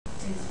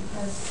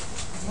because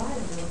a lot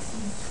of those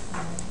students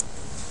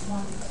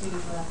wanted to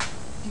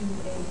do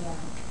a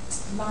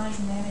line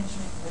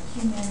management or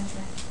queue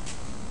management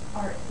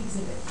art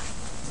exhibit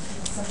in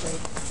the subway.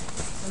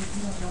 So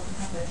you don't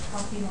have the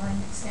coffee line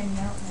extending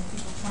out and then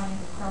people trying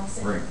to cross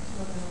it. Right.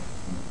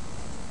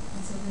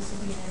 And so this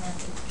will be an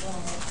interactive wall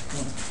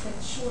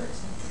that's short,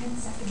 so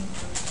 10-second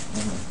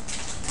information.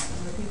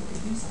 Where people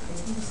could do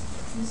something. He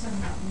was talking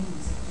about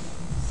news.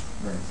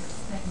 Right.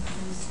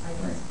 News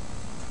items. Right.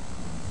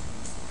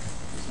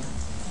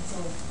 And so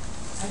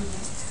I would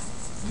like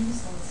to use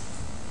those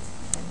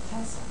and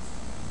test them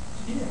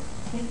to do that.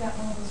 Take that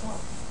one of those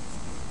walks.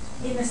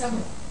 In the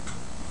subway.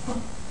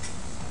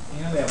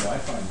 You know they have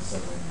Wi-Fi in the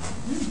subway now.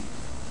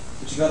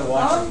 But you gotta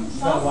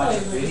watch a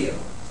video.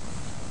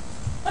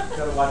 You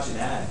gotta watch an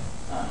ad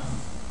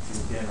to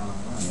get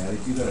online. Yeah, they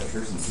do that at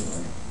Pearson too,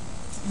 right?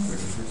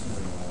 There's a Pearson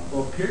or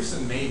Well,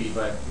 Pearson maybe,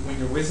 but when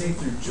you're whizzing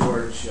through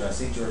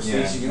St. George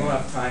Yeah. Station, you don't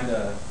have time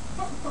to.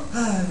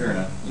 fair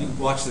enough. You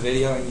watch the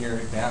video and you're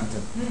down to,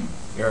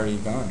 you're already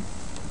gone.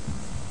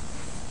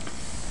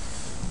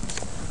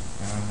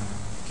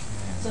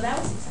 So that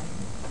was exciting.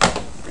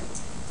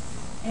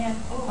 And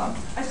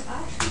I've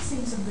actually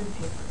seen some good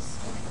papers.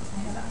 I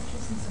have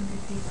actually seen some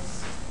good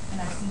papers, and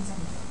I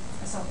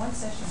saw one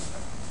session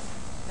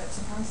that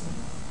surprised me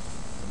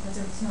because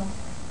there was no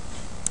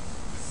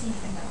C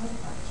in that other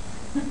part.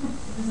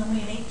 There was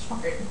only an H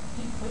part. Wait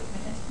a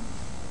minute.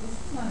 This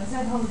is not as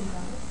that holy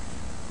about it.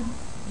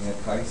 Yeah,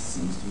 Kai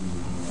seems to be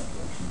moving in that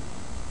direction.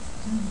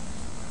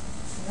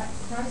 So that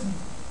surprised me.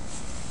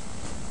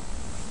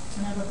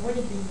 And I've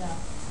avoided the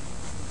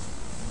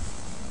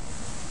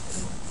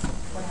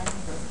what I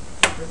think are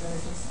papers that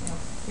are just,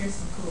 here's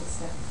some cool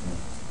stuff.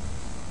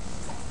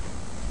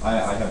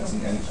 I haven't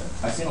seen any.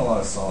 I've seen a lot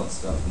of solid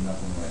stuff, but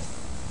nothing that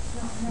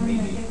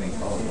made me think,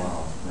 oh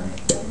wow, right?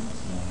 Did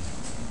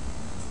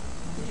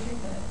you get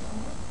the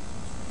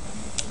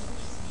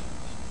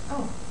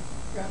Oh,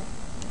 yeah.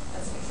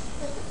 That's okay.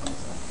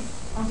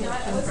 Yeah,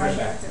 I was Right really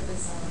back. active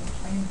this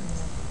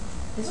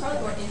It's probably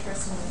more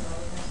interesting than the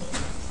other thing.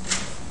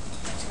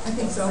 I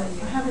think so.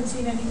 I haven't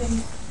seen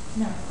anything.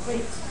 No,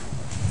 wait.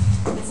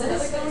 It's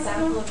another good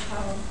example of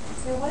how.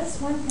 There was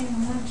one thing I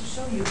wanted to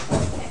show you.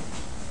 Okay.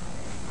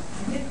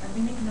 I've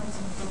been making notes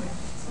on the program.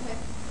 Okay.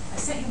 I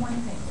sent you one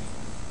thing.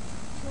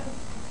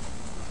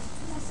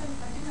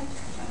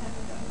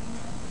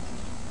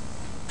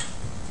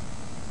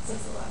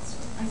 Since the last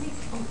one. I think,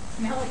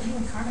 now that you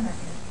and Carmen are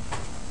here, I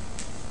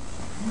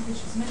think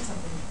this just meant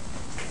something.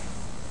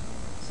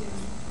 To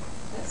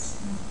this.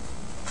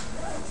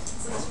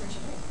 So this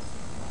version, right?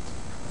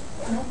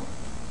 No?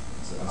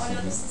 So Oh no,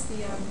 this is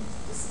the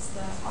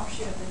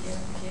offshoot of the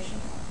gamification.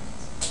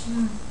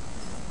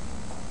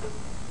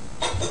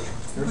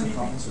 There's a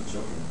comments for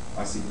children.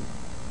 I see them.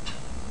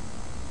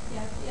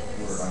 Yeah,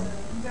 there is.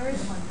 There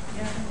is one.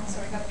 Yeah.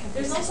 Sorry, I got confused.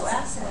 There's also It's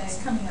assets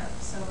display. coming up,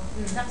 so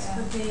that's Yeah.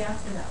 the day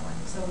after that one.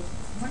 So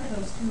one of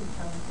those two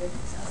probably good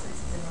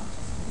assets is in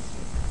Rochester this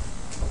week.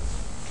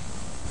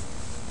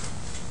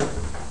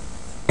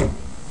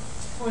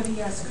 For the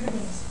scooter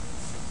games.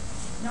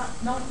 Not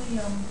the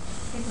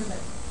paper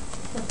that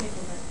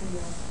the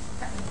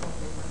technical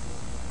paper.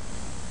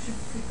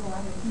 Could go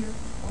either here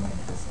or in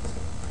assets.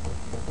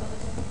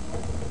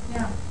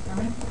 Yeah,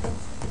 Carmen?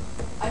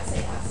 I'd say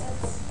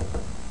assets.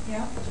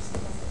 Yeah? Just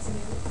because it's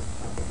new.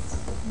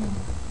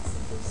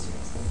 It's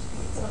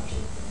an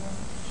offshoot of the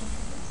gamification.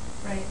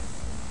 Right.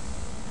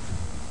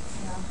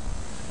 Yeah.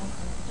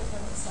 Okay. Don't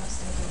know what stuff's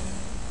going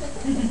on.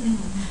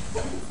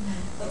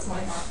 That's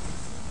my thought.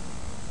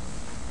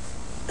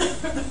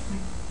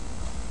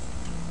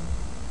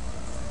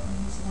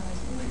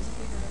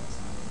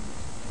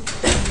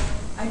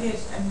 I did,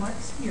 and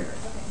Mark's here.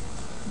 Okay.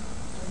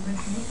 I'm going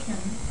to make him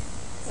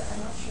So I'm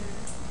not sure.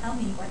 tell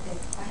me what day.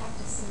 I have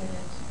to submit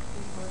it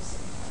before a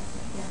certain time.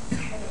 Yeah.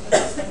 I don't know if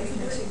it's every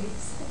 2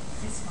 weeks.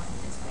 It's fine,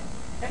 it's fine.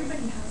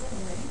 Everybody has it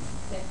already,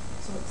 Okay.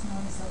 so it's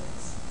not as though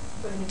it's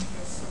putting in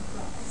for a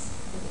surprise.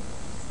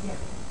 Yeah.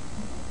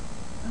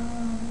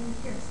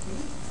 Here's the.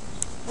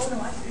 Oh no,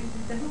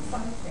 the who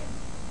five thing.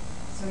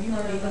 So you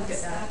already looked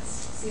at that.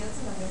 That's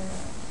another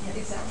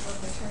example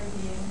of the term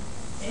being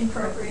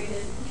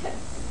Incorporated. Yeah.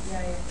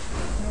 Yeah.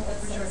 No,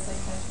 That's for sure.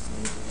 like a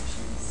new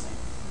tradition.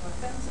 Well,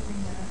 that's a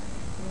ring that I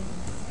think.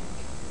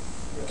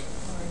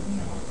 Or,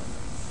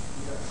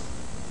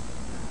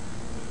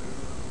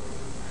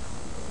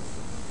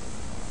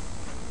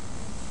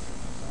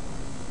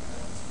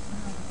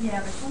 yeah,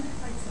 the corner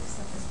fights of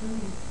stuff is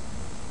really,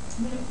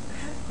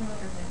 kind of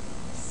broader than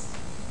this.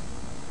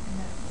 And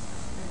that's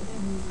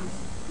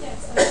Yeah,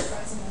 it's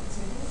unsurprising that it's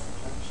moving in that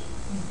direction.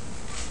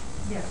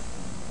 yeah.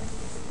 I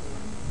think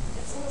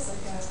it's almost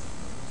like a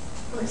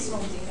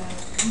personal data.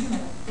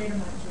 Data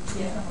management.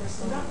 Yeah, So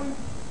personal. that one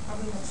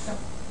probably has stuff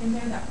in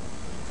there that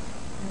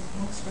is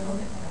most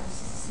relevant that I've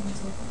seen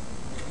so far.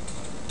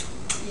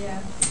 Yeah.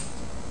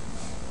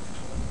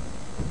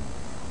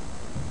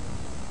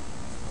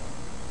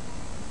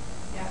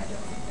 Yeah, I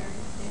don't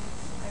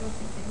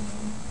think they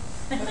mean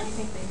what you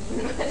think they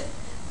mean,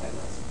 but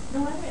No,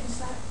 I went and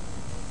sat.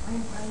 I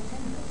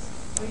attended those.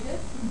 Oh, you did?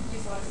 You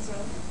thought it was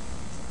relevant?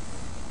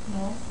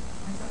 No,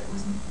 I thought it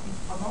was,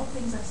 of all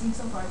things I've seen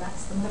so far,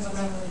 that's the most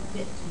relevant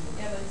bit to you.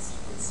 Yeah, but it's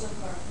still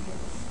far off the end.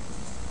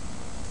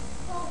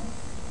 Well,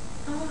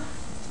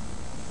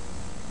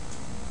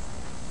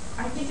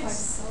 I think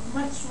it's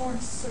much more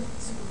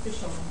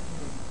superficial.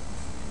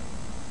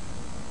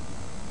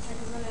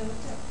 Because when I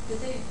looked up,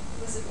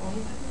 was it only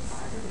Python 5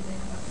 or did they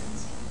have other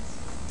instruments?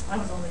 I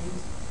was only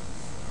used.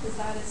 Because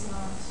that is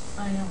not,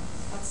 I know.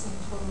 that's some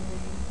totally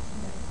different.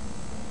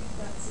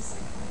 That's a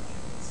psychiatry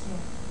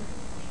instrument.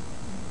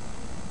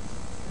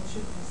 That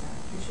should be that.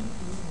 You shouldn't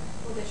be using that.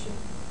 Well, they should,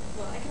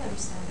 well, I can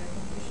understand their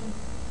confusion.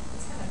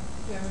 It's kind of,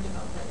 whoever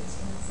developed that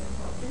instrument said,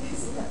 well, they're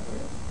using that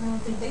word. I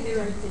don't think they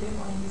didn't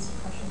want to use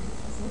percussion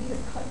because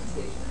negative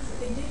connotations.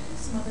 They did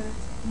have some other,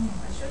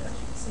 I should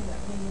say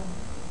that.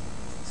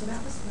 So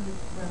that was for,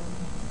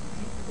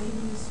 they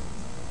use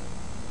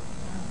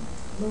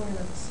lower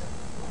level stuff,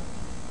 like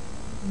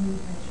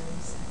mood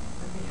measures,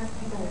 but they have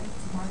people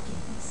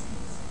marking these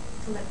things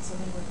so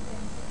they were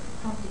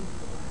prompting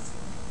people last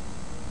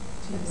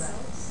to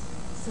Themselves?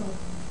 So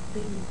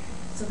they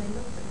looked at the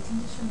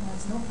condition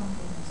was no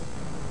prompting music.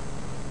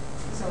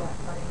 So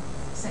like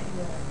sent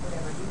you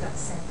whatever, you got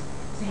sent,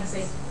 say a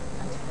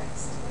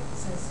text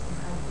says you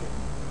how you feel.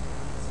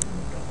 So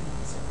you don't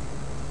need to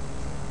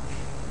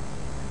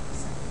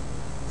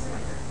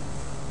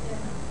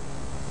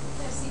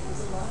Yeah, see, there's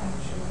a lot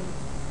actually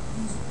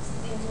in sort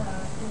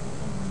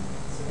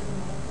of the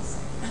medical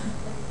sector,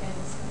 like again,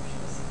 this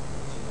specialist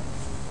psychology.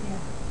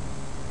 yeah.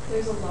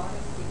 There's a lot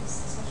of these,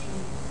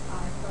 especially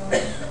iPhone,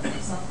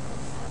 self-help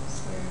apps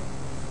where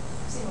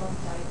I've seen a lot of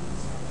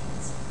diabetes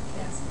managements,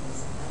 yes, and things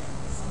like that.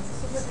 So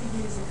what they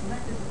do is they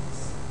collected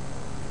those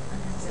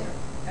and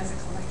as a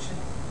collection,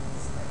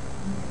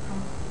 and they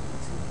prompt people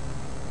to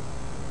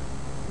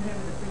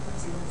whatever the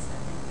frequency was that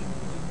they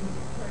individually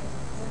needed. Right.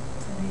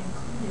 And they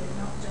included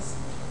not just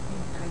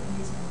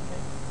diabetes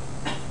management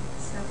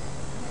stuff,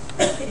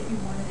 if you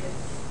wanted it,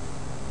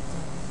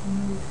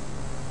 mood.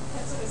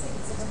 That's what I was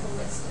thinking, it's like a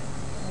holistic,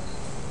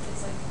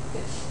 it's like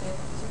good fit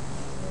to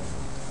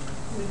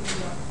with the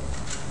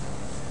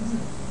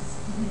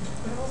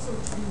But also do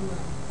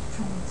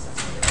training stuff.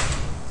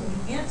 So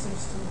the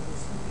answers to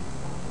those would be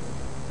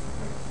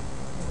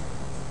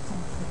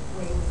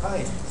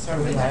Hi,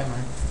 sorry we live,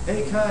 man.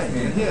 Hey Kai,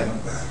 you're here.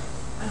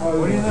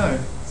 What do you know?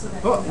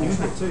 Oh, and you're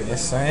here too.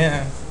 Yes, I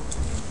am.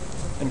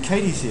 And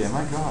Katie's here,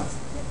 my God.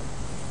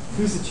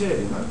 Who's the chair,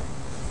 do you know?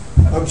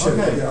 I'm sure,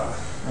 Okay. yeah.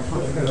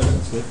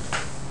 That's good.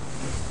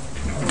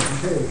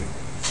 Okay,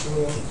 so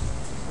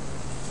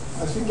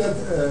I think that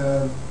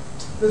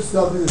let's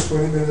start with the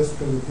 20 minutes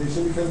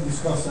presentation. We can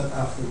discuss that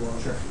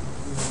afterwards. Sure.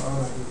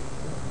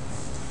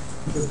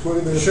 The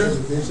 20 minutes Sure.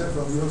 presentation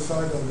from your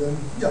side, and then,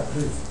 yeah,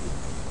 please.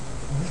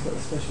 Oh, he's got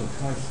a special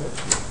Kai search.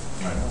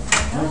 I know.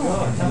 My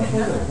God, how much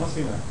was it? Must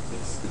be nice.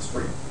 It's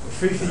free.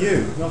 Free for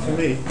you, not for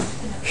me.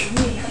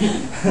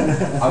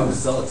 I would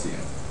sell it to you.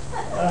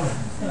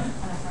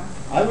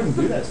 I wouldn't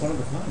do that, it's one of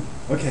a kind.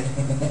 Okay.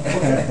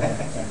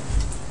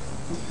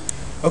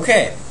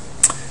 Okay.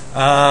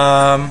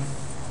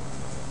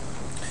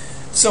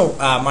 So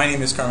my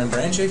name is Carmen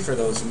Branche, for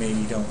those who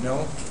maybe don't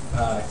know.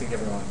 I think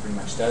everyone pretty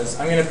much does.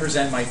 I'm going to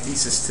present my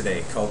thesis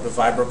today called The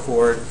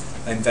Vibrochord,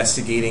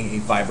 Investigating a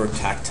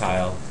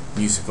Vibrotactile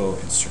Musical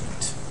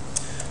Instrument.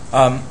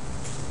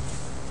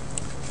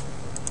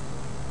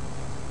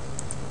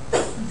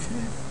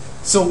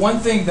 So one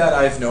thing that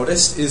I've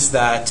noticed is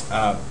that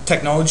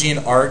technology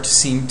and art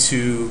seem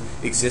to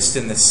exist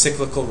in this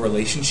cyclical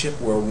relationship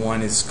where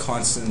one is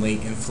constantly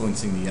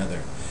influencing the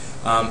other.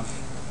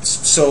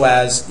 So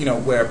as,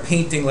 where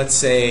painting, let's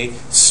say,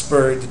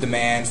 spurred the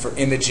demand for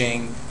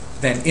imaging,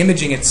 then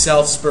imaging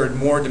itself spurred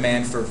more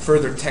demand for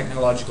further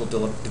technological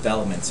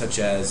development, such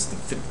as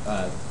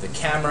the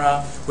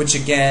camera, which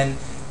again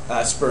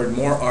spurred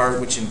more art,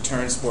 which in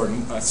turn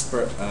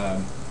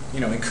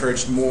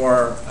encouraged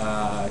more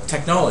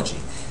technology.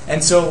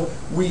 And so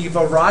we've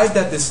arrived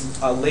at this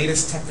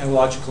latest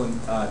technological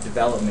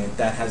development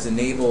that has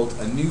enabled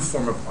a new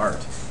form of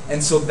art.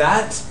 And so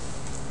that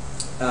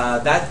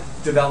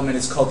development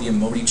is called the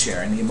Emoti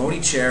chair. And the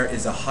Emoti chair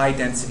is a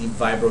high-density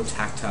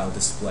vibrotactile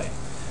display.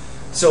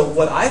 So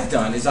what I've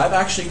done is I've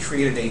actually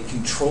created a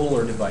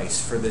controller device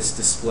for this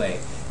display.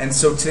 And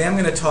so today I'm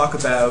going to talk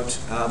about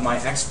my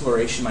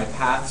exploration, my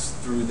paths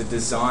through the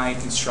design,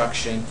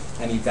 construction,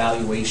 and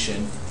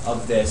evaluation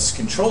of this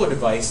controller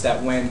device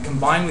that, when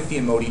combined with the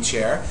Emoti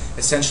chair,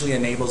 essentially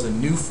enables a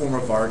new form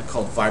of art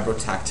called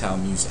vibrotactile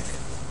music.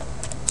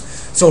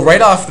 So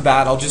right off the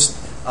bat, I'll just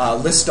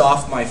list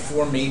off my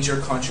 4 major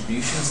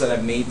contributions that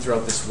I've made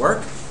throughout this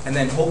work, and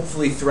then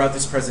hopefully throughout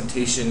this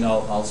presentation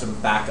I'll sort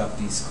of back up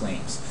these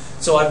claims.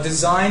 So I've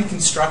designed,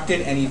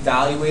 constructed, and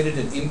evaluated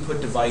an input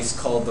device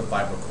called the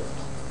Vibrochord.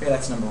 Okay,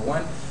 that's number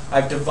 1.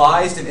 I've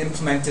devised and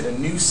implemented a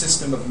new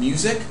system of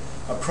music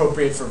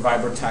appropriate for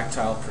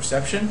vibrotactile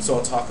perception, so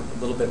I'll talk a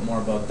little bit more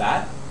about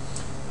that.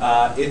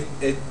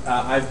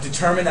 I've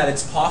determined that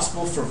it's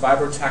possible for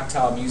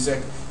vibrotactile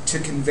music to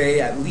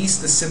convey at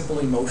least the simple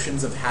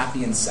emotions of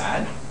happy and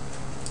sad.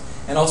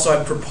 And also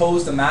I've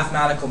proposed a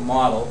mathematical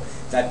model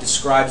that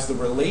describes the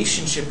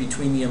relationship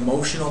between the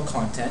emotional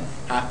content,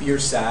 happy or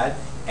sad,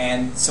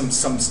 and some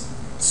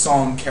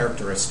song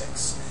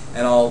characteristics.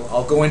 And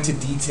I'll go into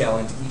detail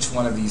into each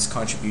one of these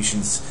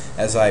contributions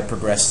as I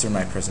progress through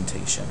my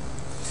presentation.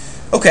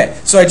 Okay,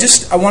 so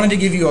I wanted to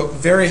give you a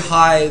very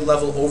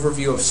high-level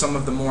overview of some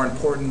of the more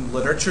important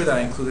literature that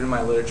I included in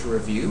my literature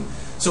review.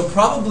 So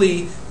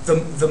probably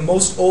the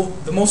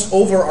most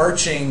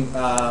overarching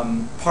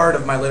part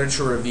of my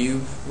literature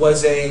review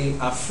was a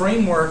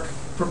framework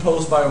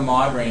proposed by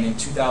Omagrin in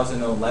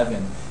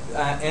 2011.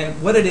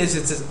 And what it is,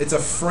 it's a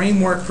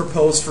framework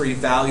proposed for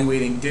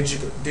evaluating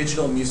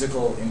digital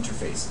musical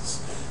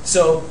interfaces.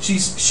 So she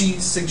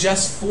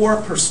suggests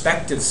 4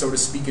 perspectives, so to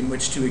speak, in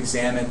which to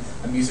examine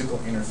a musical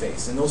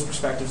interface. And those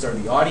perspectives are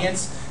the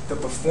audience, the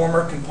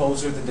performer,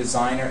 composer, the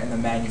designer, and the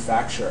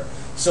manufacturer.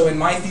 So in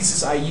my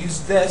thesis, I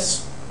used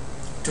this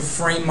to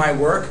frame my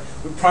work,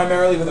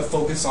 primarily with a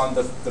focus on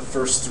the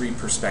first 3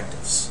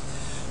 perspectives.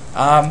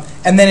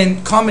 And then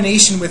in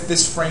combination with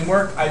this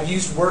framework, I've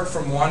used work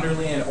from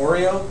Wanderley and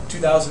Oreo,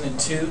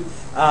 2002.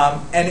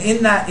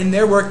 And in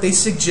their work, they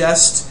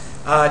suggest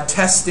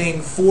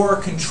testing 4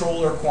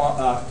 controller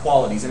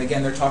qualities. And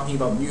again, they're talking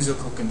about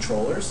musical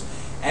controllers.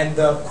 And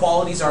the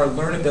qualities are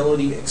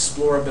learnability,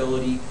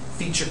 explorability,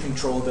 feature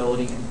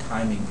controllability, and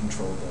timing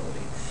controllability.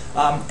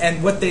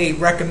 And what they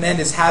recommend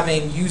is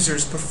having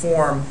users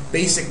perform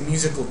basic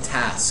musical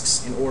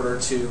tasks in order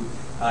to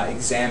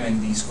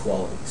examine these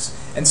qualities.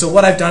 And so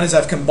what I've done is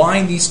I've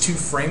combined these 2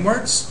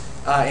 frameworks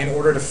in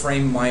order to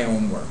frame my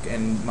own work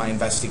and my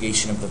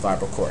investigation of the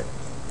vibrochord.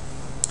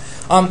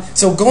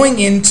 So going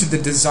into the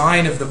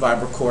design of the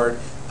vibrochord,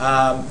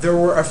 there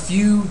were a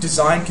few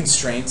design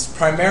constraints,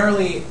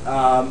 primarily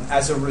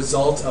as a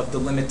result of the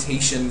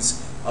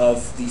limitations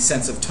of the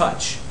sense of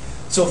touch.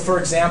 So for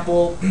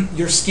example,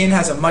 your skin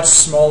has a much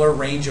smaller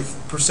range of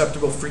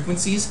perceptible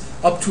frequencies,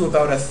 up to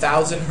about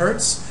 1,000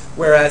 hertz,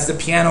 whereas the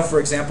piano, for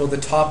example, the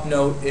top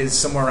note is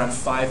somewhere around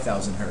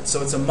 5,000 hertz.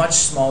 So it's a much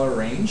smaller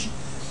range.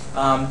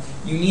 There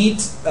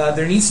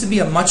needs to be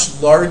a much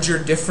larger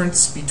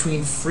difference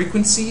between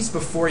frequencies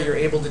before you're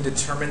able to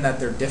determine that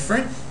they're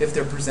different if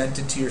they're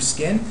presented to your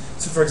skin.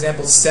 So for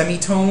example,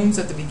 semitones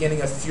at the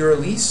beginning of Fur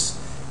Elise,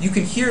 you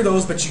can hear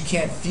those, but you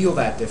can't feel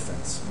that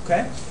difference.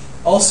 Okay?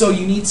 Also,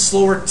 you need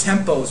slower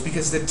tempos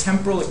because the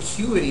temporal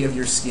acuity of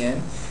your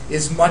skin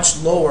is much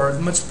lower,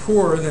 much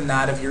poorer than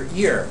that of your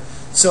ear.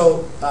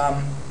 So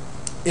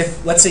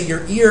if, let's say,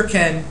 your ear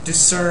can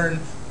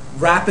discern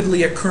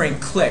rapidly occurring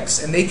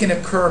clicks, and they can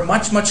occur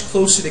much, much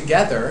closer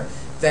together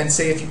than,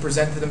 say, if you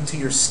presented them to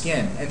your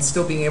skin, and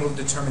still being able to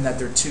determine that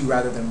they're 2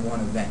 rather than 1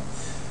 event.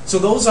 So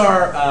those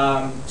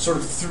are sort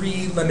of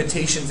 3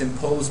 limitations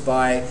imposed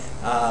by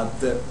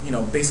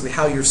basically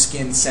how your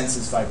skin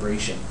senses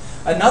vibration.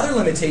 Another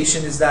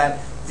limitation is that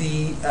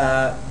the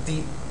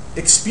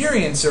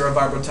experiencer of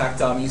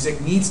vibrotactile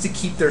music needs to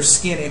keep their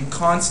skin in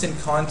constant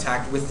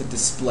contact with the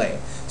display.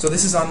 So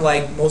this is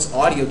unlike most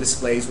audio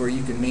displays where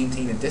you can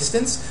maintain a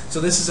distance. So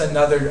this is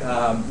another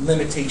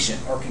limitation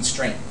or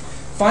constraint.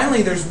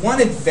 Finally, there's one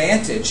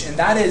advantage, and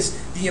that is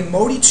the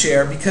Emoti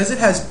chair, because it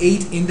has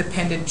 8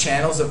 independent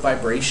channels of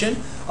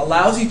vibration,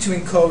 allows you to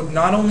encode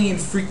not only in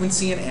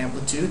frequency and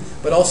amplitude,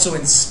 but also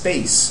in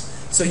space.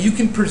 So you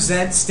can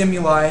present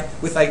stimuli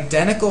with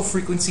identical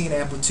frequency and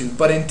amplitude,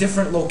 but in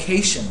different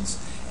locations,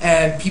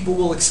 and people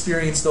will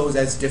experience those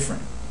as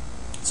different.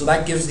 So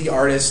that gives the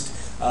artist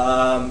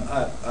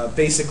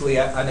basically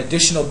an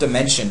additional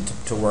dimension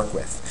to work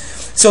with.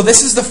 So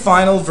this is the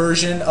final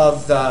version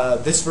of the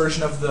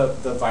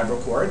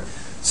vibrochord.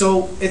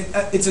 So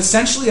it's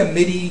essentially a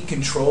MIDI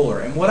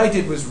controller, and what I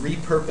did was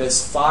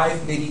repurpose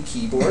 5 MIDI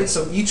keyboards.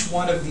 So each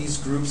one of these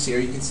groups here,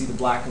 you can see the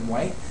black and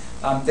white.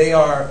 They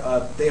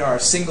are a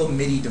single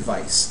MIDI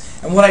device.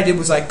 And what I did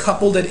was I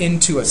coupled it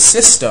into a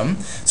system.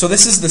 So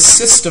this is the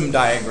system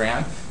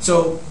diagram.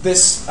 So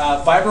this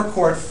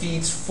vibrochord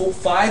feeds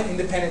 5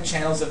 independent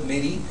channels of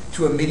MIDI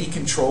to a MIDI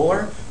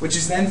controller, which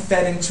is then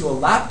fed into a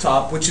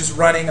laptop, which is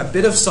running a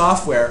bit of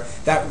software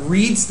that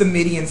reads the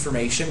MIDI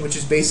information, which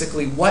is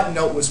basically what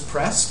note was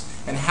pressed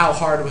and how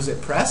hard was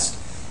it pressed,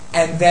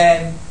 and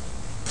then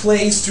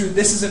plays through.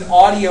 This is an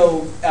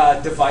audio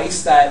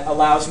device that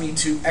allows me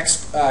to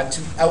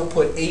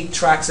output 8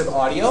 tracks of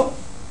audio,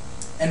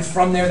 and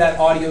from there that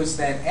audio is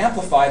then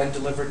amplified and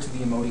delivered to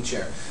the Emoti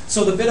chair.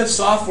 So the bit of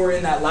software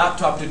in that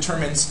laptop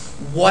determines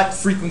what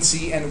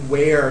frequency and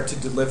where to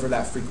deliver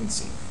that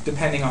frequency,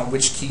 depending on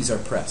which keys are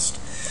pressed.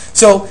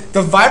 So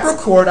the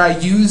vibrochord, I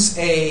use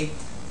a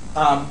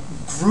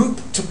group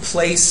to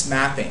place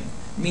mapping,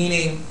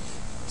 meaning,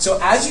 so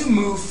as you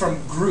move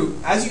from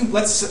group,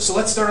 let's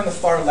start on the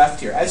far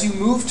left here. As you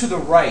move to the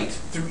right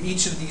through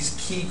each of these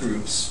key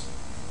groups,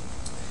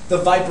 the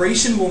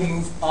vibration will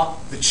move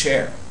up the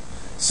chair.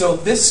 So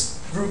this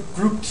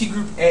key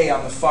group A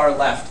on the far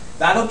left,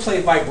 that'll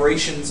play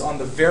vibrations on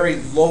the very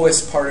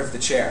lowest part of the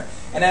chair.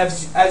 And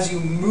as you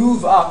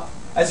move up,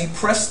 as you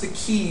press the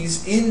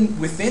keys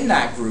within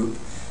that group,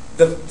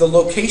 the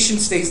location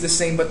stays the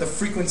same, but the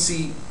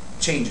frequency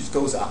changes,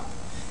 goes up.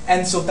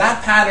 and so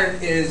that pattern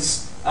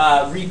is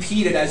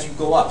repeated as you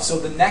go up. So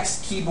the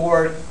next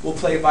keyboard will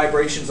play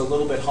vibrations a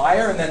little bit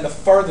higher, and then the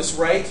farthest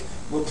right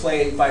will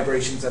play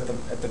vibrations at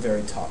the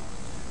very top.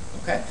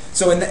 Okay,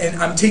 so and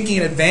I'm taking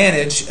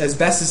advantage as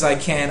best as I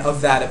can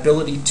of that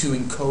ability to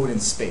encode in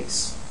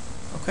space.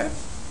 Okay.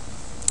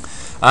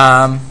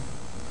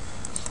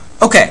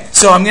 Okay,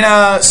 so I'm going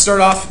to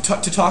start off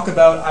to talk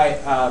about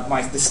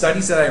the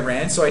studies that I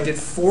ran. So I did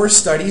 4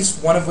 studies,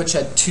 one of which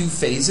had 2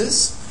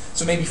 phases.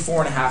 So maybe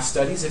 4.5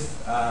 studies, if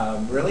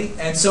really.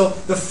 And so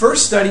the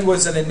first study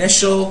was an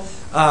initial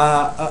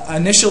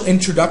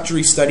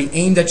introductory study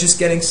aimed at just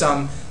getting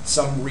some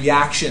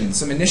reactions,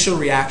 some initial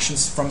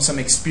reactions from some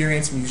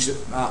experienced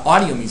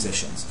audio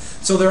musicians.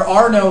 So there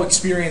are no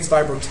experienced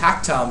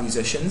vibrotactile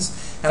musicians,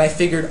 and I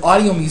figured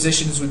audio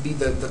musicians would be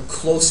the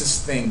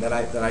closest thing that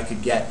I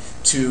could get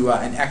to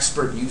an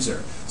expert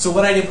user. So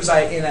what I did was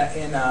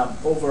in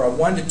over a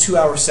 1 to 2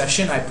 hour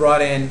session, I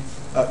brought in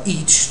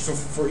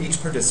for each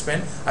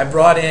participant, I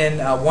brought in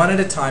one at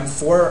a time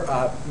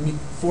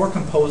 4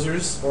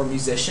 composers or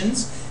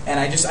musicians, and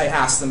I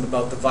asked them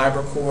about the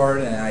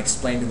vibrochord, and I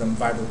explained to them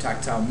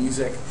vibrotactile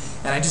music,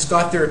 and I just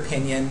got their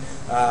opinion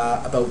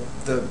about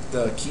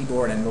the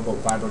keyboard and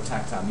about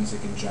vibrotactile music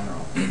in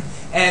general.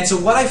 And so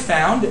what I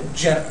found,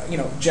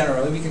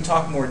 generally, we can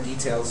talk more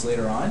details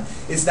later on,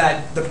 is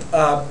that the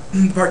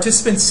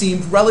participants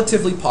seemed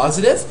relatively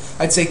positive.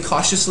 I'd say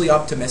cautiously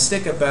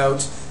optimistic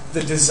about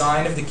the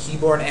design of the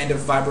keyboard and of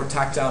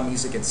vibrotactile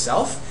music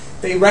itself.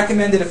 They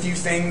recommended a few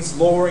things: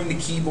 lowering the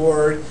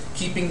keyboard,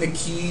 keeping the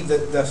key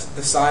the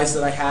size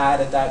that I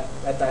had at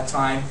that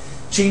time,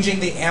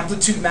 changing the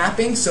amplitude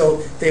mapping,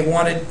 so they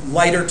wanted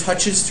lighter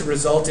touches to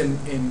result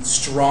in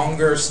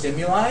stronger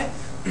stimuli,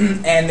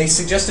 and they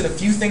suggested a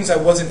few things I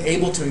wasn't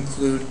able to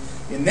include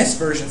in this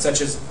version,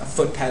 such as a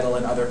foot pedal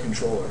and other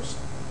controllers.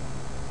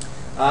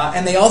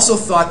 And they also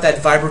thought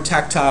that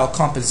vibrotactile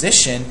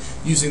composition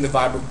using the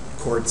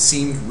vibrochord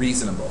seemed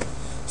reasonable.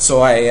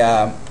 So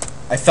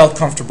I felt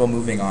comfortable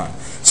moving on.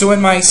 So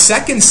in my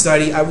second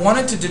study, I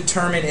wanted to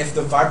determine if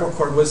the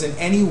vibrochord was in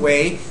any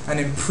way an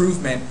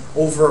improvement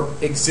over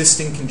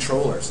existing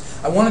controllers.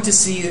 I wanted to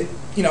see,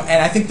 and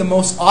I think the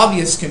most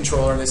obvious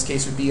controller in this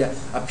case would be a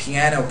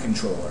piano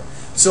controller.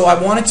 So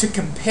I wanted to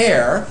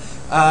compare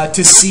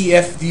to see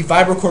if the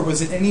vibrochord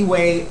was in any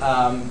way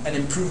an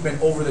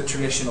improvement over the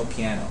traditional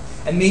piano,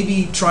 and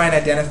maybe try and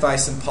identify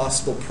some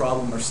possible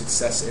problem or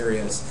success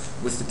areas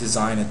with the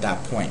design at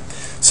that point.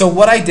 So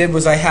what I did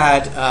was I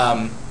had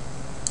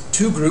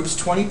 2 groups,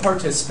 20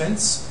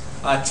 participants.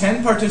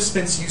 10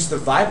 participants used the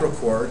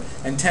vibrochord,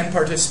 and 10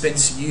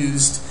 participants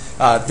used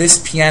this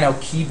piano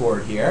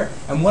keyboard here.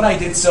 And what I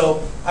did,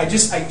 so I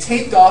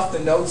taped off the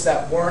notes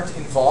that weren't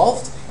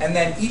involved, and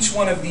then each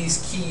one of these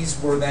keys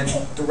were then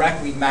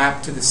directly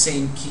mapped to the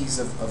same keys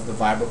of the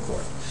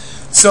vibrochord.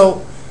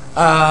 So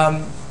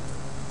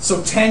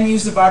 10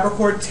 used the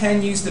vibrochord,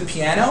 10 used the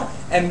piano,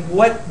 and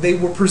what they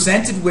were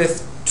presented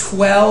with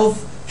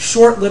 12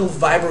 short little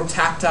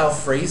vibrotactile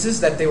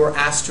phrases that they were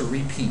asked to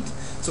repeat.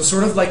 So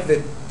sort of like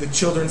the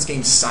children's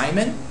game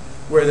Simon,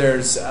 where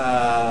there's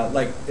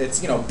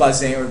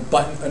buzzing or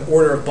an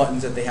order of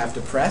buttons that they have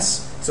to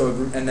press.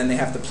 And then they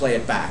have to play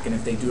it back, and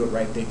if they do it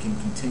right, they can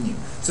continue.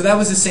 So that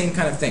was the same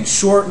kind of thing.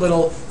 Short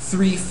little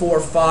 3, 4,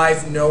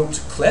 5 note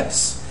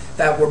clips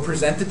that were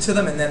presented to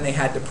them, and then they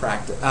had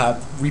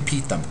to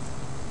repeat them.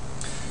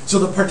 So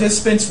the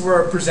participants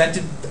were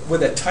presented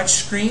with a touch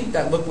screen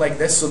that looked like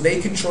this, so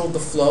they controlled the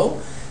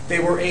flow. They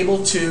were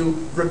able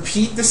to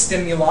repeat the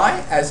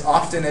stimuli as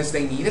often as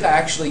they needed. I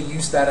actually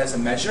used that as a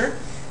measure.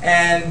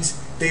 And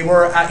they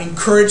were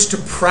encouraged to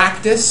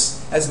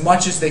practice as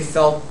much as they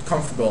felt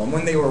comfortable. And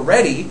when they were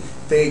ready,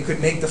 they could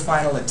make the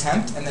final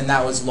attempt, and then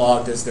that was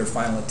logged as their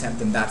final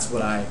attempt, and that's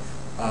what I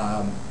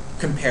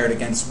compared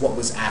against what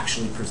was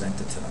actually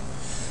presented to them.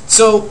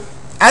 So,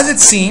 as it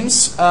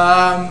seems,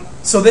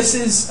 so this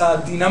is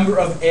the number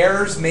of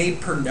errors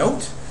made per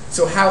note,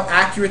 so how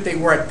accurate they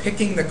were at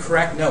picking the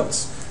correct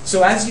notes.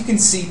 So as you can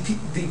see,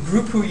 the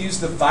group who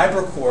used the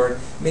vibrochord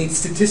made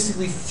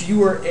statistically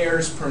fewer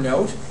errors per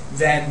note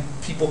than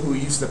people who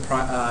used the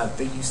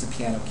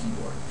piano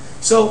keyboard.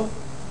 So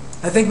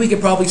I think we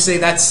could probably say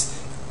that's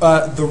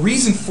the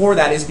reason for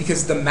that is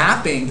because the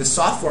mapping, the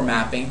software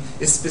mapping,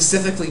 is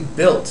specifically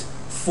built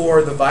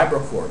for the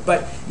vibrochord.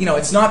 But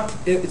it's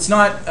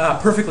not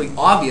perfectly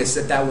obvious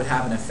that would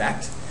have an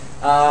effect.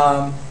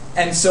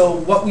 And so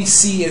what we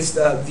see is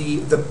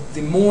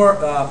the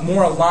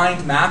more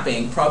aligned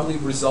mapping probably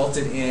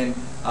resulted in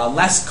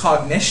less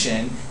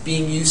cognition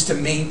being used to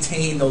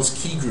maintain those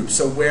key groups,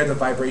 so where the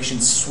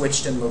vibrations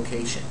switched in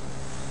location.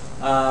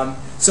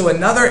 So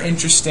another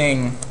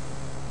interesting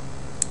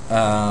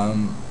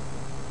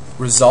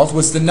result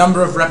was the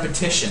number of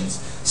repetitions.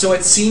 So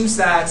it seems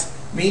that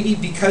maybe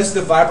because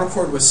the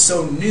vibrochord was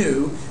so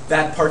new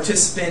that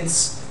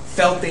participants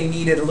felt they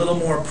needed a little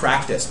more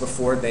practice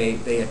before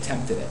they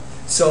attempted it.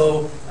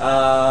 So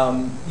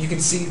you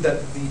can see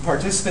that the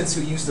participants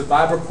who used the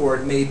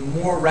vibrochord made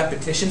more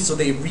repetitions, so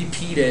they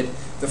repeated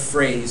the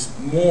phrase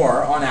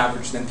more on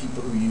average than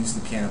people who used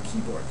the piano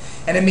keyboard.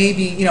 And it may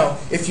be, you know,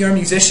 if you're a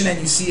musician and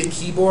you see a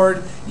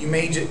keyboard, you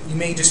may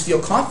just feel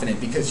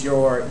confident because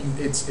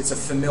it's a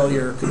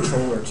familiar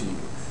controller to you.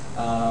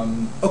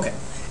 Okay.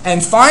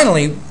 And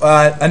finally,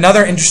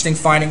 another interesting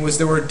finding was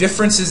there were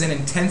differences in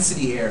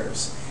intensity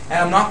errors. And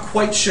I'm not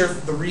quite sure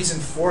the reason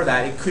for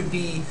that. It could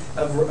be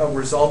a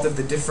result of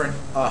the different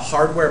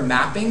hardware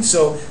mapping.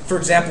 So, for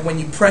example, when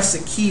you press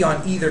a key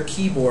on either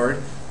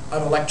keyboard,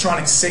 an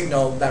electronic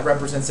signal that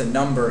represents a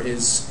number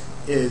is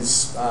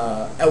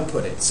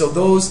outputted. So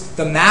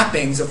the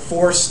mappings of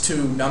force to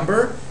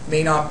number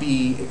may not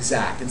be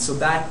exact. And so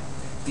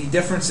the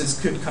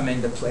differences could come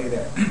into play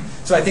there.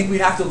 So I think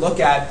we'd have to look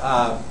at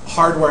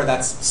hardware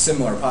that's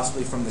similar,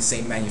 possibly from the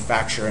same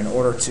manufacturer, in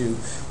order to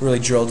really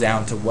drill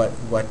down to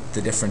what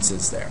the difference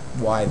is there,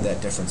 why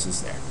that difference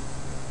is there.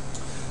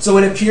 So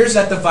it appears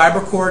that the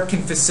vibrochord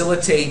can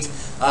facilitate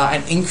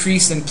an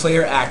increase in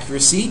player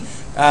accuracy,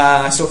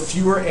 so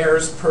fewer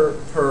errors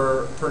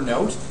per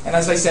note. And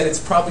as I said, it's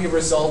probably a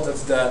result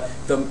of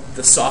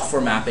the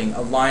software mapping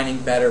aligning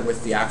better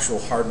with the actual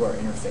hardware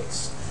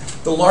interface.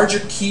 The larger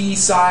key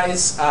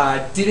size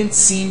didn't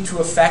seem to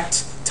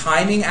affect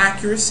timing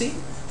accuracy,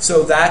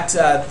 so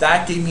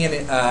that gave me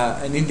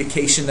an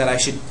indication that I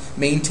should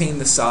maintain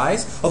the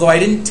size. Although I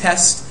didn't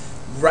test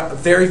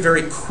very,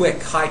 very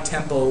quick,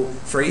 high-tempo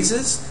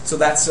phrases, so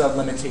that's a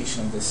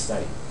limitation of this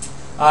study.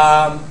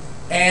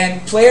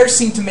 And players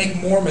seem to make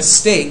more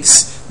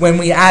mistakes when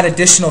we add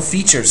additional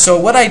features.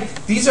 So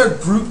these are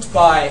grouped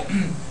by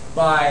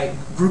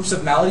groups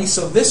of melodies.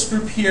 So this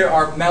group here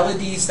are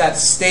melodies that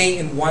stay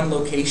in one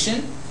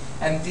location,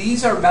 and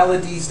these are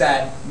melodies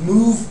that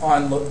move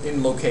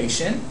in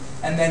location,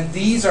 and then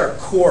these are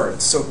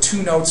chords, so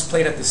two notes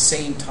played at the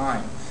same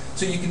time.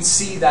 So you can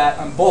see that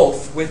on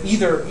both, with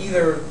either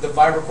the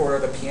vibrochord or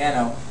the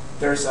piano,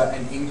 there's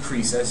an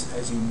increase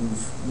as you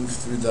move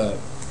through the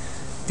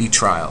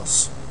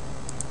trials.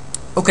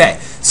 Okay,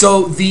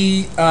 so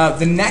the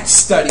next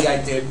study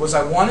I did was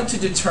I wanted to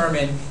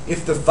determine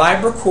if the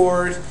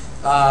vibrochord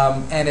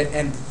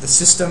and the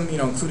system,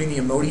 including the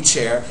Emoti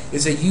chair,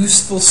 is a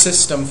useful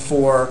system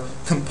for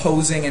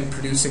composing and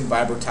producing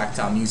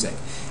vibrotactile music.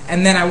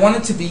 And then I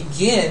wanted to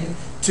begin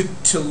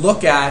to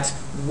look at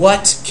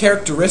what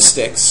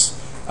characteristics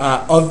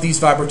of these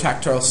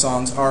vibrotactile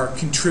songs are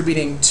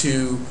contributing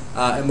to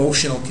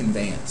emotional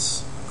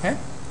conveyance.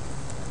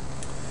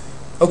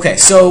 Okay,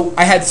 so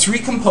I had 3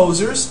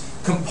 composers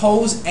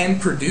compose and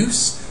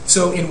produce.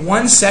 So in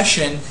one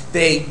session,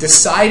 they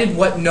decided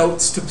what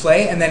notes to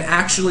play and then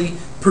actually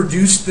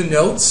produced the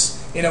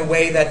notes in a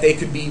way that they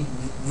could be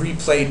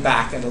replayed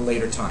back at a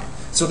later time.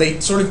 So they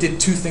sort of did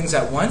 2 things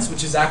at once,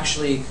 which is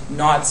actually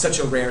not such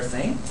a rare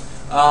thing.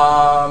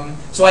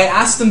 So I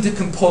asked them to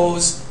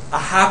compose a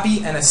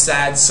happy and a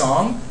sad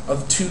song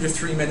of 2 to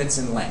 3 minutes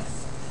in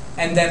length.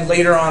 And then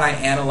later on, I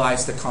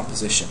analyzed the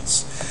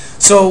compositions.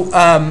 So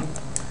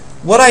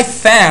what I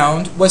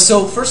found was,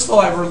 so first of all,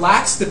 I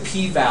relaxed the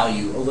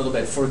p-value a little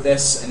bit for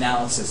this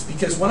analysis,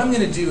 because what I'm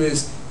going to do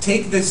is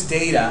take this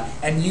data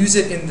and use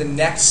it in the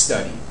next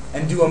study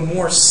and do a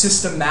more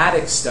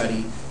systematic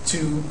study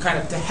to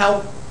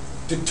help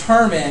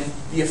determine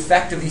the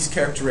effect of these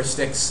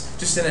characteristics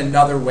just in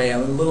another way, a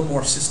little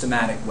more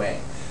systematic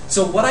way.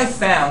 So what I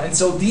found, and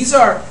so these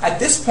are, at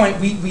this point,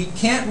 we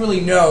can't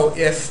really know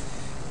if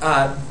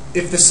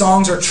the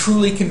songs are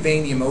truly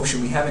conveying the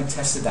emotion. We haven't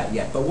tested that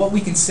yet. But what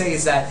we can say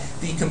is that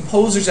the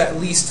composers at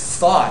least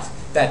thought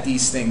that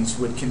these things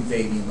would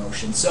convey the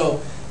emotion.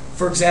 So,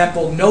 for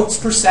example, notes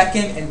per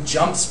second and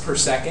jumps per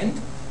second.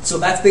 So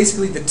that's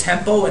basically the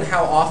tempo and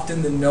how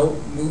often the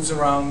note moves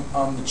around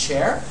on the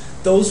chair.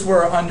 Those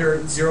were under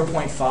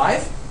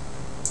 0.5.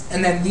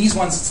 And then these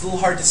ones, it's a little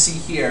hard to see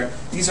here.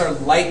 These are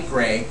light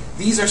gray.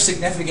 These are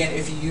significant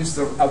if you use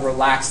a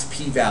relaxed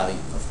p-value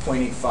of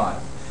 0.85.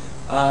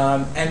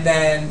 And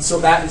then, so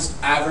that is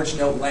average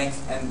note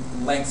length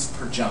and lengths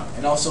per jump,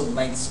 and also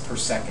lengths per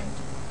second.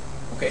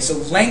 Okay, so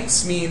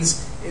lengths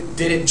means,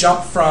 did it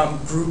jump from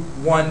group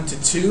 1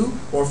 to 2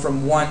 or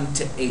from 1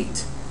 to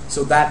 8?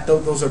 So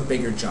those are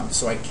bigger jumps,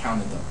 so I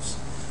counted those.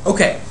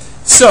 Okay,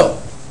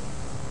 so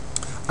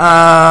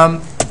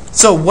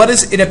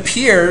it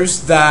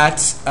appears that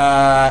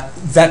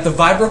the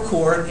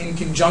vibrochord, in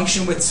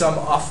conjunction with some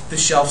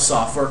off-the-shelf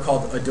software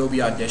called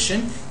Adobe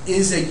Audition,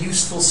 is a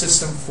useful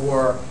system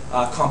for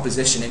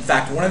composition. In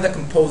fact, one of the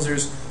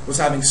composers was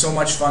having so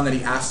much fun that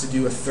he asked to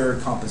do a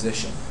 3rd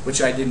composition,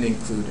 which I didn't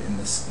include in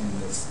this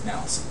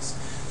analysis.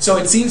 So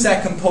it seems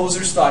that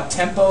composers thought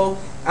tempo,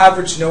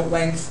 average note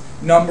length,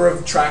 number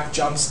of track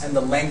jumps, and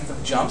the length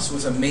of jumps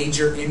was a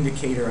major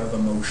indicator of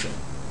emotion.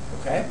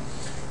 Okay?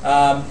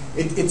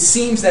 It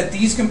seems that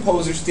these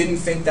composers didn't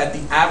think that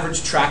the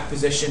average track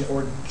position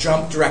or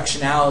jump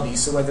directionality,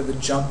 so whether the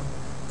jump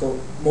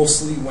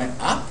mostly went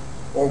up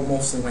or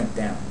mostly went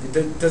down.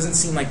 It doesn't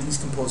seem like these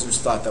composers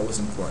thought that was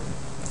important.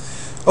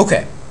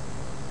 Okay.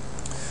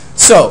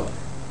 So,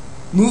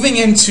 moving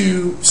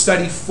into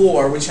study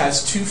 4, which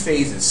has 2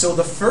 phases. So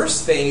the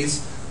first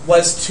phase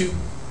was to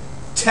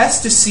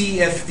test to see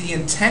if the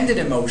intended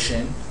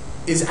emotion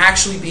is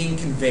actually being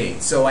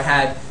conveyed. So I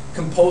had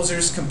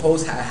composers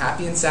compose a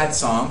happy and sad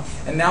song,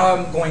 and now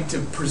I'm going to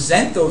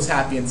present those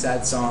happy and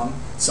sad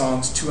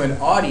songs to an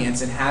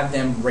audience and have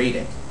them rate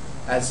it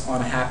as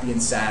on a happy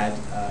and sad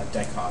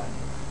dichotomy.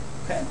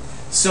 Okay.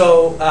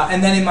 So,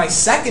 and then in my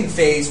second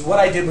phase, what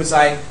I did was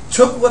I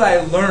took what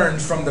I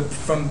learned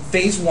from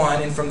phase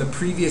 1 and from the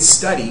previous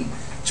study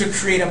to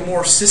create a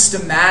more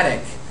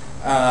systematic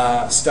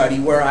study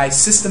where I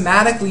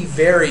systematically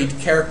varied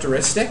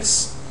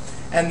characteristics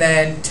and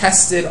then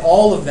tested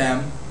all of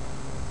them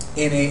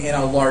in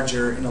a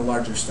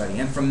larger study.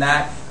 And from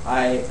that,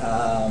 I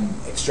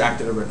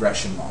extracted a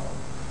regression model.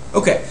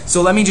 Okay,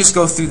 so let me just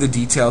go through the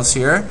details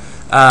here.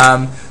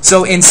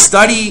 So in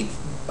study,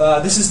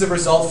 this is the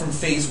result from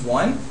phase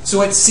 1.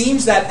 So it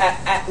seems that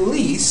at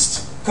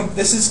least,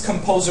 this is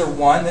composer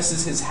 1, this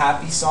is his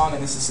happy song,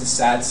 and this is his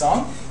sad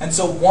song. And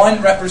so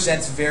 1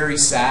 represents very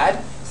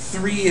sad,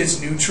 3 is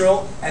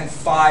neutral, and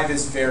 5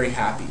 is very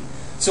happy.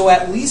 So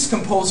at least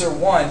composer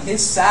 1,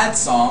 his sad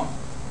song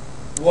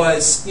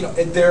was,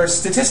 they're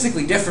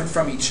statistically different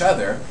from each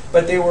other,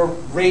 but they were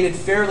rated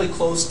fairly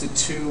close to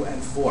 2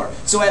 and 4.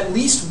 So at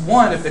least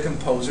one of the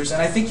composers,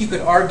 and I think you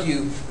could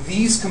argue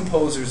these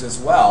composers as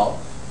well,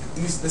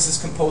 this is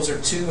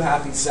composer 2,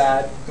 happy,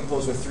 sad,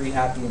 composer 3,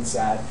 happy and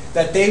sad,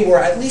 that they were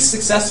at least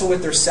successful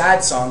with their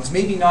sad songs.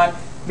 Maybe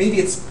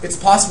it's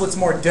possible it's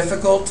more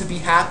difficult to be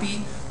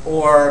happy,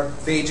 or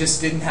they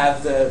just didn't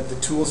have the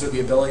tools or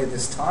the ability at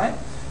this time.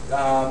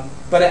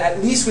 But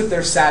at least with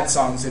their sad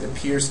songs, it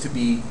appears to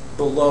be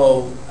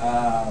below,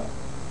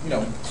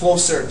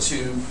 closer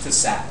to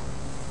sad.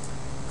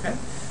 Okay.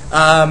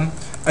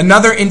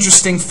 Another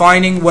interesting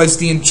finding was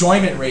the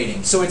enjoyment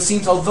rating. So it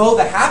seems, although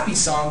the happy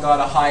song got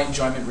a high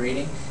enjoyment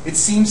rating, it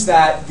seems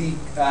that the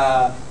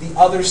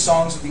other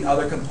songs of the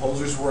other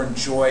composers were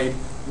enjoyed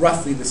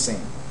roughly the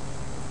same.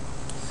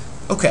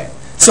 Okay.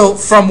 So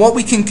from what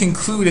we can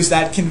conclude is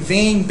that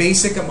conveying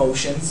basic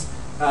emotions,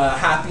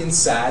 happy and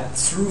sad,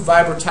 through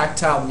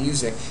vibrotactile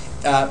music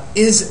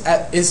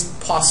is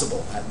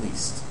possible, at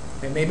least.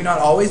 Okay, maybe not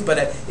always, but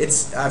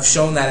I've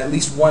shown that at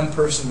least one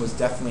person was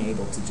definitely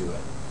able to do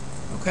it.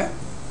 Okay?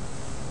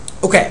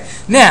 Okay,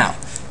 now,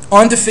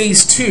 on to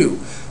phase 2.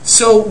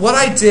 So what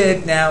I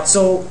did now,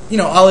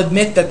 I'll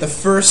admit that the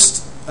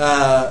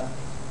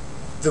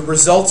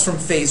results from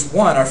phase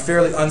 1 are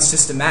fairly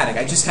unsystematic.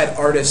 I just had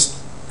artists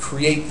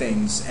create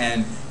things,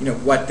 and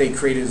what they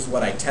created is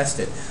what I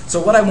tested.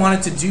 So what I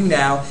wanted to do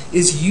now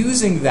is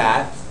using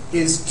that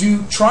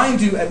try and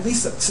do at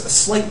least a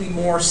slightly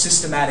more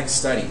systematic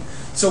study.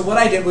 So what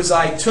I did was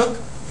I took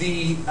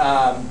the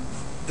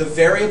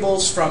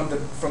variables from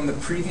the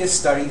previous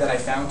study that I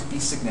found to be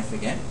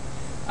significant,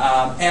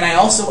 and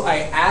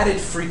I added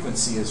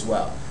frequency as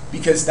well,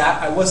 because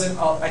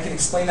I can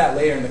explain that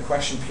later in the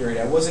question period.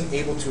 I wasn't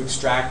able to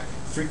extract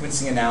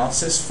frequency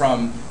analysis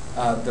from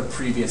the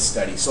previous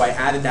study. So I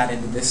added that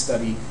into this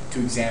study to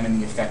examine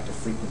the effect of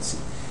frequency.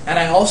 And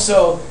I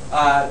also,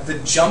 the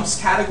jumps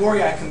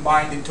category, I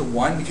combined into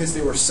one because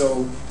they were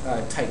so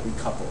tightly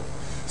coupled.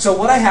 So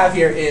what I have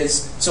here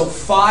is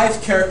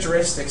 5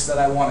 characteristics that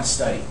I want to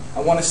study.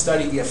 I want to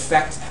study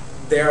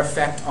their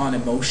effect on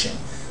emotion.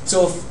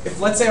 So if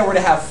let's say I were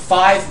to have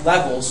 5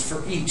 levels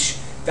for each,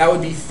 that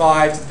would be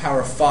 5 to the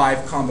power of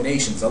 5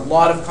 combinations. A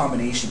lot of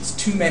combinations,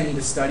 too many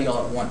to study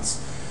all at once.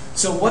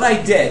 So what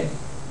I did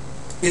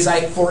is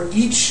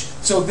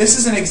this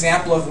is an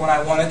example of when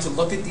I wanted to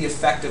look at the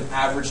effect of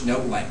average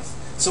note length.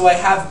 So I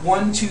have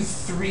 1, 2,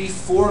 3,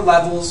 4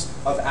 levels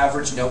of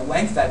average note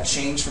length that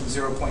change from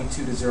 0.2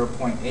 to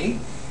 0.8.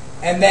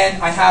 And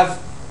then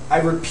I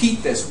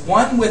repeat this,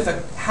 one with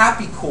a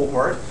happy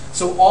cohort.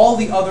 So all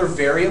the other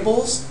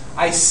variables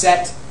I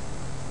set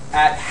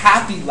at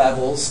happy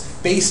levels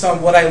based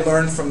on what I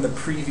learned from the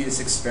previous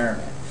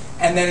experiment.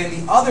 And then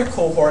in the other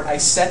cohort, I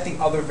set the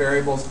other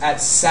variables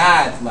at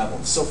sad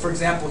levels. So for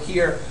example,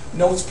 here,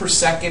 notes per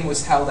second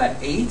was held at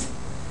 8,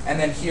 and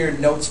then here,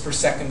 notes per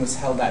second was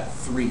held at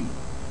 3.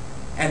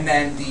 And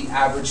then the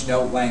average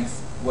note length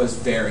was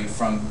varied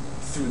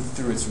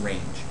through its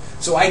range.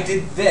 So I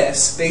did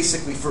this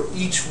basically for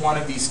each one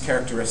of these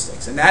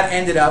characteristics. And that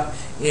ended up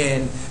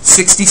in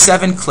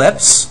 67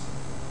 clips.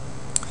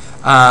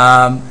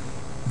 I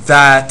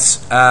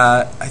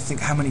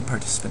think, how many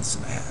participants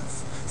did I have?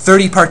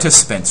 30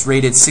 participants,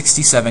 rated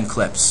 67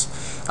 clips.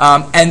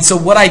 And so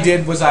what I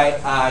did was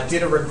I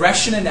did a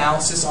regression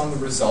analysis on the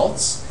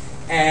results,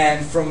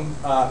 and from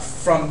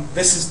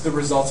this is the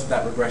results of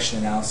that regression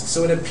analysis.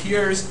 So it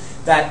appears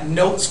that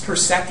notes per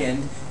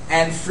second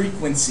and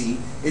frequency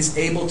is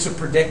able to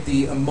predict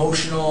the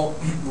emotional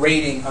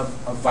rating of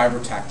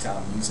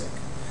vibrotactile music.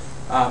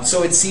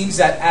 So it seems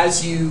that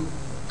as you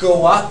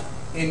go up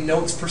in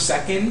notes per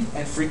second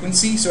and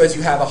frequency, so as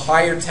you have a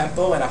higher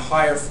tempo and a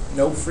higher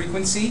note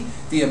frequency,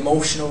 the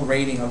emotional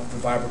rating of the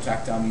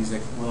vibrotactile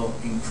music will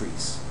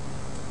increase.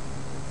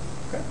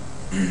 Okay.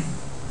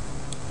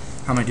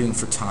 How am I doing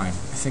for time?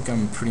 I think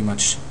I'm pretty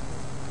much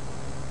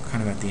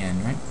kind of at the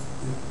end, right?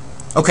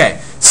 Okay,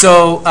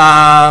 so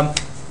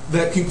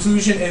the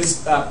conclusion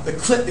is the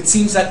clip. It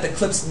seems that the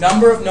clip's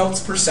number of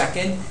notes per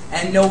second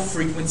and note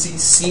frequency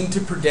seem to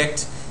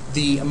predict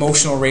the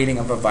emotional rating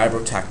of a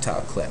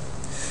vibrotactile clip.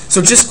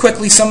 So just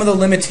quickly, some of the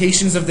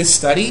limitations of this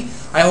study.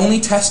 I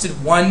only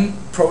tested one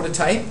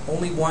prototype,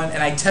 only one,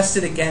 and I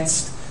tested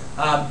against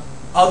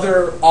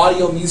other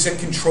audio music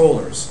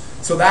controllers.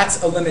 So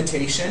that's a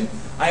limitation.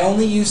 I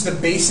only used the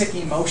basic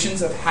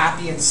emotions of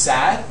happy and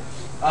sad.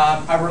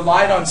 I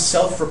relied on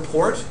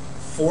self-report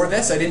for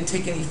this. I didn't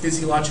take any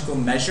physiological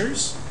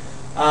measures.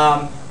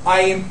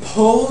 I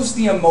imposed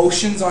the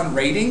emotions on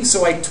ratings,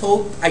 so I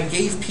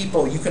gave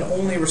people, you can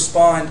only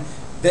respond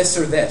this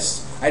or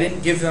this. I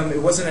didn't give them,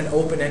 it wasn't an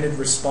open-ended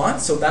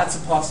response, so that's a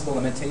possible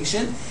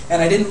limitation.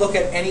 And I didn't look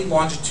at any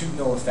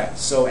longitudinal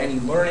effects, so any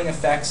learning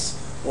effects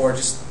or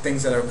just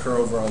things that occur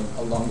over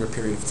a longer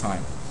period of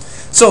time.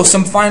 So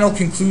some final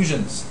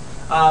conclusions.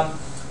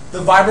 The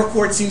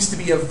vibrochord seems to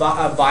be a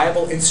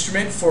viable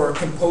instrument for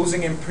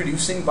composing and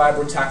producing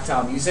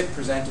vibrotactile music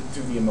presented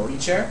through the Emoti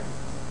chair.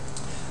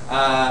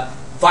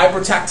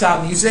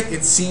 Vibrotactile music,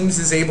 it seems,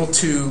 is able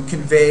to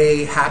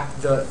convey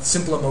the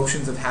simple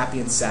emotions of happy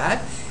and sad,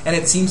 and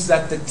it seems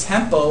that the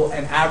tempo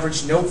and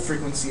average note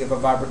frequency of a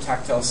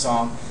vibrotactile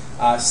song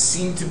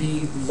seem to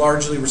be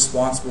largely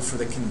responsible for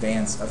the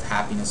conveyance of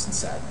happiness and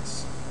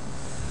sadness.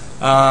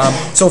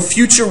 So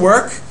future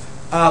work,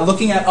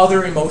 looking at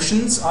other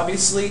emotions,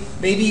 obviously,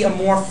 maybe a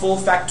more full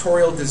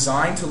factorial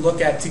design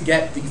to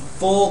get the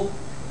full,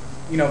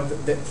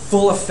 the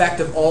full effect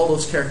of all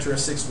those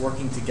characteristics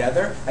working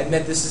together. I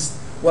admit this is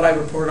what I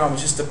reported on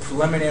was just a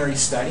preliminary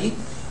study.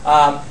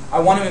 I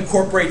want to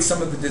incorporate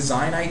some of the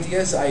design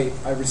ideas I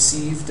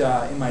received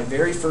in my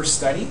very first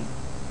study,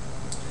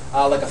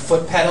 like a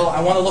foot pedal.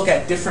 I want to look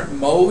at different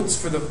modes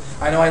for the.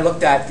 I know I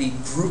looked at the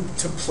group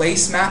to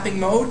place mapping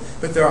mode,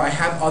 but I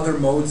have other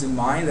modes in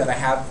mind that I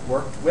have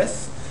worked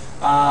with.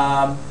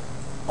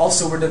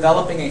 Also, we're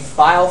developing a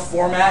file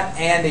format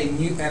and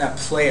a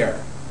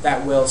player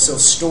that will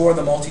store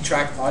the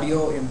multi-track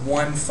audio in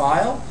one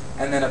file,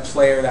 and then a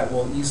player that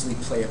will easily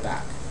play it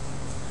back.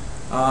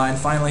 And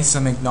finally,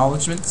 some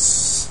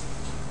acknowledgments.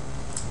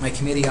 My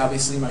committee,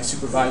 obviously, my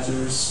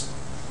supervisors,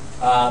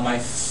 my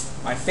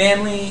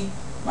family,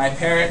 my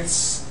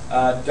parents,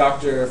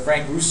 Dr.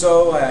 Frank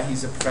Russo,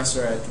 he's a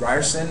professor at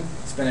Ryerson.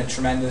 He's been a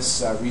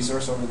tremendous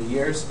resource over the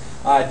years.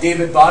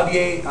 David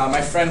Bobier,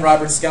 my friend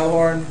Robert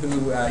Skellhorn,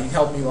 who he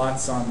helped me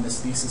lots on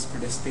this thesis,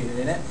 participated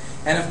in it.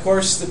 And of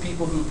course, the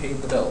people who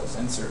paid the bills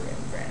and survey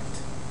and grant.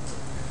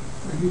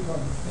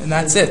 And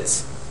that's it.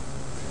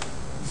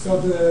 So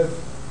the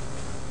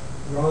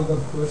round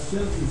of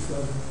questions is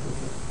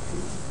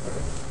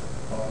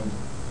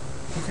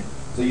Okay.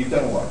 So you've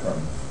done a lot,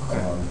 Carmen. Okay.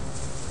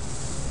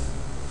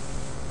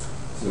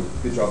 So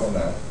good job on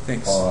that.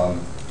 Thanks. I'm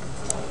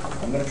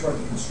going to try to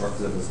be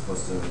constructive as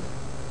opposed to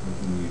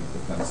making you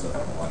defend stuff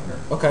a lot here.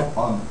 Okay.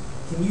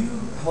 Can you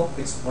help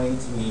explain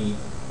to me,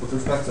 with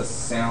respect to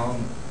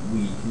sound,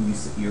 we can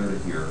use the ear to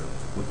hear.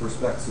 With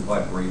respect to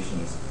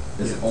vibrations,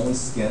 is it only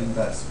skin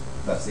that's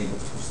able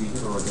to perceive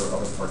it, or are there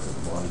other parts of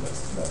the body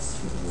that's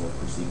capable of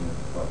perceiving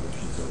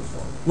vibrations as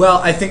well? Well,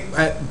 I think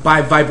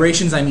by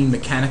vibrations I mean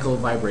mechanical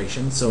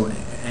vibrations, so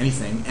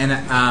anything.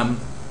 And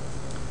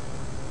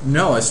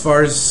no, as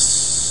far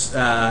as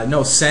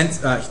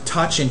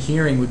touch and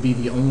hearing would be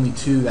the only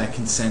two that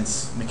can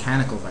sense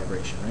mechanical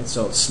vibration, right?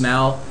 So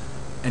smell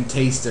and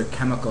taste are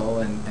chemical,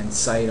 and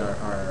sight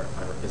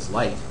is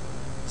light.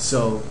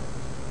 So.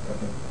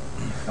 Okay.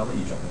 I'll let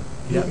you jump in.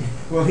 Yeah.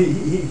 Well,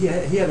 he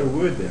had a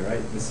word there,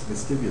 right?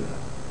 Vestibular.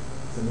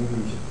 So maybe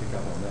you should pick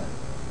up on that.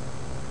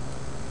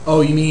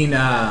 Oh, you mean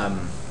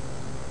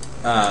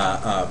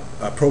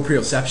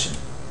proprioception?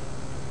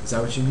 Is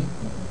that what you mean?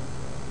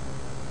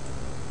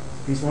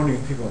 He's wondering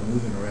if people are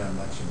moving around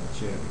much in the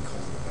chair because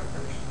of the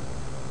vibration.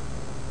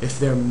 If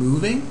they're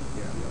moving?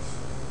 Yeah.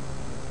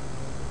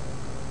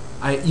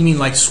 Yes. You mean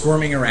like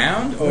squirming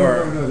around,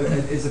 or? No.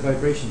 Is the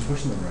vibration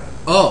pushing them around?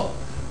 Oh,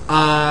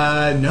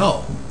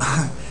 no.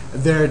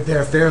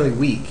 They're fairly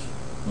weak.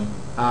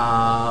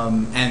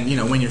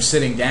 And when you're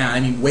sitting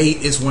down,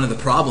 weight is one of the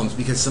problems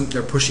because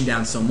they're pushing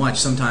down so much.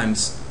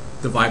 Sometimes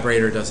the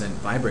vibrator doesn't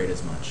vibrate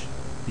as much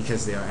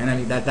because they are,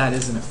 and that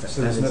is an effect.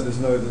 So there's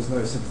no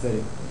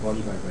sympathetic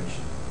body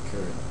vibration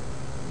occurring.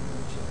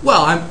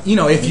 Well,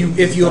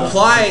 if you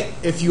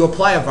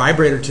apply a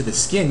vibrator to the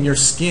skin, your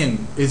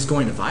skin is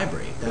going to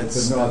vibrate. But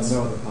no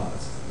other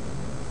parts.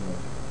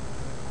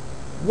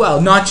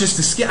 Well, not just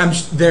the skin.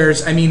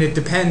 It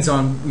depends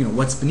on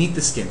what's beneath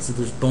the skin. So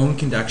there's bone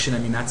conduction.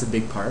 That's a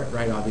big part,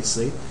 right?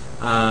 Obviously.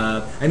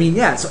 So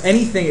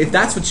anything. If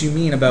that's what you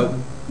mean about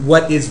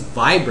what is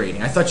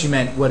vibrating, I thought you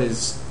meant what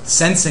is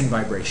sensing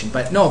vibration.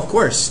 But no, of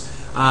course,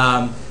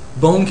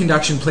 bone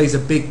conduction plays a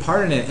big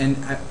part in it, and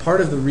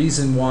part of the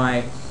reason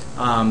why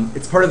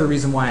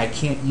I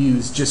can't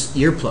use just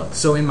earplugs.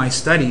 So in my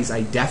studies,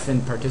 I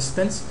deafen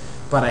participants,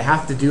 but I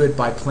have to do it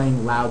by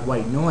playing loud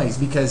white noise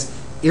because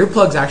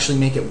earplugs actually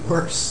make it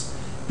worse,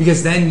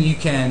 because then you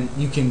can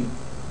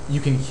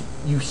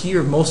you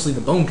hear mostly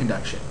the bone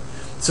conduction.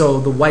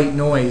 So the white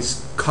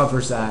noise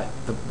covers that,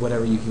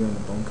 whatever you hear in the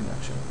bone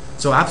conduction.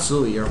 So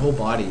absolutely, your whole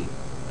body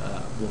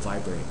will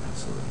vibrate.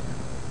 Absolutely.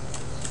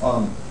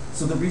 Yeah.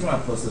 So the reason I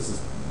posed this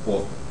is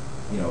both,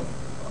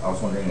 I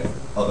was wondering if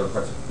other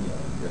parts of,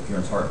 if your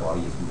entire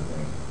body is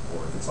moving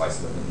or if it's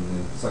isolated.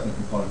 And the second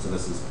component to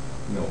this is,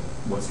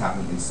 what's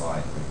happening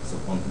inside. Right? So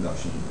bone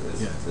conduction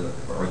is,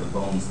 or the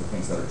bones, the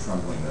things that are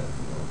trembling that,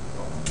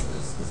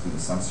 is being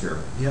sensed here.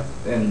 Yep.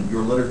 And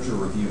your literature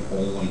review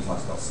only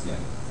talks about skin.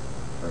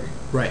 Right.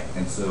 Right.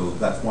 And so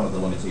that's one of the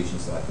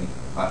limitations that I think,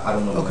 I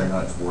don't know whether or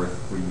not it's worth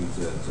for you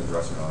to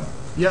address or not.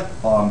 Yep.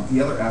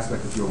 The other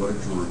aspect of your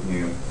literature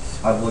review,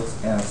 I looked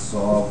and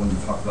saw when you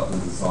talked about the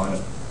design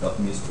of the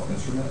musical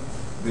instrument,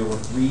 there were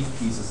 3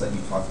 pieces that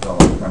you talked about,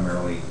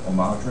 primarily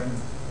Omadrin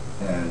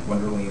and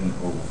Gwendoline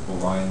or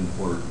Orion,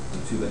 or the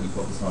 2 that you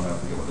focused on. I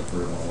forget what the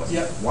third one was.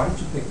 Yep. Why did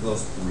you pick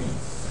those 3?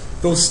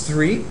 Those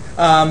 3?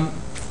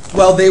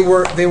 Well, they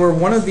were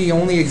one of the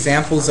only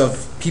examples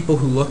of people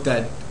who looked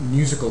at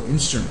musical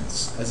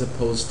instruments as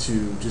opposed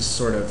to just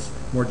sort of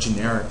more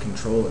generic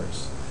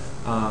controllers.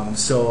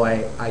 So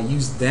I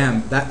used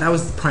them. That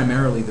was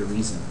primarily the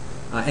reason,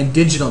 and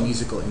digital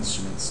musical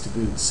instruments to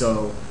boot.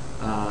 So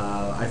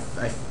I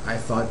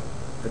thought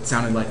that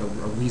sounded like a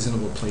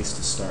reasonable place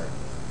to start.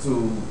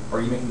 So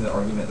are you making the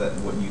argument that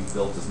what you've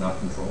built is not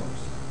controllers?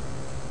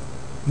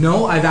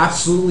 No, I've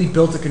absolutely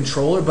built a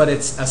controller, but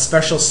it's a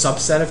special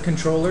subset of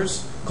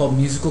controllers called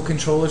musical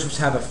controllers, which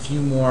have a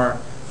few more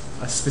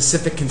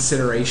specific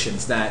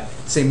considerations that,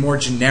 say, more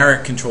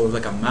generic controllers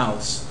like a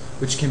mouse,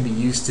 which can be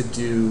used to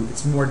do,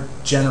 it's more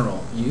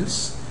general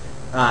use.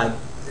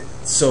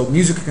 So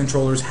musical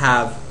controllers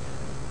have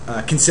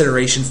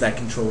considerations that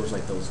controllers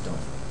like those don't.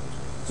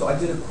 So I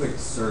did a quick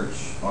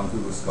search on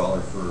Google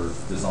Scholar for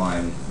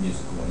design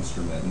musical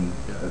instrument, and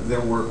there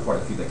were quite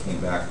a few that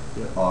came back.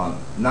 Yeah.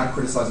 Not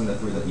criticizing the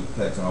 3 that you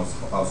picked, and I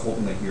was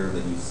hoping to hear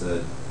that you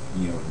said,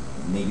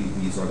 maybe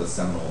these are the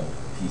seminal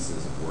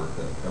pieces of work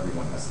that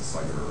everyone has to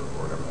cite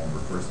or everyone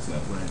refers to.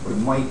 Right. But it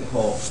might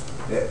help.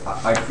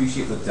 I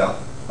appreciate the depth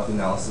of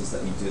analysis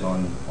that you did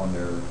on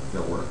their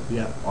work.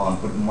 Yeah.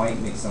 But it might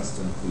make sense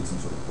to include some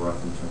sort of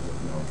breadth in terms of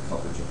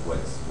coverage of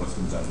what's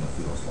been done in the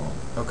field as well.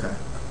 Okay.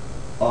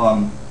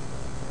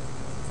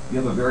 You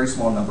have a very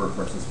small number of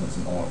participants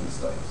in all of these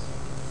studies,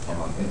 in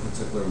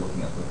particular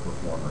looking at the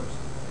performers.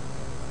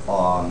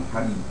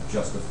 How do you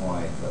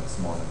justify that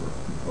small number of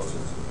composers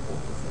with both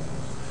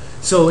performers?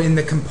 So in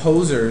the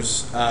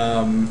composers,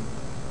 that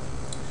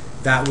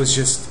was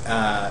just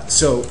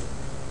so.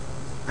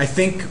 I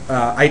think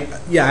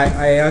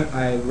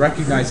I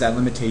recognize that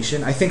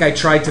limitation. I think I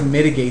tried to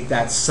mitigate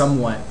that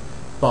somewhat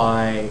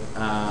by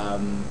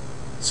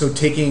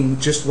taking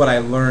just what I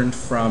learned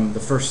from the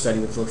first study,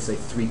 which looks like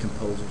 3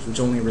 composers,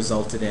 which only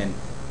resulted in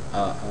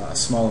a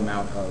small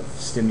amount of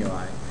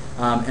stimuli,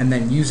 and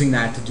then using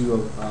that to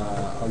do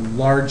a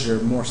larger,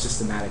 more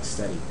systematic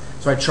study.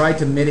 So I tried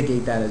to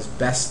mitigate that as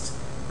best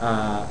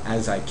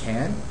as I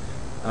can,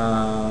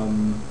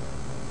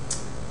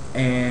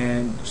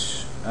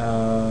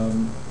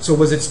 so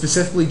was it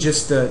specifically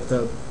just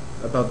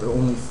about the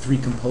only 3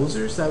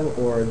 composers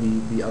or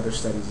the other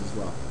studies as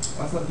well?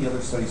 I thought the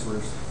other studies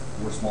were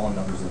small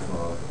numbers of.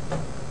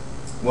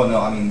 Well, no,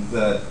 I mean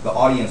the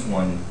audience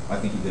one. I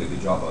think you did a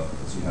good job of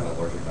because you had a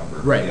larger number.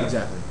 Right. Yeah.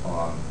 Exactly.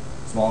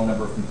 Small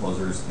number of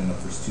composers in the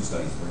first 2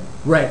 studies, right?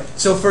 Right.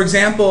 So, for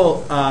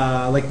example,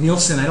 like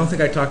Nielsen, I don't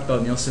think I talked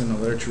about Nielsen in the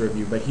literature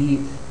review, but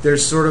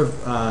there's sort of,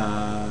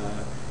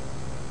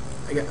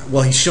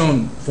 he's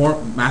shown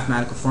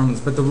mathematical formulas,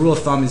 but the rule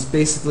of thumb is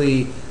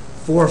basically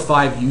 4 or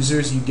 5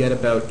 users, you get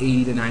about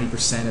 80 to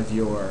 90% of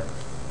your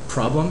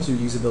problems, your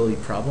usability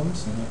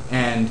problems,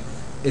 and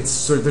it's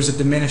sort of, there's a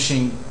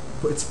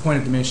point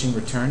of diminishing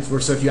returns,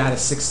 so if you add a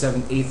 6th,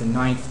 7th, 8th, and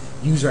 9th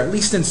user, at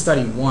least in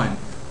study 1,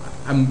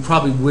 I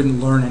probably wouldn't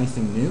learn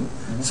anything new.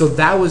 So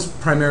that was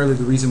primarily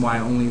the reason why I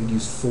only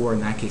used 4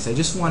 in that case. I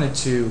just wanted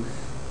to,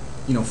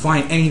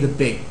 find any of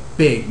the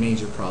big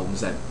major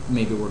problems that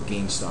maybe were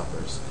game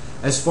stoppers.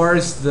 As far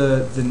as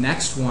the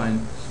next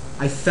one,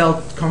 I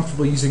felt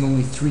comfortable using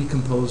only 3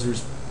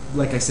 composers,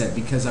 like I said,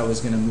 because I was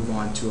going to move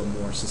on to a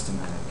more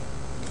systematic.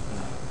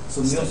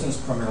 So Nielsen's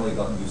primarily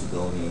about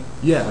usability.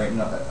 Yeah. Right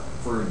now,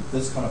 for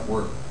this kind of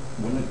work,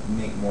 wouldn't it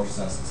make more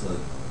sense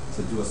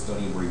to do a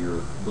study where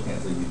you're looking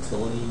at the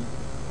utility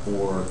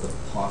or the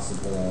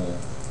possible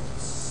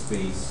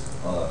space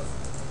of,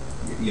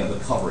 the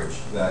coverage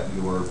that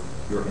your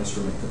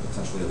instrument could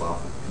potentially allow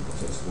for people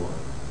to explore?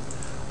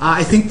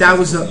 I think that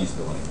was a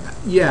usability.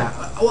 Yeah.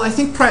 Well, I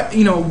think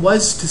it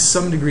was to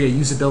some degree a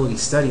usability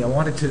study. I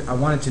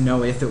wanted to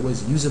know if it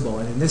was usable,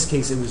 and in this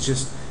case, it was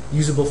just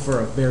usable for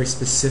a very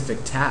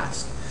specific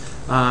task.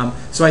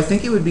 So I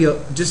think it would be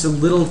just a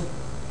little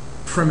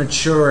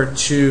premature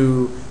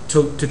to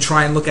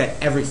try and look at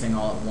everything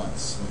all at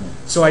once.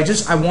 So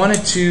I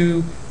wanted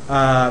to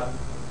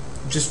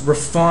just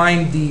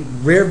refine the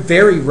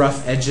very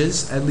rough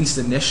edges, at least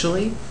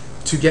initially,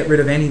 to get rid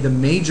of any of the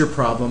major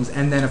problems,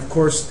 and then of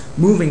course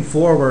moving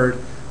forward,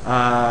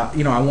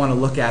 I want to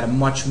look at a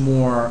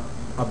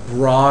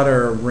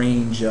broader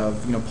range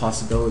of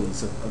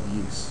possibilities of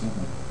use.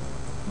 Okay.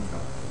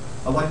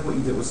 I like what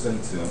you did with study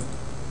 2.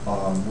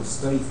 With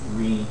study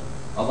 3,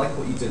 I like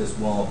what you did as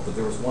well, but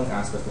there was one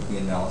aspect of the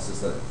analysis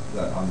that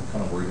I'm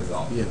kind of worried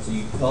about. Yeah. So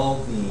you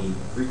held the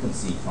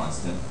frequency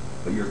constant,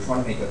 but you're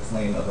trying to make a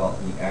claim about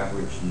the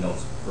average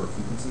notes per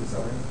frequency. Is that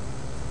right?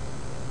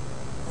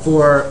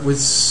 For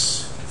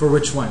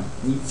which one?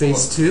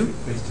 Phase 2?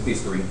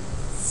 Phase 3.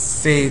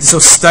 So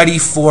study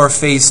for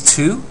phase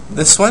 2.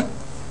 This one?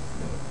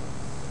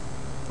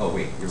 Oh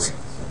wait, you're right. Sorry.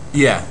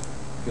 Yeah.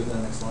 Go to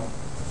the next slide.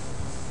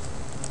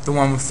 The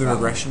one with the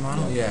regression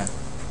model? Yeah.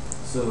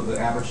 So the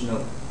average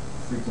note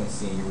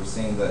frequency, you were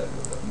saying that,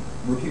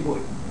 repeat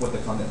what the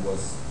comment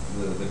was,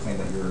 the claim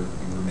that you were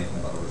making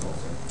about the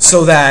results here.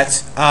 So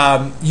that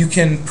you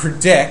can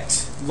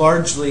predict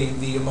largely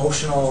the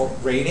emotional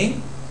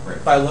rating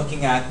by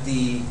looking at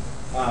the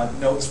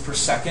notes per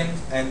second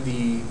and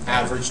the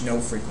average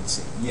note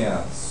frequency.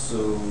 Yeah,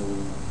 so,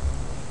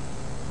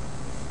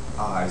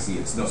 I see,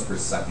 it's notes per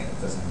second, it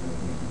doesn't have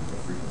anything to do with the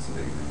frequency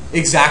that you're reading.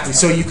 Exactly.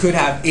 So you could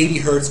have 80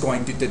 hertz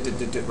going,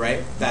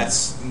 right?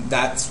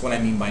 That's what I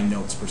mean by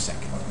notes per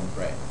second. Okay.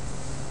 Right.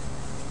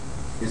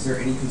 Is there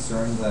any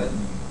concern that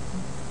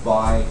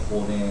by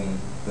holding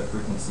the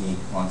frequency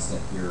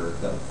constant here,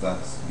 that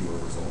affects your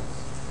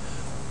results?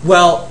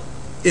 Well,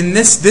 in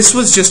this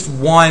was just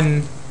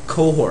one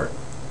cohort.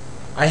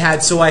 I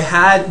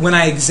had when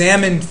I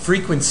examined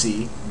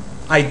frequency,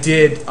 I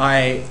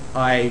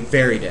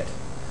varied it.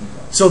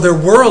 Okay. So there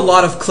were a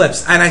lot of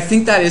clips, and I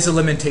think that is a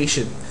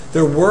limitation.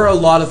 There were a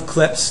lot of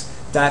clips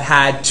that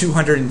had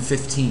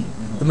 215.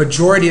 Mm-hmm. The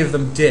majority of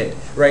them did,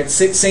 right?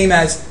 Same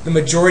as the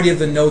majority of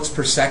the notes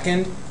per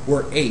second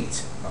were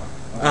 8.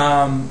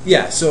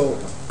 Yeah, so,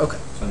 okay.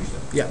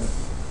 Understood. Yeah.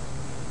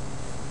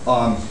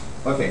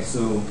 Okay,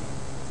 so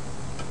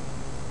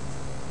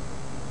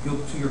go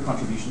to your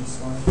contributions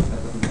slide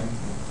at the beginning.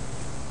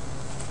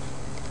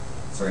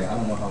 Sorry, I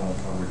don't know how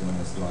we're doing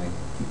this. Do I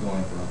keep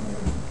going forever?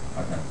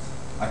 Okay.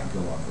 I could go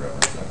on forever.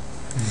 So.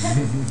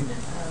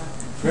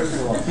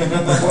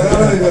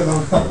 Whatever it is.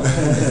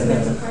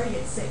 There's a party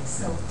at 6,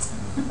 so.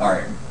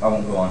 Alright, I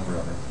won't go on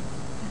forever.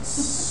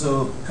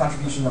 So,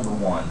 contribution number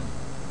 1.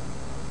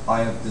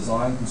 I have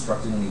designed,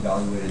 constructed, and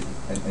evaluated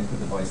an input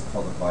device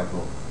called a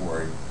vibro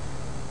cord.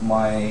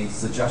 My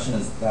suggestion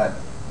is that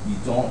you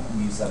don't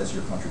use that as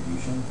your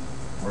contribution,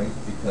 right?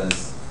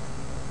 Because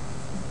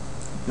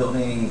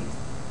building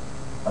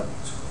a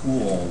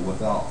tool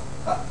without,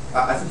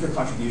 I think your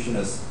contribution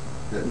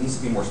it needs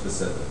to be more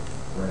specific,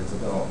 right? It's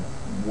about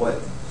what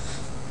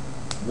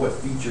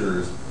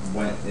features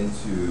went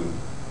into,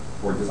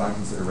 or design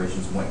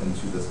considerations went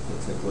into this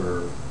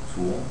particular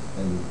tool,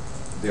 and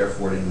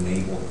therefore it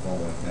enabled the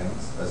following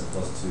things, as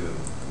opposed to,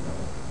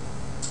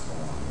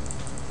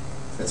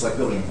 it's like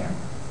building a hammer,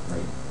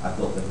 right? I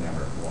built the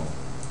hammer. Well,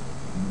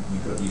 you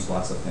could have used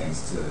lots of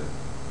things to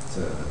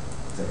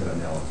hit a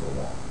nail into a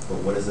wall. But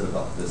what is it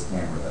about this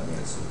hammer that made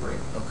it so great?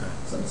 Okay.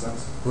 Does that make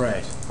sense?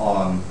 Right.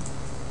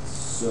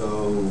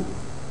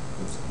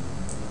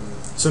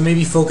 So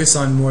maybe focus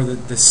on more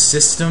the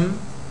system,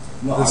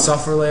 the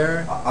software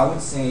layer. I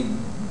would say,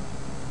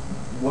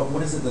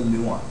 what is it, the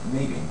nuance?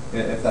 Maybe,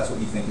 if that's what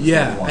you think.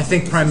 Yeah, I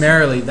think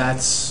primarily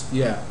that's,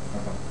 yeah.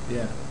 Okay.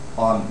 Yeah.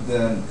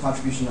 Then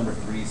contribution number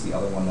 3 is the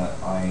other one that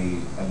I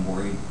am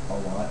worried a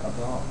lot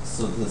about.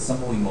 So the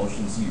simple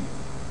emotions,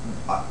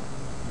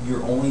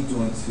 you're only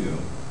doing 2.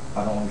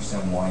 I don't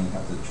understand why you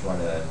have to try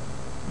to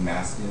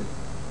mask it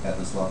at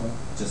this level.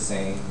 Just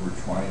saying we're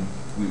trying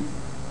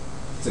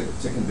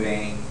to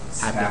convey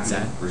happy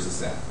versus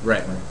sad.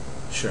 Right.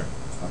 Sure.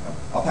 Okay.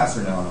 I'll pass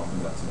her now and I'll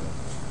come back to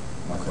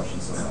my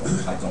question so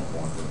I don't go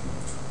on for it.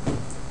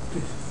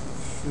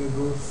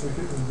 Go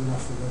second and then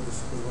after that the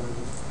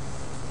supervisor.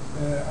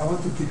 I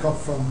want to pick up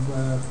from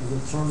the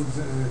Tron's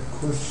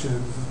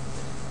questions.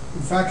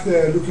 In fact,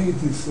 looking at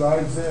the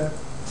slides,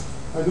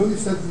 I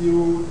noticed that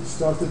you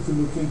started to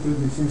look into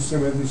this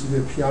instrument, which is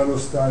a piano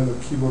style or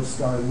keyboard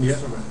style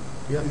instrument.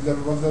 Yeah.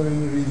 Was there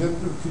any reason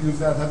to use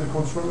that as a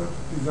controller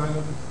design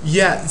of it?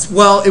 Yeah,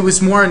 well, it was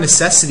more a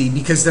necessity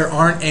because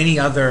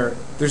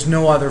there's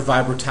no other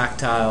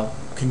vibrotactile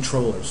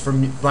controllers for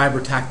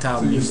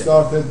vibrotactile music.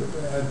 So you started,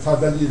 thought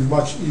that it's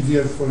much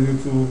easier for you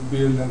to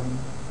build and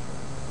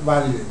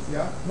validate,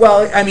 yeah?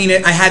 Well, I mean,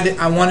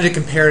 I wanted to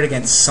compare it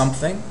against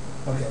something.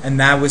 Okay. And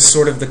that was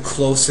sort of the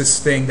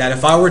closest thing that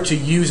if I were to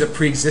use a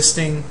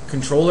pre-existing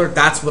controller,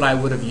 that's what I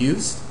would have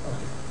used. Okay.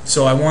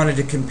 So I wanted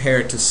to compare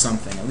it to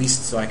something, at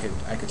least so I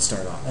could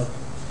start off. Okay.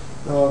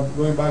 Now,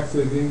 going back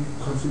to again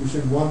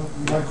contribution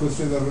 1, my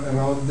questions are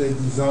around the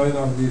design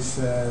of this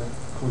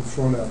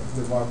controller,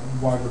 the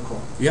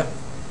vibrocore. Yep.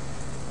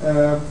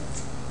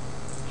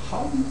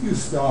 How did you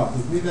start?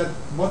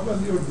 What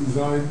was your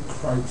design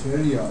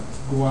criteria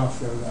to go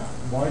after that?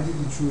 Why did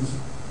you choose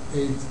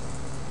 8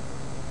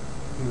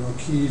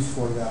 keys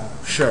for that?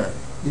 Sure.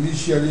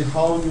 Initially,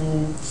 how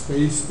you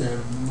spaced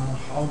them?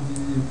 How did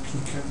you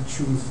pick and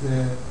choose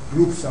the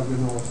groups of the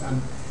notes?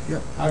 And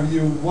Yep.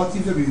 What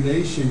is the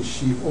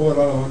relationship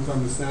overall? I want to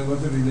understand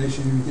what the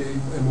relationship with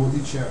the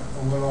MOD chair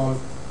overall.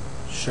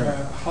 Sure.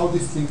 How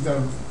these things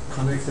are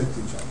connected to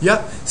each other.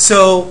 Yep.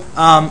 So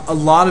a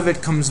lot of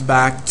it comes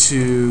back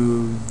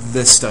to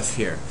this stuff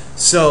here.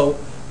 So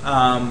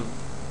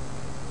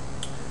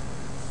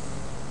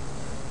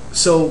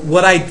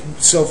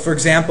for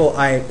example,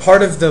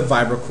 part of the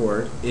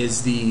vibrocord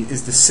is the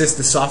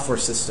software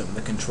system,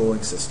 the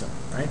controlling system,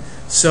 right?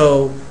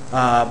 So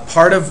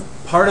part of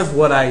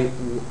what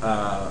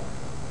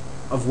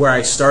of where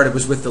I started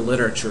was with the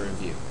literature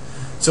review.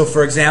 So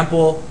for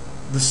example,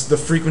 the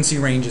frequency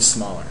range is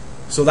smaller.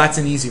 So that's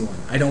an easy one.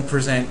 I don't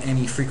present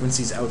any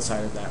frequencies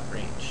outside of that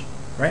range,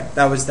 right?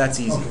 That's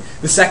easy. Okay.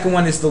 The second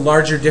one is the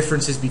larger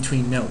differences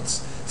between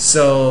notes.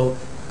 So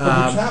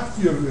But you capped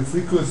your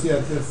frequency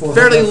at 400.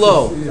 fairly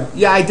low.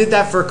 Yeah. I did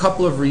that for a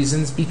couple of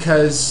reasons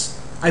because,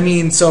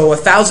 so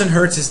 1,000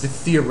 hertz is the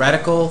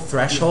theoretical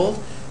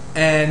threshold,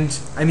 and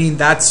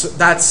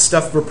that's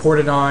stuff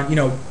reported on,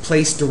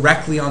 placed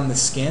directly on the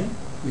skin,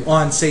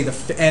 on say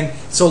and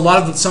so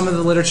some of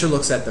the literature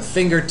looks at the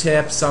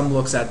fingertip, some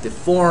looks at the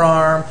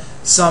forearm,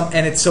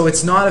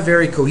 it's not a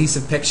very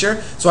cohesive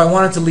picture. So I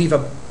wanted to leave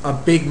a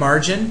big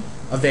margin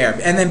of air,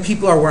 and then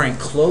people are wearing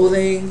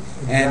clothing,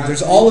 and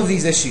there's all of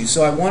these issues.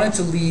 So I wanted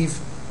to leave,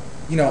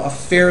 a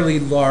fairly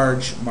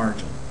large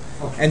margin.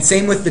 Okay. And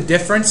same with the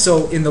difference.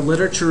 So in the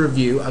literature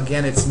review,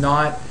 again, it's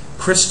not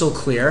crystal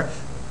clear.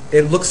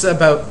 It looks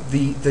about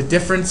the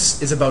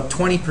difference is about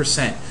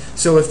 20%.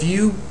 So if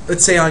you,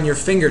 let's say on your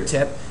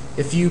fingertip,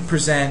 if you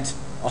present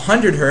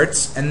 100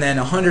 hertz and then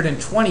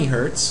 120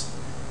 hertz,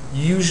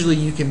 usually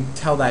you can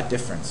tell that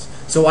difference.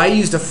 So I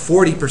used a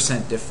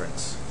 40%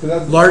 difference. So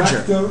that's larger.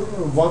 Factor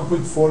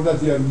 1.4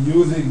 that you are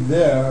using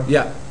there.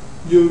 Yeah.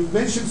 You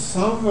mentioned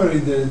somewhere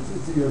in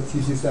your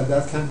thesis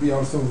that can be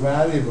also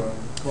variable,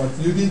 but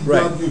you did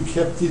not. You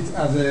kept it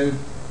as a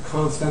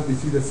constant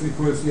between the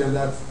frequency and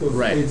those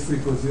 8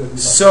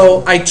 frequencies.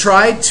 So I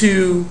tried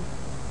to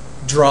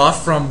draw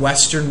from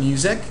Western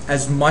music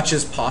as much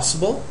as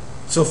possible.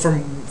 So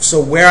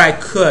where I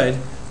could,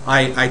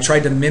 I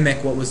tried to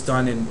mimic what was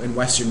done in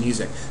Western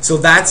music. So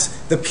that's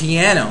the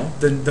piano.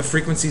 The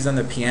frequencies on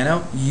the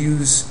piano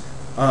use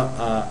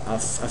a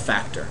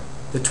factor,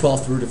 the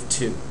 12th root of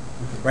 2,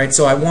 right?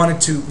 So I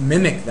wanted to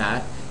mimic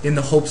that in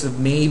the hopes of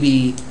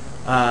maybe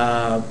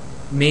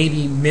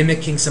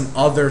mimicking some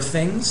other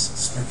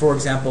things. For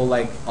example,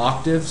 like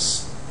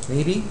octaves,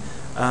 maybe.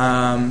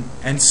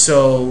 And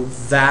so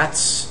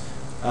that's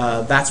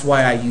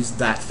why I used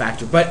that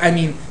factor. But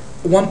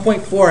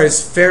 1.4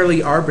 is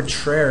fairly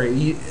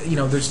arbitrary.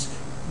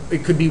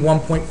 It could be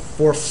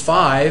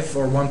 1.45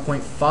 or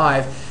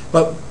 1.5,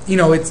 but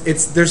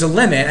there's a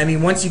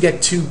limit. Once you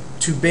get too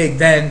big,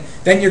 then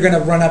you're going to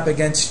run up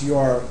against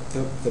the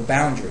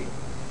boundary,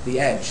 the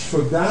edge.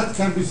 So that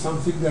can be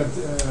something that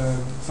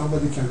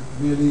somebody can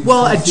really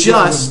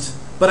adjust.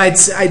 But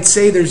I'd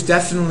say there's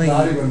definitely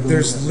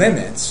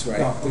limits, right?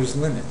 Yeah, okay. There's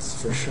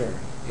limits for sure.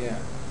 Yeah,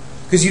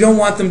 because you don't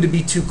want them to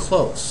be too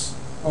close.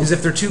 Because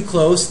if they're too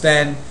close,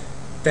 then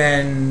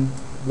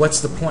what's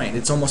the point?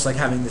 It's almost like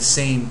having the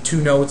same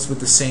 2 notes with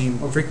the same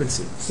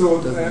frequency. So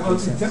in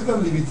terms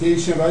of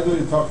limitation, I know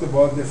you talked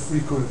about the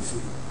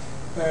frequency.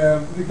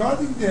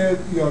 Regarding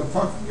you're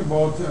talking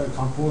about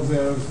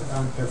composers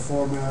and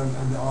performers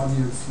and the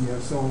audience here.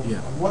 So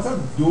what are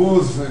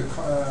those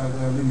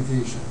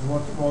limitations?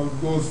 What are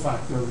those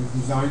factors in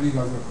designing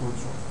under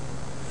control?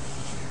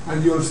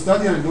 And your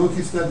study, I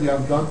noticed that you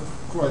have done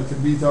quite a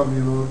bit of,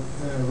 you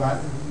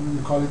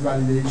call it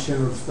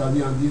validation or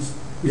study on this,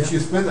 which you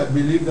spent, I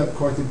believe, that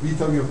quite a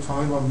bit of your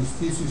time on this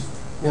thesis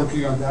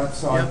working on that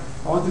side.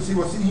 I want to see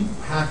what's the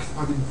impact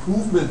on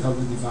improvement of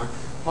the design,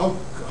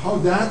 how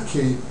that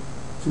came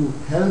to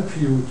help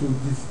you to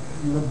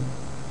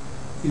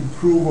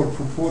improve or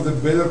propose a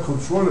better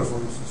controller for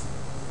the system.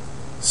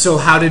 So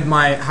how did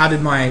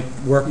my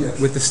work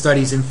with the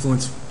studies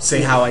influence,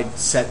 say, how I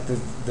set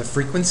the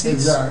frequencies?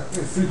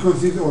 Exactly,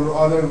 frequencies or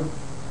other.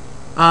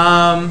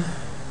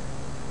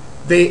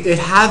 It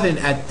haven't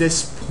at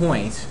this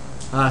point,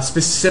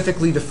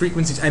 specifically the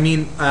frequencies.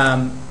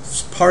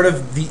 Part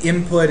of the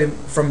input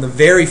from the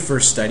very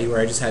first study, where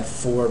I just had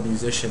 4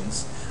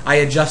 musicians, I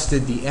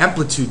adjusted the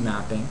amplitude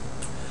mapping,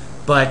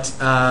 but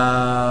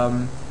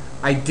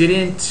I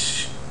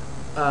didn't.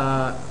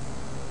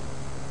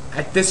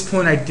 At this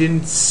point, I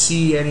didn't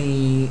see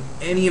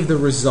any of the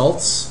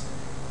results.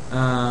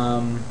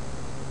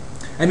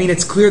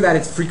 It's clear that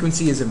its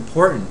frequency is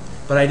important,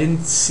 but I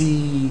didn't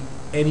see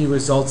any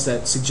results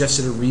that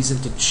suggested a reason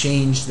to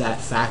change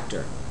that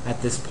factor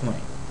at this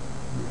point.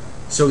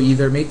 So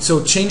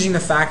changing the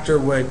factor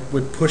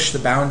would push the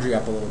boundary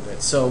up a little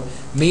bit. So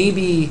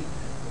maybe,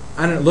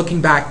 I don't know,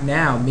 looking back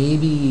now,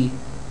 maybe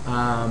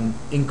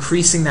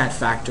increasing that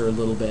factor a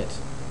little bit,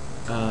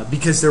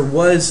 because there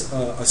was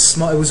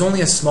it was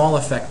only a small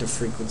effect of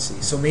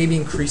frequency. So maybe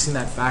increasing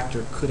that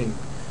factor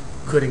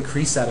could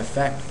increase that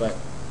effect, but.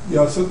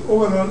 Yeah, so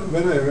overall,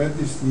 when I read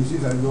this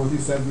thesis, I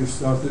noticed that you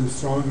started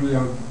strongly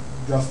on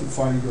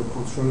justifying your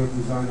controller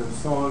design and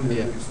so on, you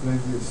Yeah.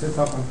 explained your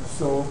setup and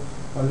so.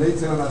 But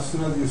later on, as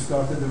soon as you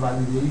started the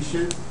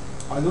validation,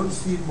 I don't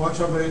see much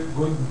of it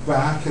going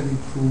back and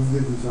improve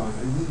the design.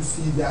 I didn't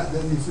see that.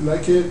 Then it's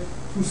like a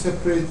two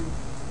separate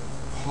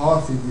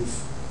part in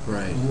this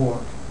Right.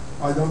 work.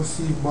 I don't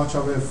see much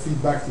of a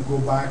feedback to go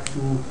back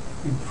to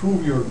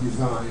improve your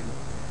design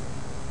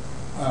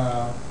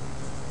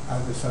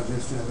as a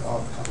suggested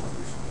outcome of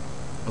this.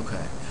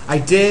 Okay. I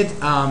did,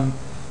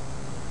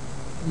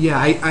 yeah,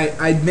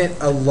 I admit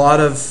a lot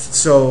of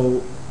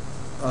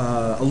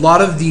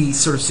the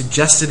sort of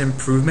suggested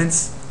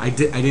improvements I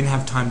didn't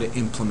have time to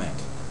implement.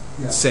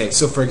 Yeah.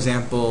 So for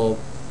example,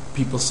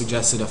 people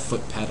suggested a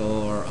foot pedal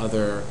or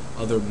other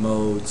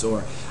modes,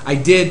 or I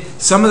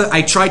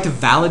tried to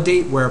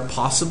validate where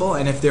possible,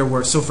 and if there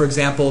were, so for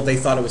example, they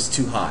thought it was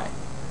too high.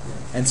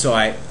 And so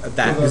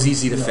that was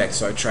easy to fix,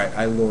 so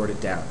I lowered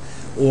it down.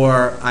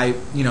 Or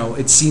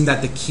it seemed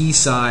that the key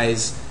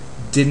size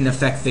didn't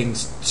affect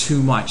things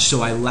too much,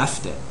 so I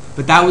left it.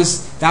 But that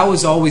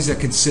was always a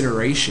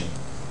consideration,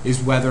 is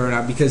whether or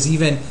not, because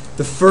even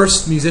the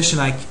first musician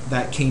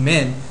that came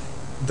in,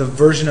 the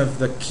version of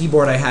the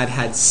keyboard I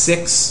had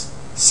 6,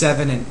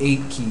 7, and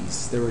 8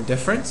 keys. There were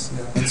different,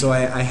 Yeah. and so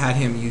I had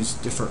him use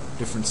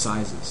different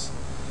sizes.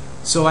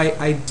 So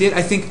I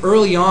think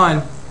early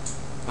on,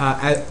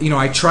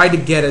 I tried to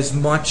get as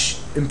much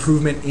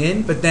improvement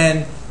in, but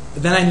then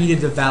I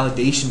needed the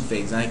validation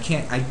phase, and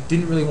I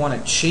didn't really want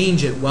to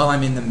change it while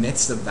I'm in the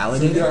midst of So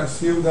validating. you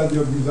assume that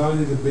your design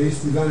is a base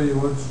design and you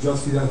want to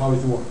just see that how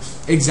it works.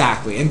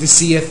 Exactly, and to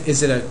see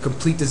is it a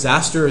complete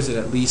disaster, or is it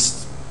at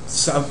least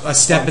a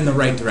step in the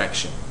right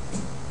direction.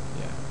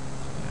 Yeah.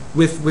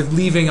 With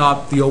leaving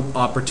up the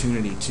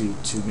opportunity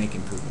to make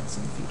improvements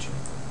in the future.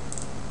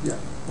 Yeah,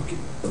 okay,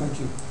 thank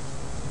you.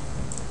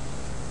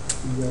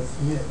 Yes.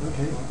 Yeah,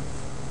 okay.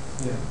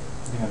 Yeah,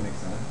 I think that makes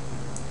sense.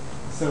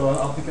 So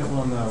I'll pick up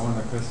on one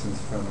of the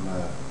questions from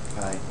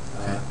Kai.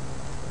 Okay.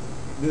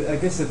 I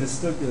guess the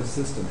vestibular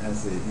system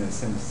has the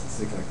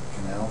semicircular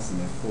canals and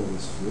they're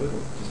porous fluid,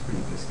 which is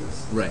pretty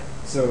viscous. Right.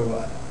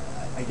 So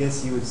I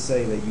guess you would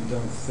say that you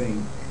don't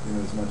think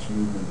there's much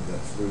movement of that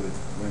fluid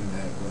when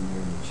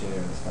you're in the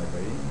chair and it's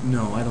vibrating?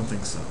 No, I don't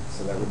think so.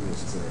 So that would be a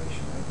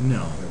consideration, right?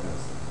 No.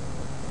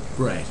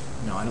 Right.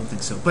 No, I don't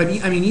think so. But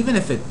even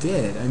if it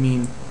did,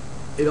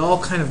 it all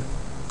kind of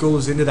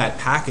goes into that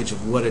package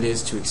of what it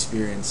is to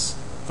experience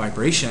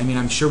vibration.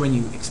 I'm sure when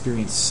you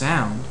experience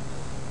sound,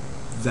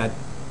 that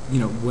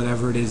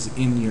whatever it is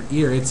in your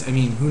ear,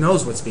 who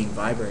knows what's being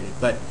vibrated,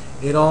 but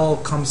it all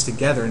comes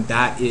together, and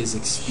that is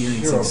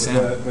experiencing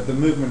sound. But the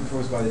movement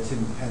caused by the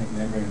tympanic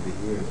membrane of the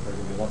ear is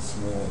probably a lot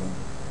smaller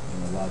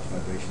than large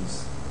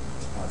vibrations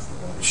parts of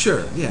the body.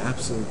 Sure. Yeah.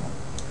 Absolutely.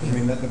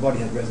 The body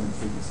has resonant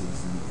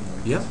frequencies, and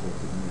Yep. it's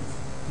could move.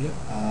 Yep.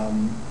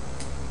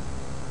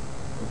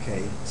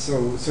 Okay,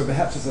 so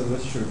perhaps as a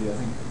literature review, I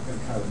think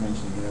Kai was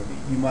mentioning,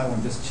 you might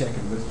want to just check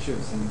in literature if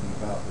there's anything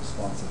about the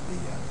response of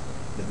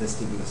the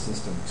vestibular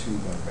system to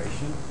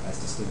vibration as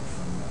distinct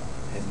from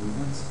head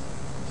movements,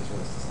 which is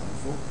what it's designed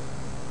for.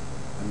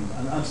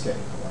 I'm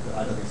skeptical.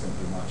 I don't think it's going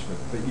to do much,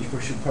 but you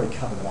should probably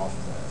cover that off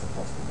as a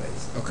possible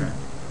base. Okay.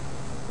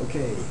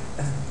 Okay,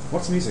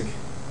 what's music?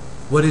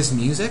 What is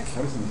music?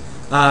 What is music?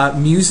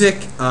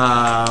 Music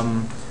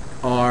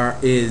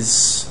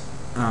is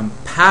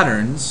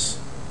patterns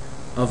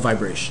of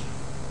vibration.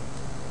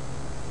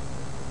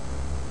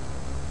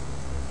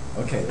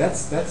 Okay,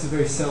 that's a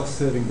very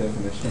self-serving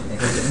definition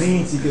because it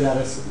means you get out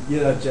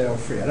of jail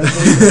free. I don't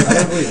believe it. I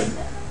don't believe it.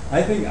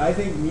 I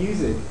think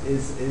music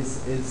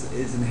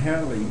is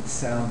inherently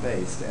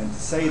sound-based, and to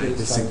say that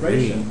it's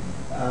vibration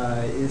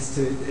is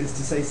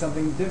to say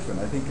something different.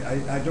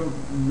 I don't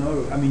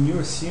know.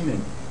 You're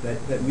assuming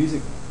that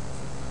music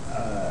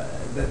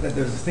that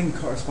there's a thing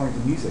corresponding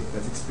to music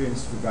that's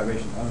experienced with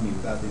vibration only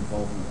without the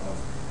involvement of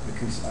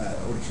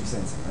auditory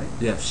sensing, right?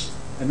 Yes.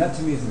 And that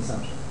to me is an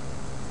assumption.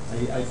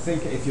 I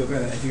think if you're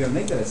going to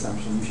make that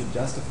assumption, you should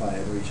justify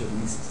it, or you should at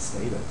least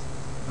state it.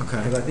 Okay.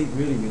 Because I think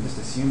really you're just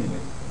assuming it.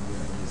 You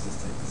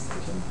just take the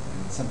decision,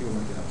 and some people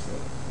might get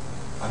upset.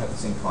 I had the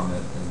same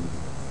comment in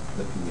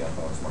the PDF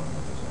I was working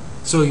with as well.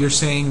 So you're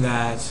saying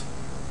that?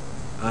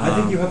 I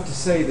think you have to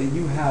say that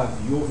you have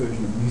your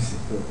version of music,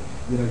 or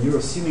you're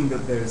assuming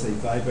that there is a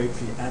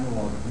vibratory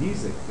analog of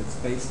music that's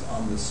based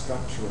on the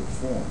structural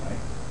form, right?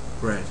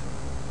 Right.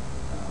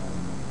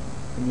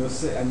 And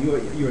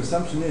your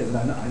assumption is,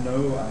 and I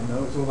know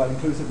it's all about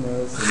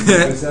inclusiveness and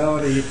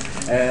universality,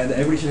 and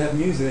everybody should have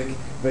music,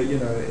 but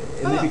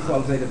it may be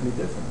qualitatively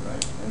different,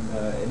 right? And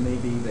it may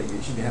be that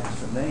it should have a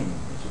different name.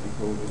 It should be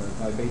called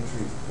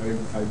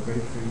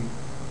vibratory.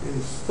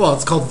 Well,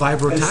 it's called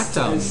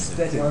vibrotactile music.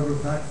 Aesthetic.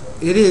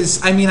 It is.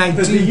 I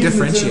But do the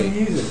differentiate.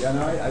 Music, and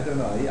I don't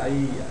know. I'm not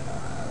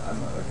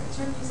okay. The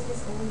term music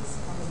is always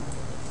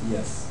problematic.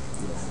 Yes.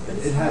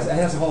 It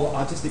has a whole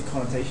artistic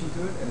connotation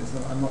to it, and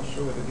I'm not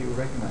sure whether people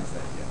recognize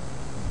that yet.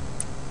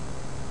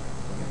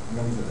 Okay, I'm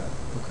going to leave it at that.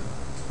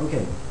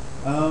 Okay.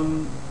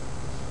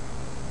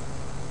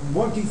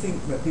 What do you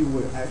think that people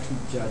were actually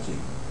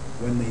judging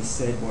when they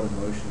said what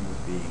emotion was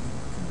being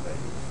conveyed?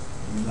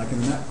 I mean, like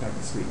in the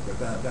Nutcracker Suite,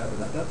 but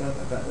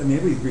I mean,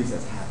 everybody agrees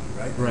that's happy,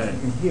 right? Right. You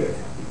can hear it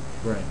happy.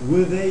 Right.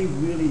 Were they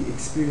really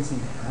experiencing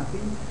happy,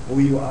 or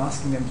were you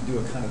asking them to do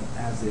a kind of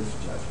as-if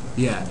judgment?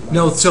 Yeah. Like,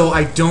 No, so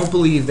I don't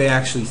believe they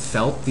actually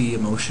felt the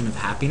emotion of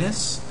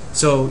happiness.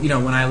 So,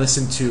 when I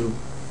listen to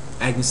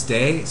Agnus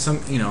Dei,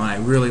 and I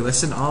really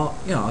listen, I'll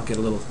get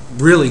a little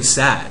really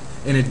sad.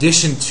 In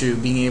addition to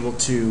being able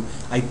to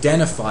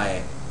identify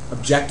it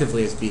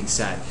objectively as being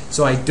sad.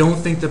 So I don't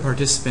think the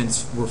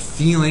participants were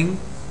feeling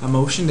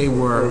emotion. They or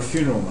were a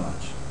funeral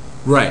march.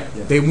 right.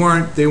 Yeah. They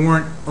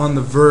weren't on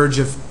the verge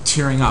of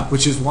tearing up,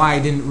 which is why I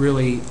didn't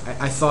really.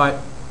 I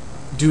thought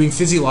doing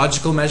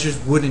physiological measures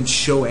wouldn't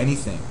show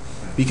anything,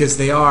 because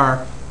they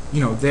are,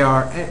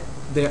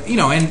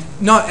 and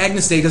not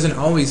Agnus Dei doesn't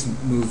always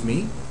move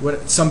me.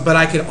 But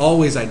I could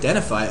always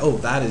identify. Oh,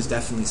 that is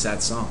definitely a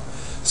sad song.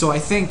 So I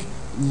think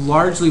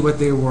largely what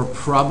they were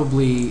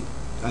probably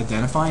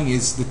identifying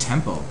is the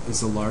tempo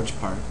is a large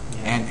part,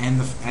 and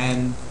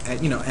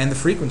the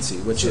frequency,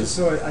 which is.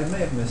 So I may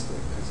have missed it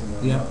because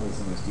I'm Yeah. not always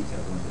the most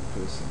detailed-minded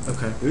person.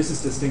 Okay. There is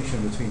this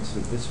distinction between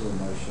sort of visceral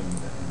emotion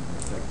and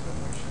reflective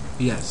emotion.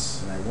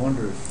 Yes. And I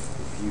wonder if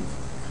you've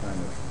kind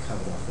of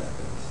covered off that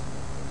bit.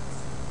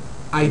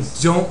 I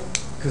don't.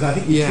 Because I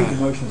think you Yeah. treat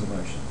emotion as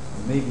emotion.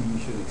 And maybe you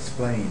should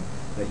explain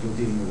that you're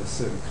dealing with a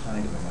certain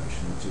kind of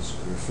emotion, which is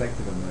a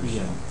reflective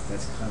emotion. Yeah.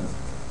 That's kind of,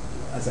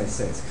 as I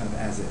say, it's kind of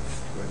as if,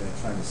 where they're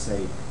trying to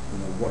say,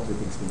 what do you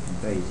think's being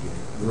conveyed here?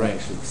 We're Right.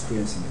 actually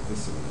experiencing it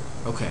viscerally.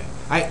 Okay.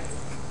 I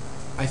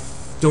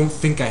don't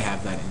think I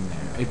have that in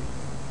there.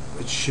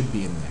 It should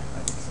be in there. I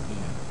think so.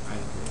 Yeah. I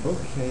agree.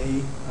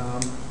 Okay.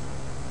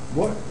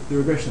 What the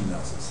regression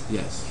analysis?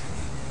 Yes.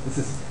 This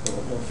is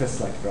what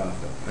Professor like to go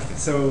after. Okay.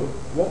 So,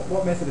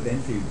 what method of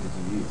entry did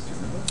you use? Do you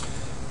remember?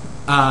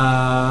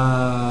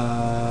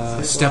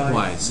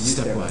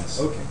 Stepwise.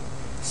 Okay.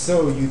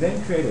 So you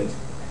then created.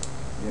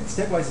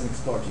 Stepwise is an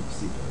exploratory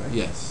procedure, right?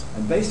 Yes.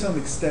 And based on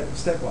the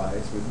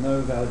stepwise, with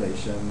no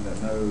validation,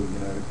 no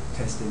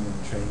testing and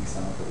training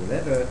sample,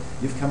 whatever,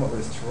 you've come up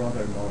with this Toronto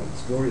model.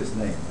 It's a glorious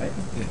name, right?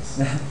 Yes.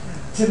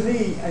 To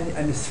me,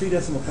 and there's 3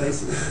 decimal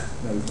places.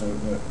 No,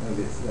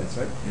 that's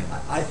right.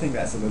 Yeah. I think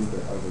that's a little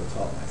bit over the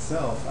top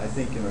myself. I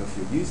think if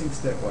you're using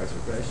stepwise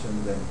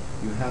regression, then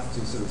you have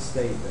to sort of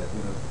state that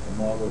the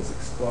model is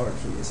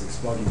exploratory, it's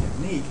exploratory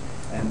technique,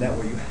 and that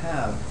what you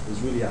have is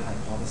really a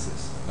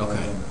hypothesis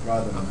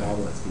rather than a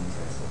model that's being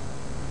tested.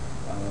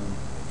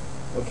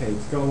 Okay,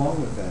 to go along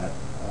with that,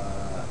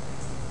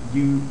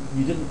 you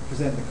didn't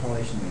present the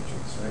correlation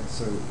matrix, right?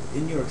 So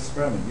in your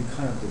experiment, you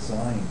kind of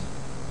designed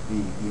the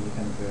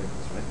independent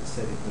variables, right? The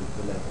setting,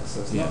 the level.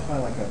 So it's not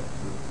kind of like a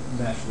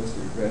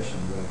naturalistic regression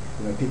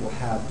where people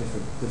have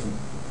different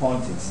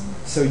quantities.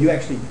 So you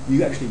actually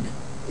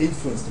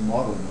influence the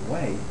model in a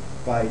way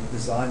by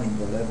designing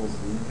the levels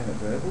of the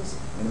independent variables,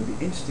 and it would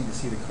be interesting to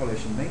see the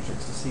correlation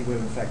matrix to see whether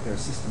in fact there are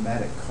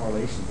systematic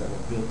correlations that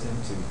were built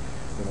into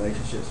the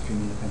relationships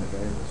between the independent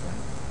variables,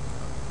 right?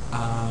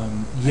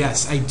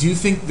 Yes, I do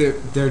think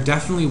there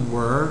definitely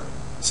were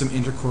some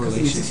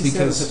intercorrelations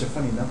 67 is such a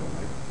funny number,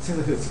 right? It seems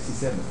like it was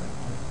 67 at that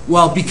point.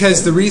 Well,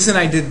 because the reason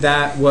I did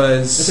that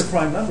was It's a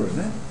prime number, isn't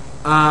it?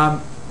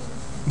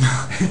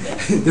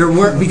 there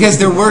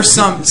were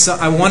some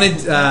I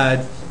wanted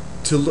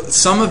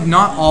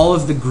not all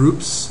of the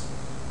groups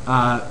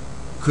I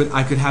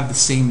could have the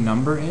same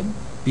number in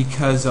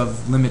because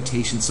of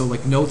limitations. So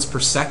like notes per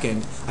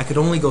second, I could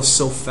only go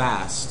so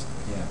fast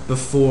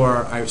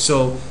before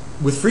so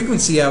with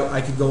frequency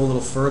I could go a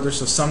little further.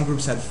 So some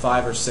groups had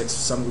 5 or 6,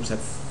 some groups had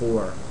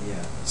 4.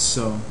 Yeah.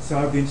 So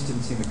I'd be interested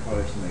in seeing the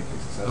correlation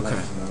matrix because I'd like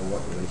Okay. to know what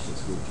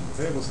relationships were between the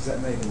variables because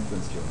that may have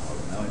influenced your model.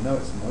 Now I know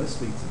it's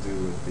mostly to do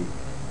with the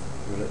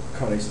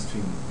correlations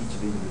between each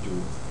of the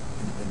individual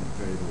independent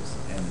variables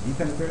and the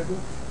dependent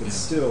variable, but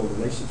still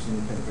relationships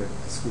between independent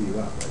variables can screw you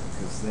up, right?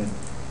 Because then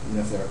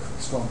if there are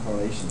strong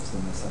correlations,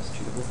 then they're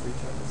substitutable for each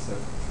other. So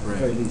at the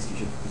very least,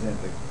 you should present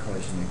the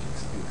correlation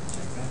matrix so people can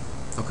check that.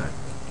 okay.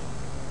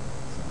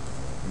 So,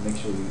 and make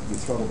sure you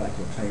throttle back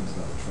your claims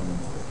about the trauma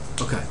model.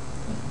 Okay.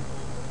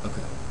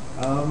 Okay.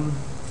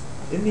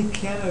 In the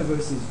piano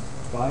versus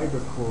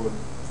vibrachord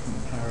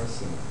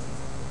comparison,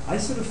 I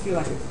sort of feel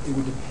like it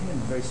would depend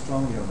very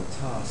strongly on the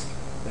task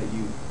that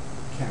you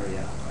carry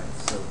out, right?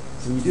 So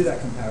when you do that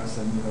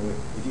comparison,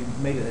 if you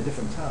made it a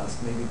different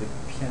task, maybe the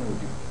piano would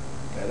be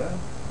better.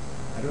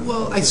 I don't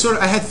know.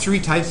 I had 3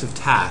 types of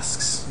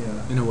tasks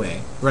in a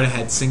way, where I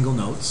had single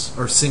notes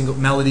or single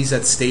melodies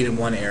that stayed in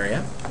one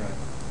area. Right.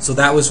 So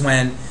that was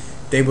when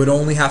they would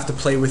only have to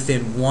play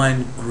within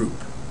one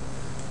group,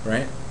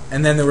 right?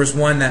 And then there was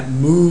one that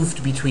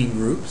moved between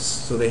groups,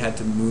 so they had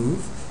to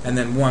move, and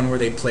then one where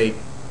they played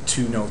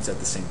 2 notes at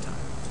the same time.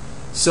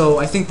 So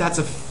I think that's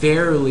a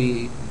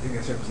fairly... You think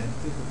that's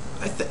representative?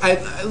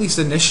 at least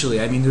initially.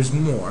 I mean, there's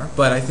more,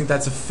 but I think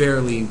that's a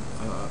fairly,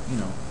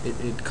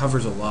 it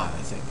covers a lot,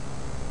 I think.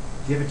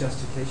 Do you have a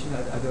justification?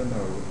 I don't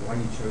know why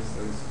you chose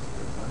those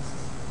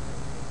classes.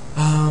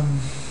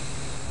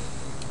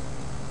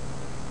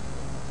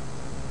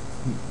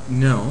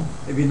 No.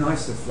 It'd be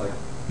nice if, like,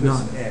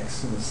 person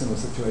X in a similar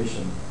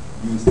situation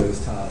use those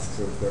tasks,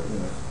 or if they're,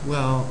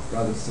 Well,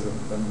 rather sort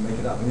of than make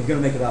it up. And if you're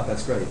going to make it up,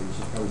 that's great, but you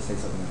should probably say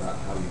something about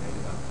how you made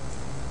it up.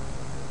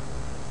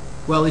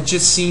 well, it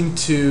just seemed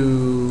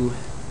to.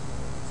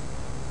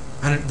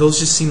 Those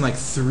just seem like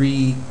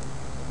three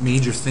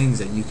major things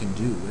that you can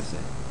do with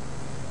it.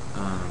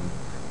 How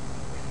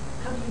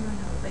do you learn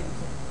how to play the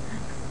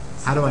piano?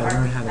 How do I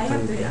learn how to I play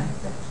have the to- piano?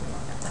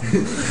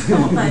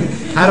 Come on.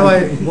 How do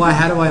I? Why?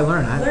 How do I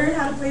learn? Learn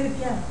how to play the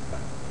piano.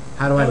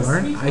 How do I Those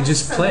learn? three I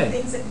just tasks are the play.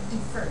 things that you do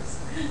first.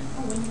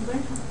 When you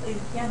learn how to play the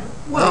piano.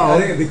 Well, I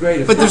think it'd be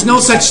great if. But there's no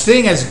such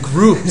thing as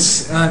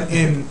groups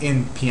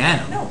in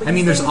piano. No, but I mean,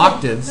 you there's stay within-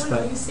 octaves, no,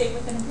 but you stay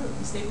within a group.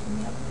 You stay within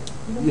the octave.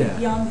 You don't Yeah. get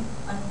beyond the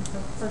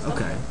first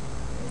okay. octave.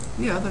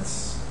 Yeah,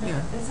 that's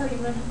yeah. That's how you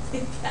learn how to play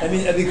the piano. I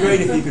mean, it'd be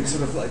great if you could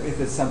sort of like, if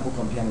there's sample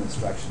on piano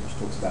instruction, which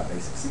talks about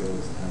basic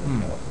skills and how to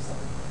develop or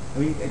something. I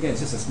mean, again, it's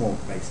just a small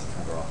base to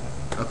cover off, I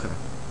think. Okay.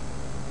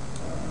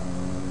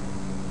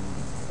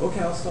 Okay,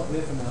 I'll stop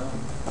there for now.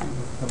 Come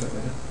back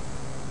later.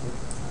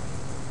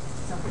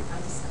 Sorry, I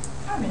just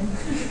Carmen.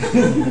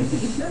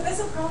 That's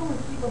a problem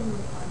with people who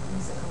are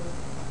musical.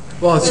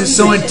 Well, it's just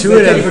so musicians, They take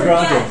intuitive. it for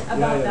granted. Forget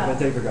about Yeah, that.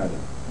 they take it for granted.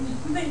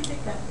 They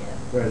take that, yeah.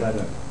 Whereas I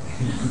don't.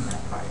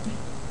 That part.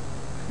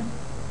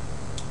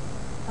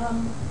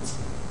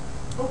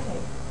 Okay.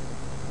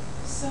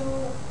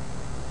 So,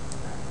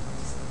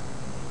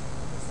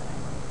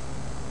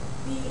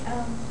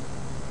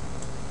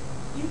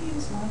 you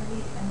use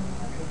laundry and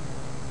laundry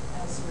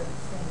as your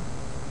frame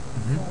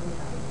Mhm. for the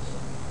evaluation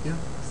Yeah.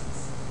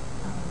 process.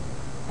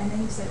 And then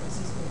you said it was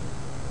usability.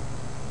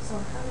 So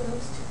how do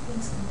those two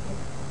things compare?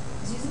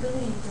 Because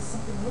usability does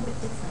something a little bit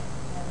different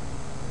than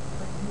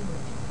what you were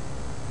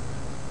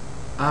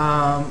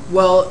doing.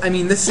 Well, I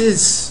mean, this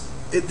is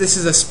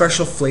a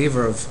special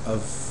flavor of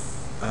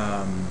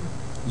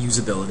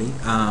usability.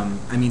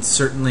 I mean,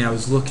 certainly, I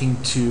was looking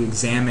to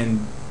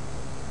examine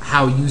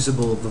how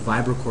usable the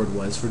vibrochord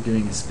was for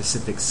doing a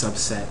specific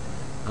subset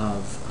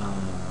of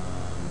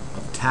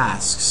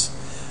tasks.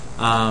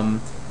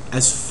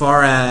 As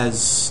far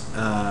as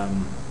the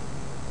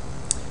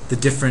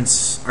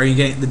difference, are you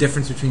getting the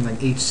difference between like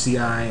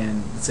HCI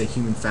and, let's say,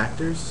 human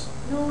factors?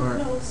 No, Or-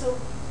 no. So,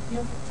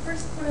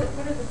 first, what are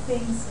the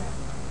things that,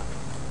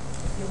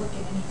 if you look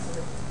at any sort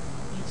of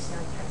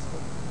HCI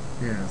textbook,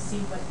 Yeah. you'll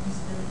see what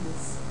usability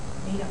is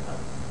made up of.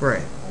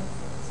 Right. Four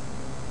things.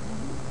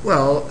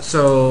 Well,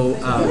 so.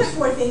 But you have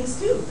four things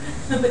too,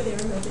 but they're a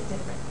little bit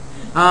different.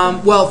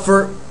 Well,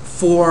 for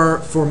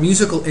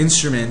musical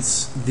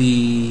instruments,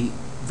 the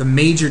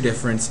major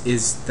difference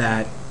is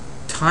that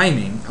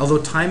timing, although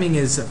timing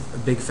is a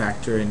big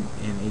factor in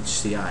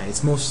HCI,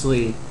 it's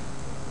mostly,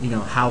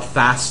 how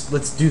fast.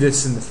 Let's do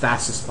this in the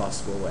fastest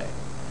possible way.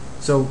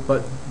 So,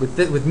 but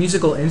with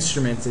musical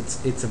instruments,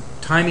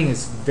 timing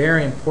is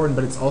very important,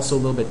 but it's also a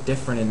little bit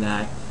different in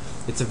that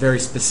it's a very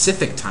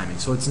specific timing.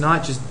 So it's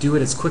not just do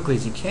it as quickly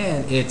as you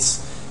can. It's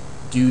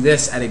do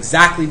this at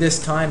exactly this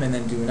time, and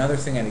then do another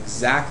thing at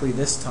exactly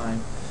this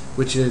time,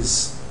 which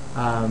is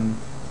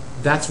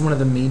that's one of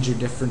the major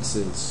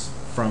differences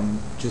from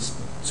just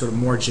sort of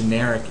more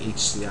generic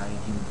HCI and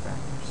human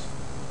factors.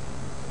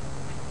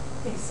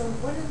 Okay, so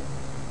what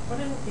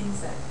are the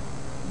things that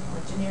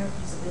generic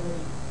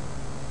usability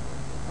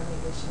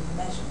evaluation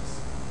measures?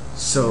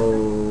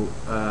 So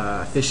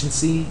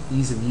efficiency,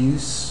 ease of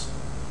use,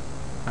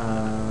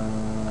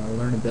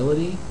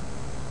 learnability,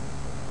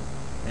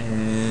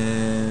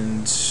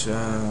 and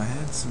I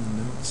had some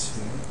notes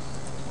here.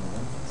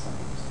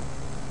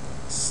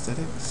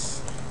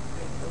 Aesthetics.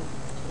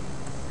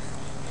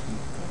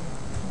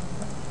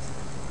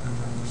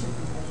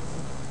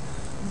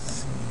 Let's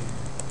see.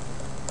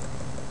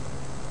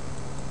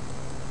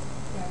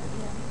 Go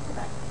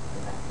back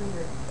through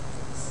your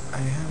I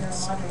had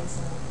moderates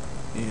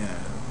and yeah.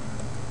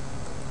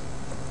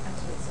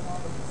 activates and all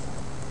of this.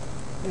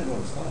 Yeah, no,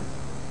 it's fine.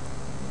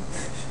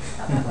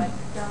 Not that way.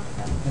 Down,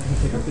 down. I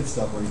think I could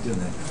stop while you're doing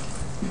that.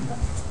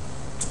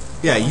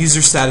 Yeah,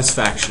 user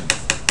satisfaction,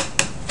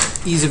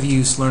 ease of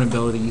use,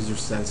 learnability, user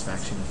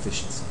satisfaction,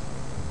 efficiency.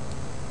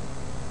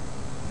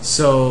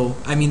 So,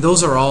 I mean,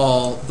 those are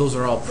all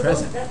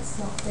present. That's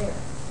not there.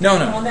 No.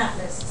 On that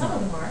list. Some of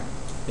them are.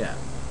 Yeah.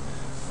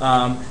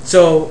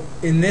 So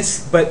in this,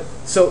 but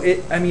so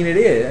it. I mean, it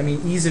is. I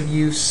mean, ease of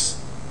use.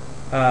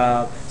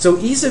 So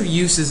ease of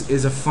use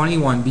is a funny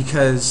one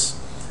because,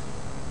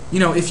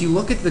 if you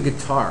look at the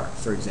guitar,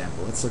 for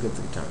example, let's look at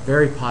the guitar.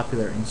 Very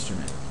popular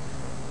instrument.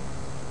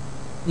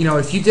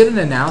 If you did an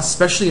analysis,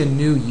 especially a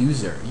new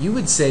user, you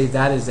would say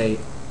that is a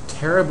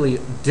terribly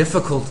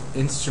difficult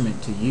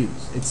instrument to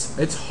use.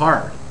 It's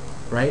hard,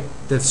 right?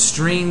 The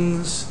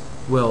strings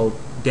will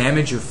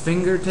damage your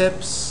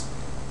fingertips,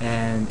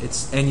 and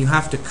you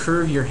have to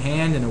curve your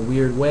hand in a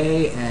weird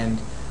way, and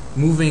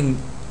moving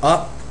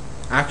up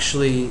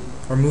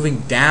or moving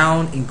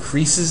down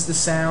increases the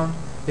sound.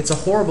 It's a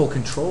horrible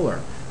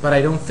controller, but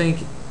I don't think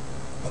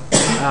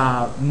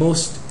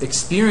most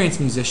experienced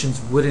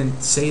musicians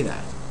wouldn't say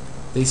that.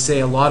 They say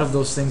a lot of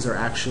those things are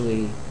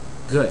actually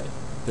good.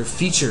 They're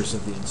features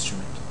of the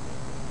instrument.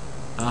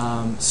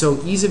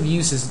 So ease of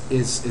use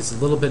is a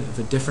little bit of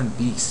a different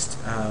beast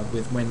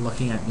with when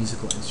looking at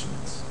musical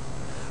instruments.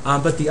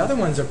 But the other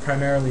ones are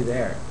primarily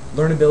there.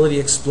 Learnability,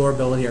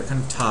 explorability are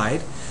kind of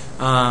tied.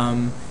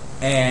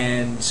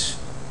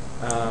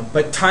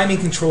 But timing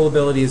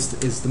controllability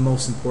is the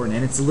most important,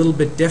 and it's a little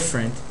bit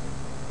different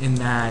in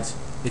that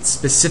it's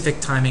specific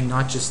timing,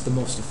 not just the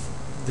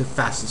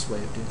fastest way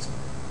of doing something.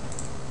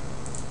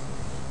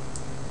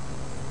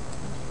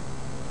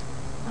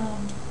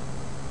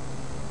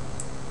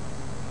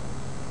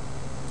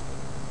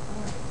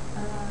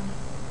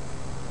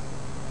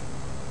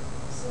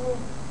 So,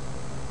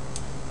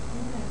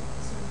 I'm going to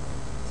sort of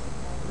take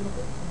that a little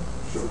bit.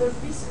 Sure. So there's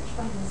research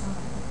by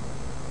design.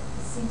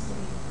 It seems to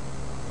be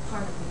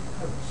part of the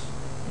approach,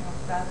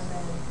 rather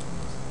than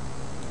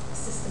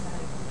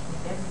systematic looking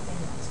at everything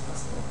that's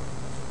possible.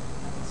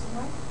 So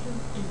why did you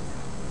do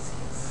that in this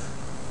case?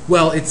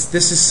 Well,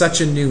 this is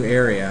such a new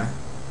area.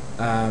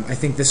 I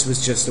think this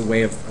was just a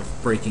way of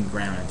breaking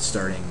ground and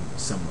starting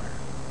somewhere.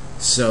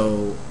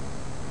 So,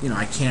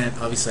 I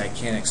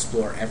can't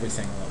explore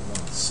everything all at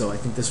once. So I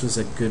think this was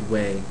a good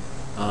way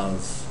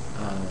of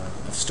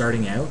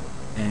starting out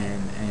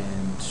and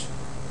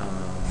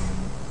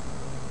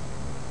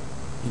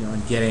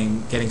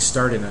getting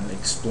started on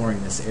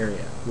exploring this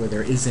area where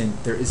there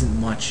isn't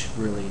much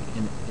really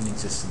in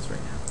existence right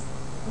now.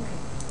 Okay,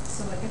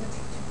 so I'm going to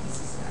take two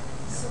pieces of that.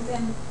 So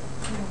then,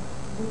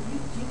 do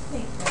you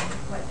think that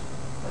what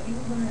you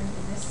learned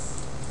in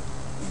this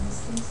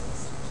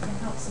thesis can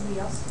help somebody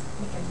else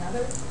make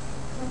another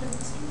kind of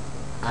instrument?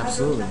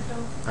 Absolutely.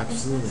 Hydrotactile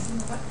Absolutely.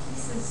 instruments? What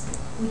pieces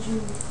would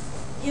you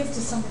give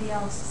to somebody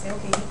else to say,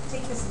 okay,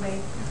 take this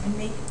away and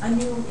make a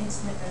new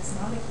instrument that's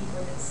not a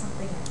keyboard, it's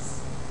something else?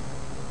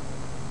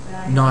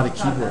 That I Not a haven't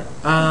thought keyboard.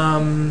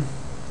 about?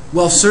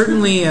 Well,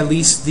 certainly, at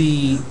least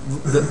the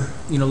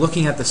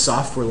looking at the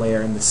software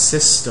layer and the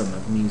system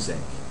of music,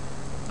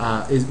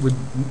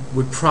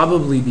 would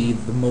probably be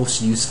the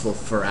most useful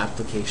for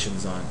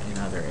applications in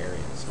other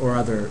areas or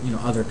other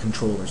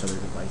controllers, other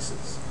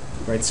devices,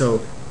 right?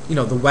 So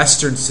the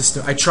Western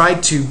system. I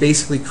tried to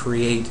basically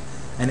create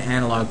an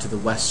analog to the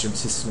Western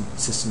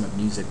system of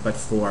music, but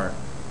for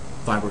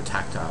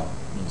vibrotactile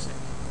music.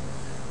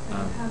 And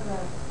you have a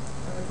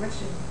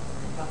regression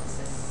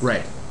hypothesis.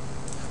 Right.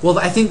 Well,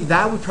 I think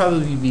that would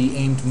probably be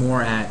aimed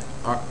more at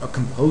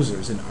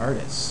composers and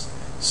artists.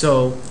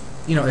 So,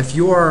 if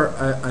you're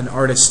an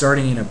artist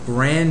starting in a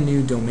brand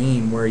new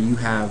domain where you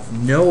have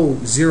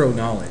zero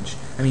knowledge,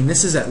 I mean,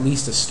 this is at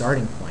least a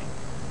starting point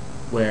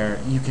where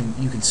you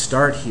can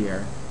start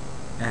here,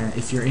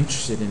 if you're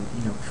interested in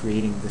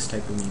creating this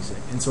type of music.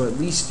 And so at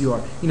least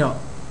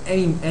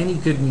any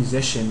good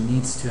musician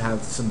needs to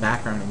have some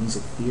background in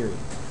music theory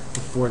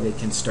before they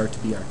can start to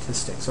be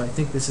artistic. So I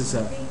think this is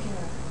I think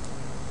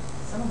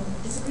some of them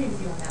disagree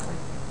with you on that one.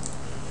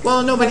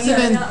 Well, no, but So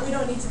even we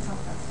don't need to talk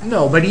about that.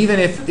 no, but even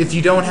if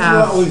you don't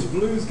Not all have, these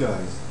blues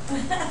guys.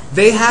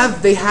 they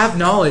have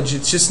knowledge.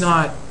 It's just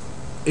not.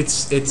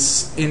 It's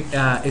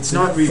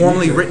not don't read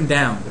formally music. written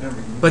down. They don't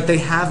read But they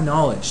have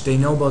knowledge. They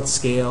know about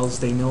scales.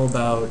 They know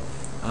about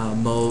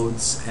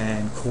modes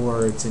and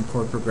chords and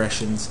chord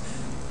progressions.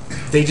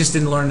 They just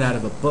didn't learn it out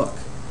of a book.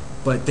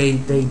 But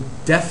they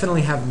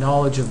definitely have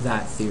knowledge of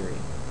that theory.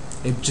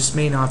 It just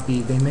may not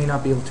be. They may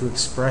not be able to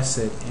express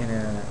it in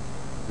a.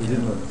 They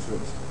didn't learn the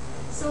first.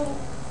 So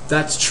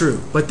That's true,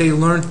 but they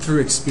learned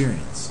through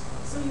experience.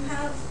 So you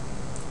have,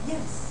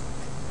 yes.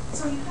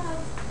 So you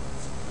have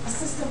a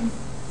system,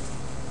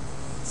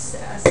 a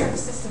set of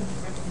system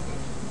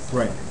recommendations.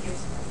 Right. that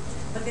gives you.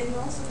 But then you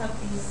also have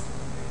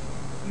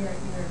your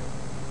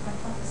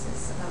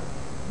hypothesis about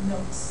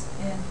notes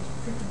and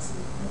frequency,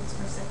 notes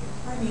per second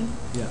timing,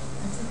 Yeah.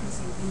 and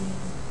frequency being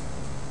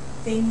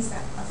things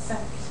that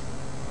affect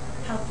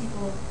how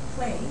people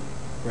play,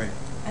 Right.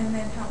 and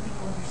then how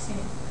people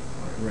understand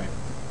or Right.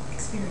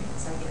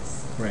 experience, I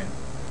guess. Right.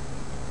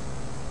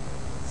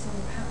 So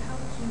how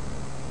would you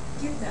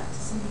give that to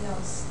somebody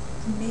else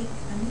to make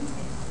a new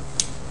thing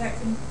that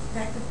could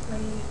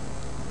play,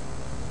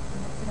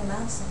 that could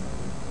allow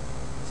somebody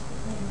to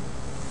play,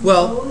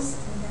 Well- compose,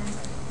 and then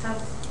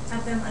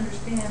have them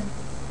understand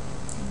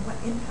what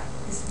impact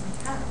this might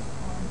have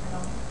on an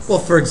audience? Well,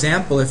 for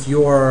example, if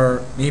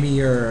you're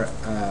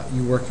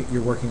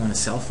working on a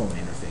cell phone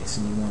interface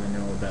and you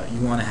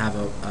want to have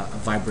a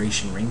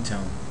vibration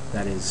ringtone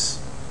that is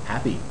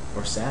happy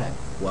or sad.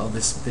 Well,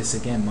 this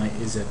again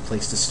is a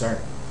place to start,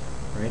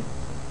 right?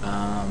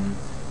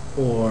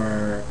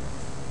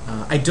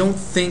 I don't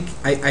think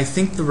I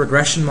think the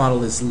regression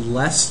model is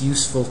less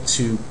useful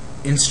to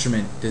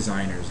instrument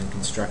designers and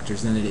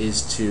constructors than it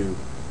is to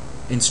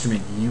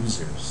instrument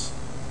users.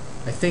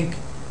 I think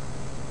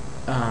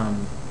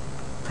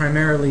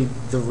primarily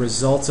the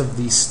results of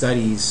these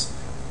studies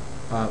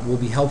will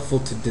be helpful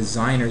to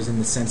designers in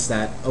the sense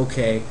that,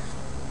 okay,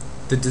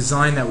 the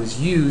design that was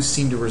used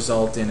seemed to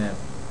result in a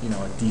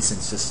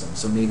decent system,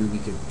 so maybe we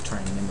could try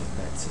and mimic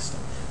that system.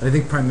 But I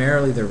think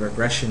primarily the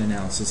regression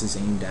analysis is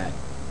aimed at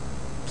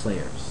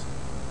players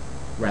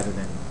rather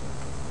than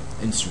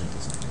instrument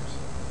designers.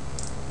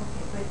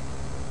 Okay, but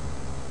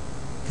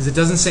Because it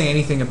doesn't say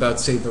anything about,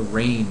 say, the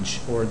range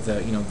or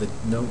the the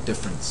note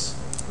difference.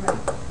 Right,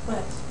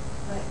 but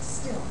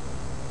still,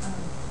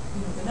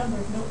 the number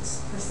of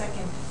notes per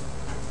second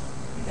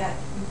that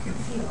you can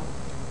feel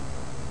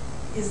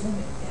is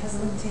limited. It has a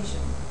limitation.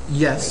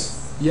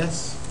 Yes. Place,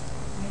 Yes.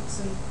 right?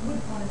 So you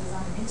wouldn't want to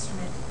design an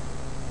instrument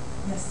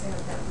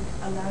necessarily that would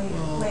allow you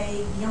to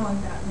play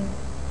beyond that limit.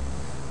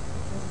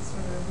 Because it's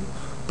sort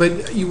of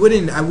But you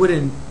wouldn't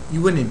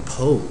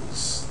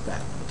impose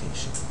that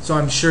limitation. So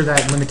I'm sure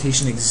that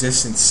limitation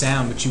exists in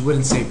sound, but you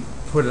wouldn't say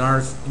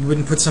you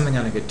wouldn't put something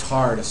on a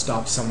guitar to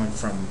stop someone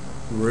from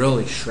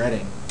really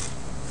shredding,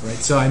 right?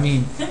 So I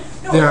mean, no,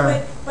 there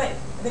are, but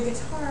the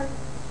guitar,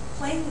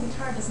 playing the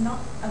guitar does not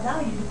allow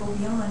you to go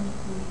beyond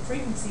the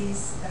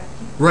frequencies that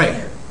people right.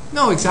 hear.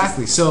 No,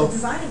 exactly. So the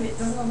design of it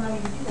doesn't allow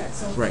you to do that.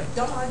 So right.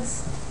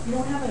 dogs, you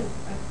don't have a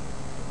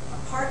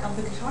part of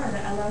the guitar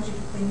that allows you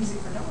to play music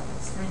for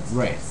dogs, for instance.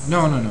 Right.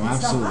 No,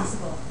 it's absolutely. not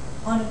possible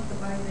by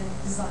the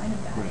design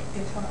of that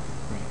guitar.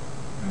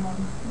 Right.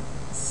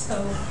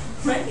 So,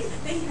 right,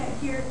 they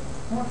hear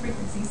more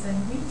frequencies than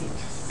we do.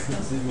 So,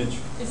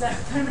 is that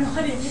kind of an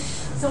odd image?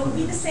 So it would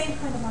be the same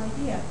kind of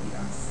idea.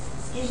 Our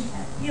skin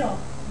can't feel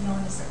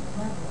beyond a certain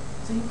level.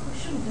 So you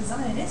shouldn't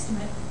design an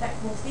instrument that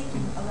will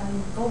allow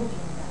you to go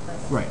beyond that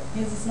level. Right.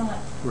 Because it's not.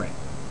 Right.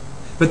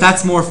 But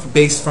that's more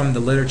based from the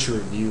literature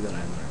review that I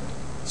learned.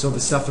 So the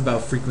stuff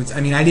about frequency,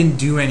 I mean, I didn't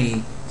do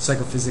any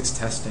psychophysics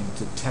testing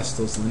to test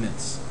those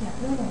limits. Yeah,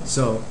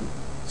 no.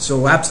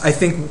 I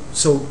think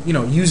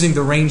using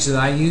the range that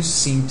I use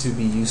seemed to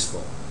be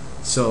useful.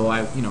 So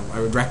I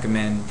would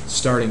recommend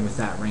starting with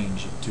that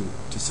range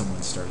to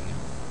someone starting out.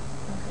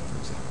 Okay. For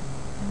example.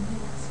 And my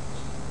last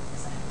question,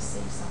 because I have to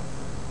save some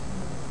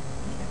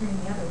for hearing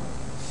the other one.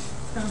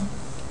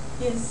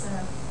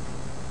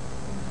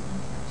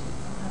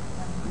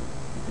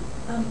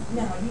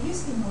 Now you're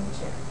using a motor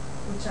chair,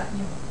 which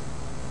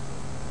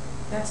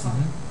that's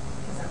fine,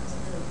 because that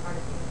wasn't really part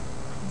of the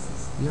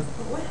thesis. Yep.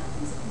 But what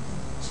happens if you can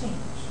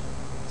change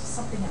to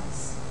something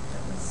else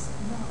that was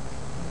not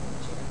a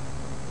motor chair?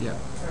 Yeah.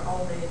 Where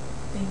all the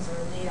things are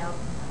laid out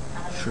in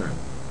that pattern. Sure.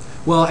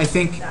 Well, I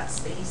think that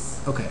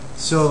space. okay.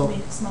 So make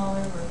it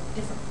smaller or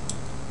different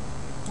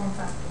form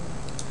factor.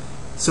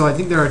 So I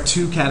think there are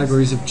two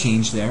categories of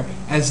change there.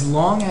 As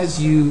long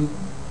as you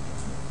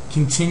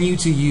continue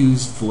to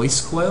use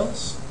voice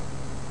coils,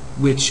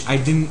 which I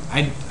didn't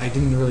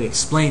really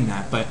explain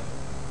that, but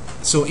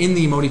so in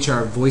the Emoti chair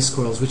are voice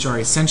coils, which are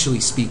essentially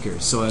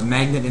speakers, so a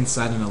magnet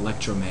inside an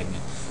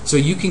electromagnet. So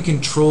you can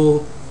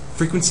control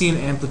frequency and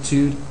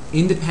amplitude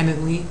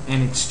independently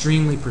and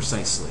extremely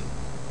precisely.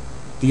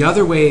 The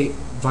other way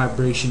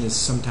vibration is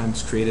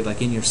sometimes created,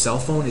 like in your cell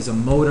phone, is a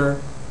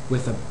motor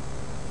with a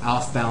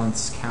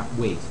off-balance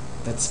weight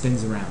that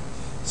spins around.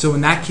 So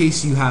in that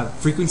case, you have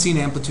frequency and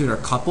amplitude are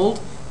coupled,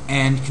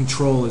 and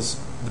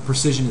the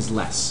precision is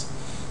less.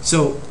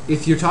 So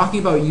if you're talking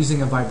about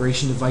using a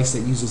vibration device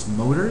that uses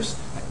motors,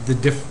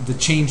 the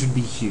change would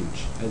be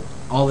huge.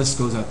 All this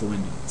goes out the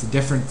window. It's a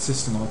different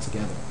system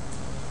altogether.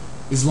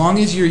 As long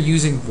as you're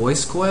using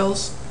voice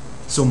coils,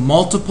 so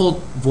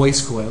multiple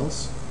voice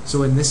coils,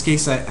 so in this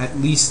case at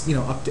least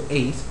up to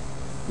 8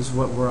 is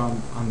what we're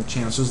on the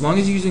channel. So as long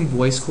as you're using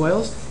voice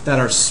coils that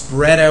are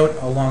spread out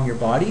along your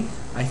body,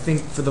 I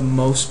think for the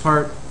most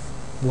part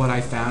what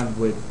I found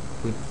would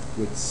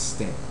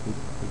stay, would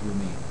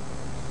remain.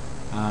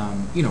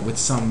 With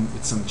some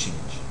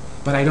change.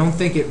 But I don't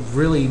think it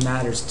really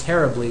matters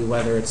terribly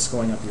whether it's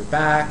going up your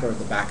back or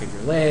the back of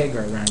your leg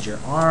or around your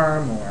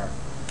arm or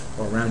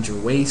around your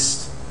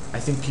waist. I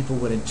think people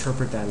would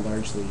interpret that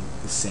largely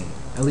the same,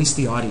 at least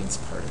the audience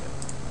part of it.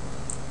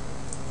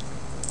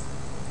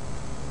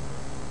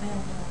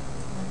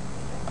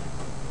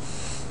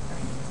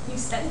 You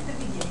said at the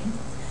beginning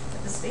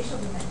that the spatial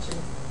dimension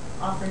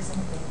offers an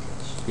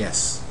advantage.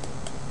 Yes.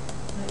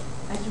 But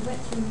as you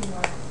went through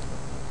your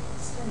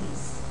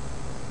studies,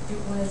 it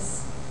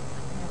was,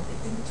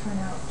 it didn't turn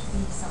out to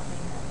be something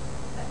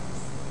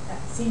that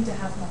seemed to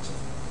have much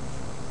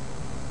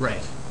effect.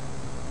 Right.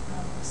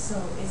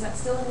 So is that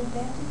still an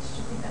advantage? Do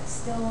you think that's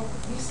still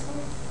useful?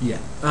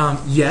 Yeah.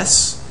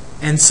 Yes.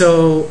 And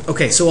so,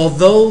 so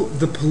although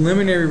the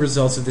preliminary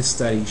results of this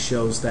study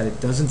shows that it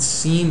doesn't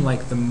seem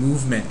like the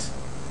movement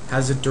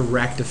has a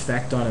direct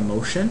effect on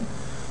emotion,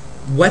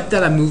 what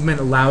that movement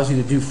allows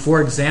you to do,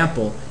 for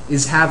example,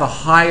 is have a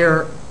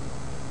higher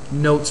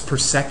notes per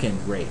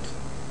second rate.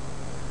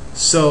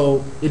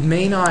 So it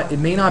may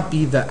not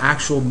be the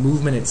actual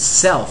movement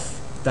itself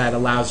that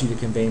allows you to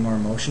convey more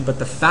emotion, but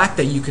the fact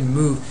that you can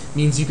move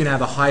means you can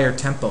have a higher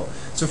tempo.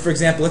 So for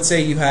example, let's say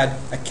you had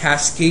a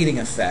cascading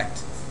effect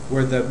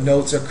where the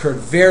notes occurred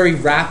very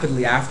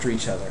rapidly after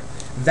each other.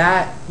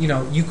 That,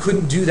 you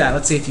couldn't do that,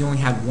 let's say if you only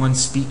had one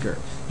speaker.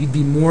 You'd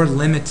be more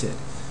limited.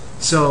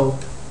 So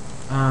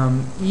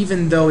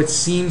even though it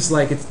seems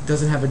like it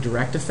doesn't have a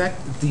direct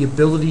effect, the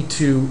ability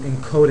to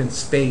encode in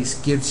space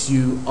gives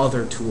you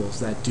other tools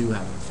that do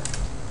have an effect.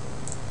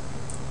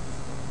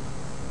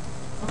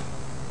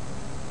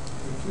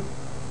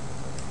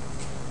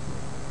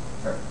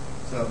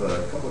 So I have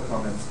a couple of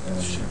comments and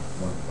Sure.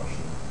 one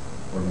question,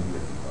 or maybe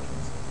a few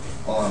questions.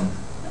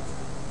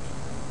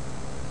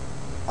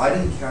 I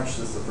didn't catch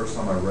this the first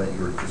time I read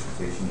your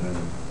dissertation, and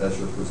as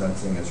you're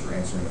presenting, as you're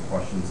answering the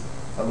questions,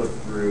 I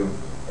looked through,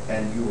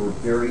 and you were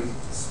very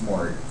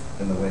smart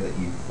in the way that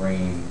you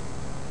framed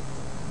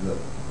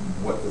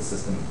what the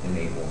system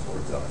enables or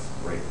does,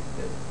 right?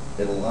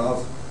 It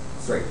allows,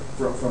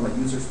 from a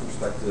user's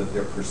perspective,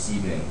 they're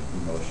perceiving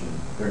emotion.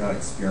 They're not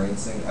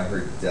experiencing. I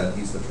heard Deb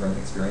use the term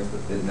experience, but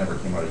it never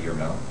came out of your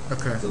mouth.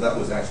 Okay. So that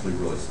was actually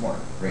really smart,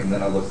 right? And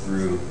then I looked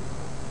through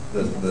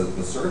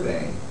the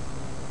survey,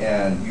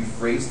 and you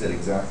phrased it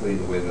exactly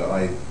the way that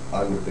I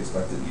would have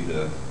expected you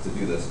to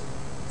do this.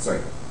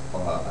 Sorry,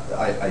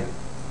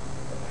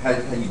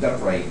 had you done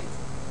it right,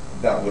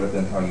 that would have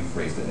been how you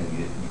phrased it, and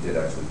you did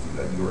actually do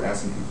that. You were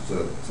asking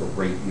people to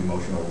rate the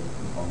emotional,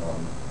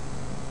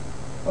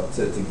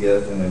 to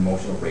give an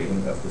emotional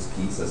rating of this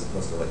piece, as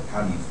opposed to like,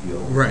 how do you feel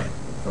Right.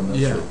 from this?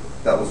 Yeah. So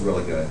that was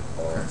really good.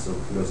 Okay. So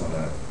kudos on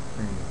that.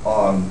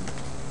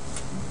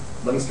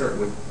 Let me start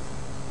with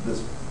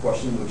this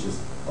question, which is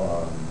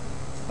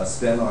a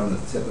spin on the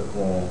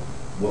typical,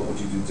 what would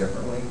you do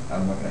differently?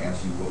 I'm not going to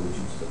ask you what would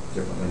you do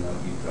differently now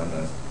that you've done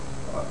this.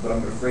 But I'm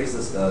going to phrase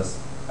this as,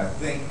 I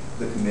think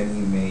the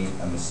committee made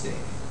a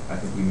mistake. I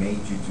think we made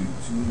you do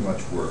too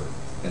much work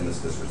in this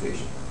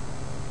dissertation.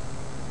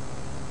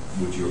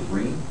 Would you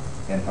agree?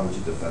 And how would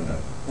you defend that?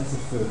 That's a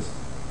first.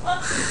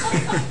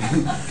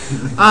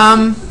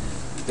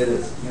 It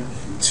is. Yeah.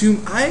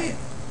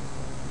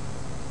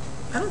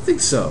 I don't think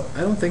so.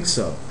 I don't think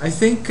so. I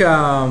think,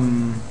 I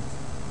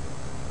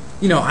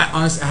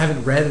honestly, I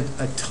haven't read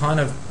a ton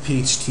of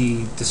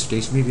PhD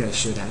dissertations. Maybe I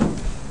should have.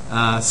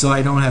 So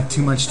I don't have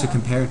too much to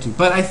compare it to.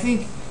 But I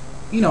think,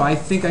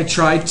 I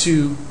tried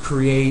to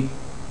create,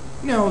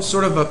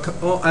 sort of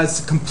as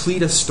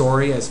complete a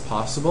story as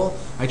possible.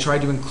 I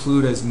tried to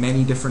include as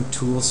many different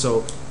tools,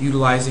 so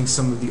utilizing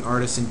some of the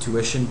artist's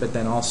intuition, but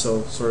then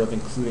also sort of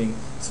including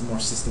some more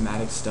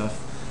systematic stuff.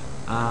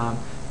 I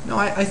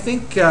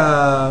think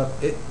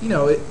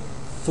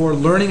for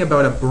learning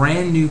about a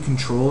brand new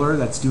controller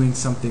that's doing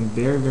something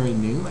very, very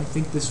new, I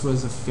think this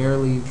was a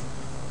fairly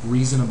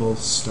reasonable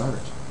start.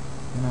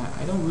 And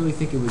I don't really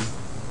think it was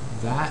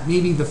that.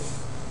 Maybe the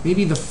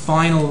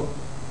final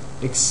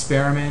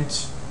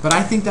experiment, but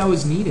I think that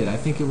was needed. I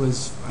think it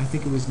was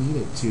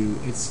needed to.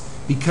 It's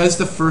because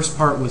the first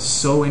part was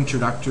so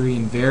introductory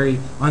and very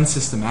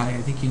unsystematic.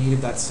 I think you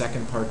needed that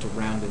second part to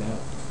round it out.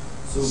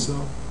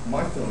 So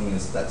my feeling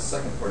is that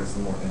second part is the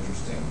more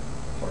interesting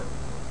part.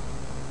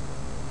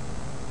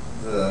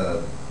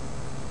 The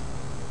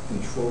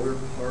controller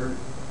part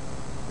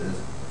is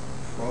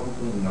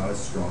probably not as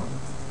strong.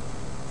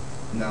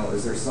 Now,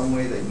 is there some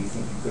way that you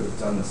think you could have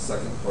done the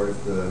second part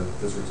of the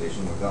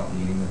dissertation without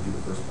needing to do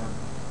the first part?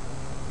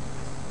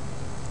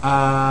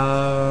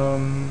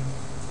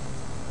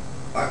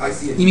 I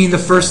see it. You mean the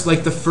first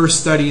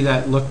study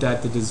that looked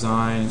at the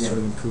design and Yeah. sort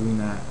of improving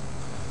that?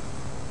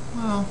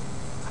 Well,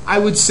 I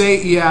would say,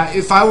 yeah.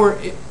 If I were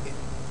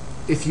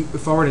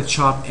to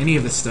chop any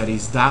of the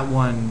studies, that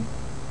one,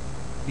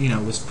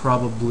 was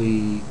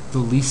probably the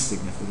least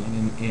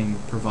significant in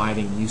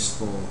providing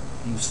useful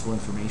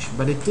information.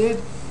 But it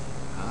did.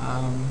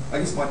 I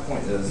guess my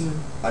point is, Yeah.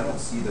 I don't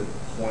see the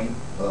point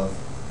of,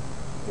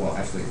 well,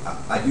 actually,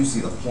 I do see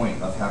the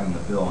point of having to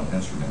bill an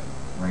instrument,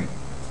 right?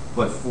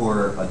 But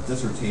for a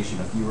dissertation,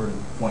 if you were to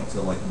point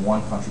to like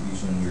one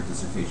contribution in your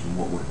dissertation,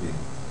 what would it be?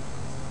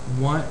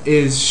 One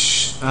is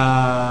showing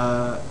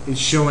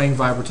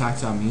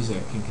vibrotactile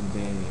music can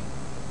convey.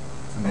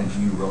 And do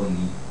you really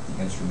need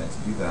the instrument to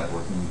do that,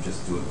 or can you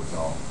just do it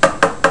without?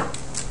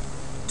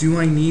 Do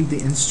I need the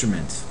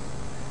instrument?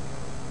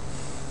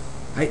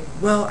 I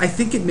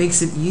think it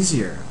makes it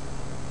easier.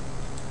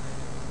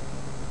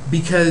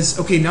 Because,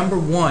 okay, number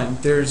one,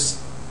 there's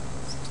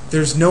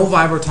no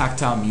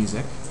vibrotactile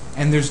music,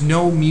 and there's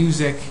no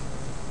music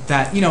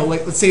that,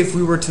 like, let's say if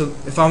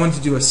I wanted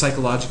to do a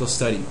psychological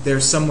study,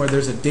 there's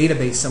a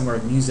database somewhere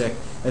of music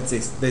that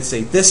they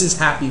say this is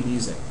happy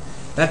music.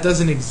 That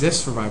doesn't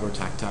exist for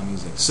vibrotactile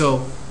music.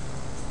 So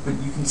But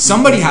you can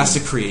somebody has to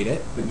create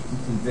it. But you can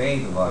convey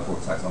the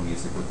vibrotactile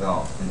music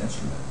without an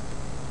instrument.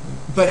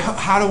 But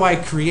how do I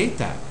create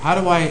that? How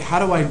do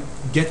I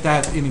get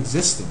that in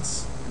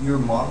existence? You're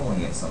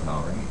modeling it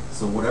somehow, right?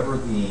 So whatever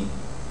the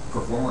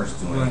performer is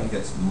doing Right.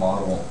 gets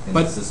modeled in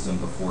the system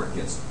before it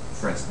gets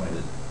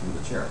transplanted through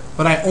the chair.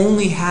 But I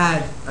only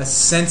had a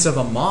sense of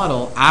a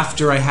model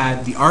after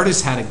the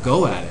artist had a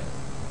go at it,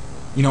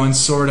 and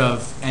sort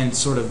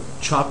of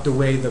chopped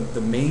away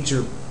the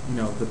major,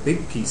 the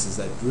big pieces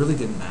that really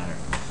didn't matter.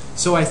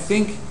 So I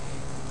think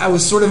I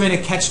was sort of in a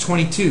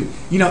catch-22.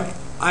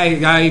 I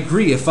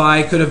agree. If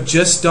I could have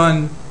just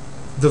done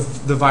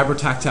the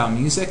vibrotactile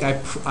music,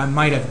 I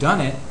might have done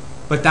it.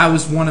 But that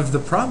was one of the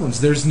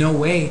problems. There's no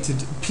way to.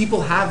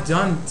 People have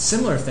done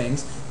similar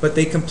things, but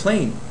they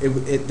complain.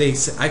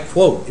 I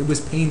quote, "It was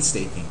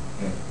painstaking."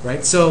 Yeah.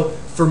 Right. So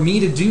for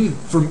me to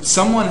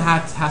someone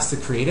has to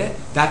create it.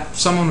 That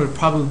someone would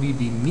probably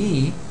be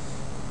me,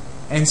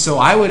 And so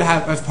I would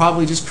have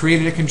probably just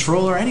created a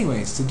controller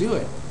anyways to do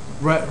it,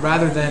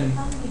 rather than,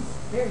 How many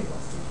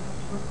variables did you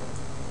have to work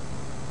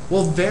with?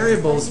 well,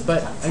 variables,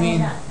 but I Tell me mean,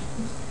 that.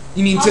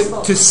 you mean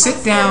Possible. to sit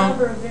Possible down.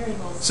 number of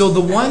variables So the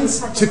that you ones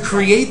had to look at.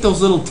 create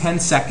those little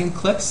 10-second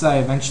clips that I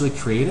eventually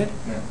created,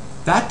 Yeah.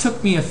 that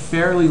took me a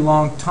fairly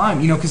long time,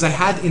 because I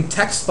had in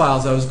text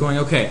files I was going,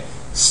 okay,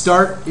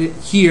 start it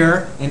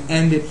here and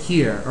end it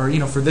here, or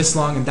for this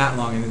long and that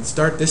long, and then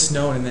start this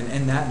note and then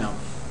end that note.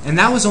 And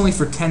that was only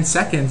for 10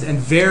 seconds and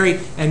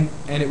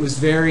it was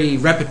very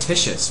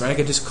repetitious, right? I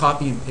could just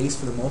copy and paste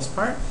for the most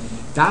part.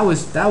 Mm-hmm.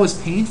 That was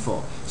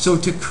painful. So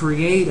to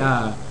create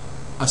a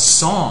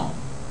song,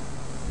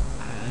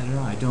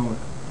 I don't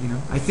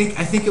know, I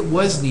think it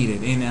was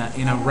needed in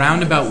a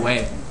roundabout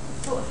way.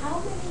 So how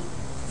many,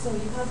 so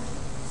you have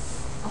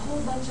a whole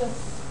bunch of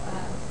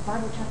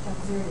vibrotactile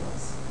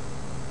variables.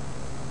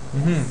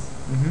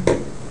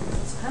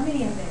 So how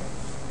many are there?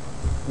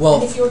 Well,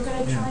 And if you were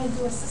going to yeah. try and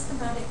do a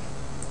systematic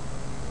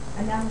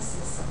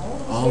analysis of all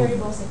those All-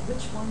 variables and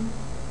which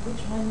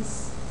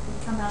ones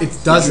would come out? It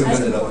doesn't. You as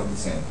ended up important?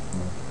 with the same.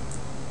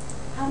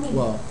 How many?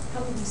 Well- How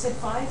many? You said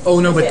 5? Oh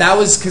no, but Yeah. that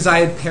was because I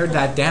had pared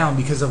that down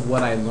because of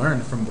what I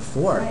learned from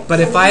before. Right. But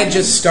So if I had you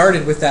just didn't-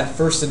 started with that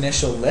first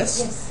initial list,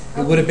 Yes.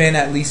 it would have been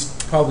at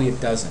least probably a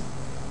dozen,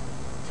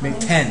 maybe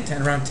Times-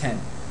 10, around 10.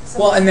 So-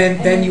 Well, and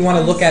then you want to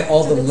times- look at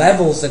all so the 10.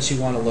 levels that you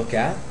want to look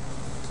at.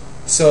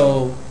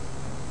 So,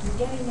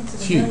 You're getting into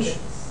the Huge. millions,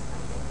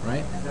 I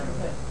right? think. But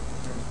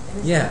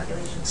there is Yeah.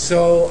 calculation.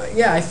 So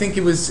yeah, I think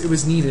it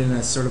was needed in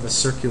a sort of a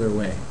circular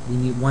way.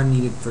 One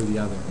needed for the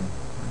other.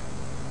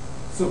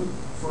 So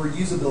for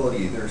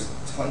usability, there's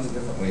tons of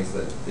different ways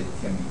that it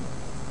can be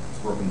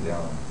broken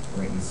down,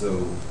 right? And so,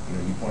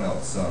 you point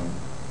out some,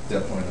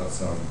 Deb pointed out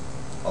some,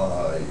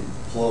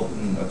 pull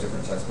open a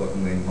different textbook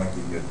and they might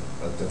give you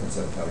a different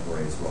set of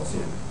categories as well. So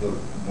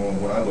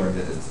when I learned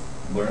it, it's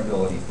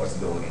learnability,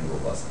 flexibility, and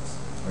robustness.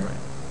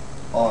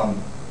 Right.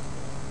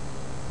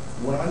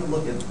 When I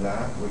look at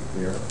that right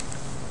there,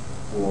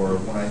 or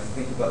when I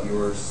think about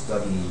your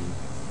study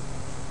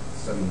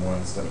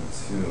 1, study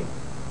 2,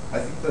 I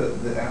think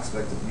the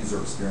aspect of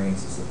user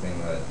experience is the thing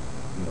that,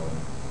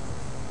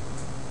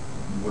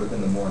 would have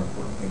been the more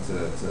important thing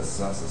to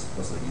assess as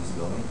opposed to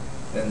usability.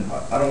 And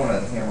I don't want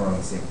to hammer on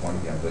the same point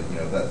again,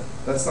 but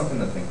that's something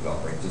to think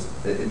about, right? Just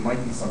it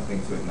might be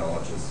something to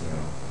acknowledge as,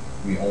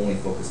 we only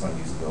focused on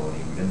usability.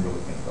 We didn't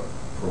really think about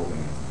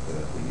probing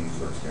the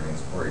user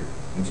experience part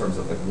in terms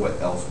of like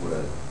what else would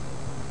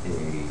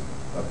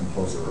a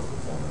composer or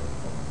performer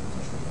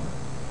potentially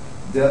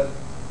want. Deb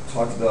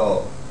talked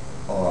about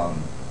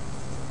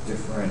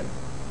different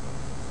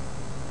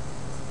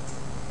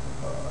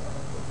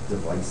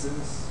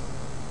devices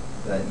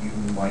that you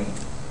might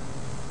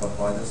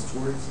apply this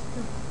towards.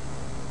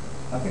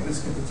 I think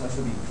this could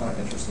potentially be kind of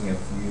interesting if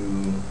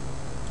you,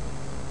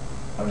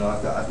 I don't know,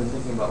 I've been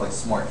thinking about like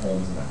smart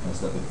homes and that kind of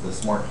stuff. If the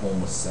smart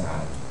home was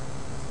sad,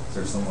 is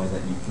there some way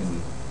that you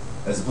can,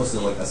 as opposed to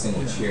like a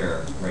single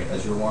chair, right?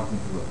 As you're walking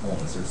through the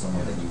home, is there some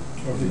way that you,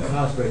 Or if the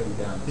car's breaking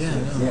down. Yeah,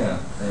 it's- no. yeah,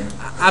 right?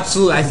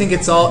 Absolutely. I think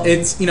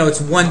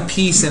it's one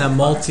piece in a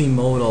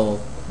multimodal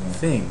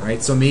thing,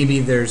 right? So maybe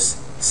there's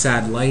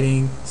sad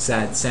lighting,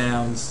 sad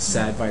sounds,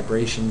 sad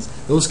vibrations.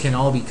 Those can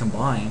all be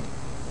combined,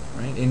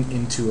 right,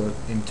 into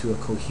a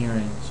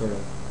coherent sort of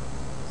Do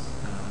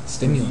you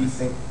stimulant.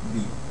 think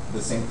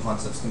the same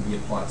concepts can be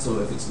applied? So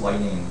if it's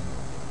lighting,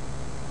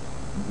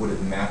 would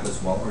it map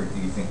as well, or do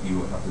you think you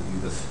would have to do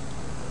this?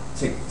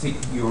 Take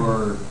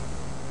your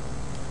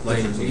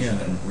Lighting, dissertation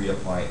yeah. and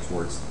reapply it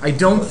towards. I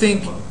don't other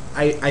think components?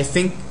 I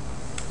think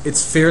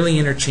it's fairly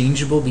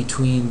interchangeable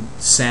between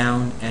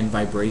sound and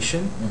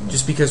vibration, Mhm.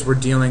 just because we're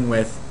dealing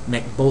with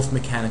both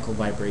mechanical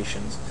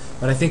vibrations.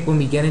 But I think when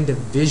we get into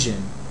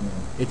vision,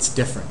 it's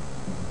different.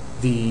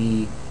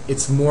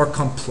 It's more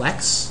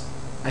complex,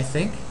 I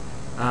think,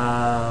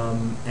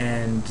 and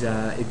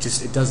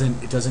it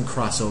doesn't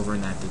cross over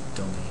in that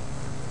domain.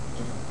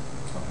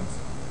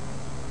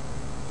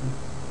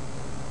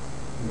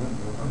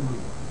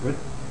 Good.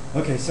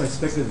 Okay, so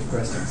speculative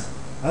questions.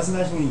 I was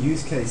imagining a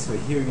use case where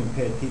hearing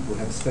impaired people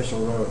have a special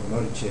row of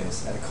motor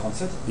chairs at a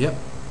concert, Yep.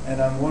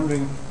 and I'm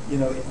wondering,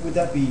 would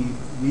that be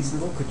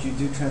reasonable? Could you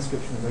do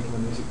transcription of regular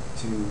music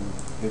to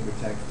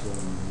vibrotactile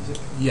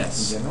music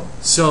Yes. in general?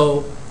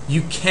 So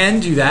you can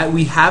do that.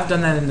 We have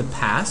done that in the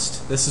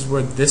past. This is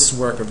where this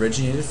work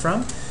originated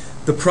from.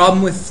 The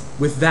problem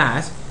with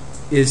that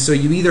is, so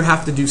you either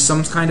have to do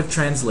some kind of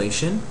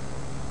translation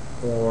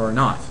or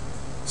not.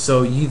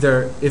 So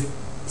either if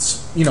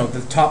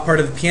the top part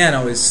of the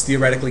piano is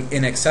theoretically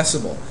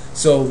inaccessible.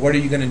 So what are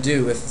you going to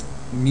do with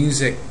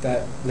music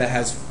that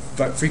has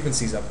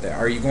frequencies up there?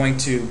 Are you going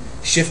to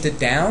shift it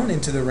down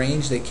into the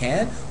range they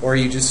can, or are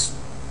you just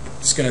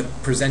going to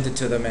present it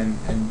to them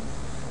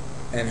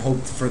and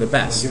hope for the Or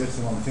best? give it to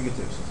them on the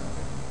fingertips or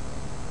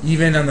something?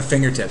 Even on the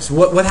fingertips.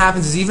 What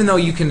happens is, even though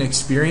you can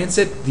experience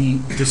it, the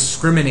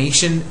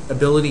discrimination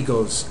ability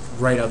goes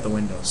right out the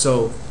window.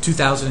 So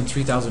 2,000 and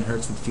 3,000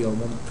 hertz would feel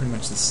pretty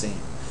much the same.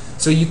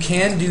 So you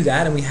can do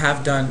that, and we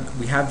have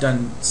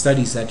done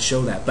studies that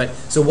show that. But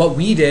so what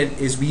we did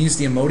is we used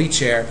the Emoti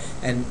chair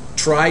and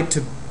tried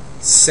to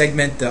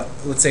segment the,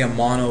 let's say, a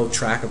mono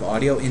track of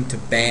audio into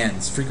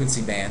bands,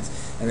 frequency bands,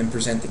 and then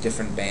present the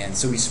different bands.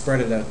 So we spread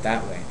it out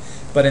that way.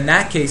 But in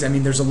that case, I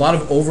mean, there's a lot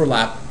of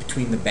overlap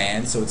between the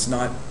bands, so it's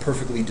not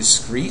perfectly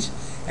discrete,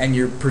 and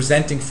you're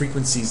presenting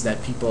frequencies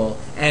that people,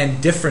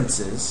 and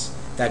differences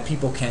that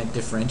people can't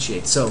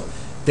differentiate. So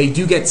they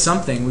do get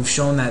something. We've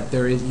shown that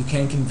you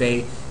can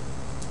convey.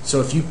 So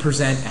if you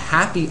present a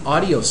happy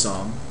audio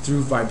song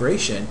through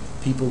vibration,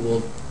 people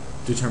will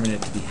determine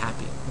it to be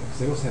happy. Because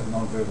they also have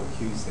non-verbal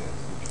cues there,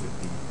 which would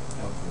be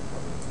helpful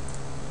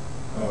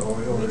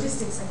probably. We just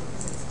did something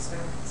because it's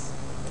experiments.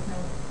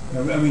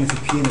 With No, I mean, if a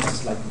pianist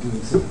is like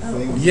doing certain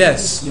things.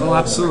 Yes. you know, Oh,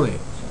 absolutely.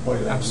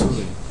 body language.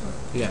 Absolutely.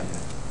 Yeah.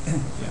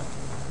 Yeah.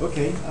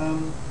 Okay.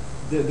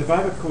 The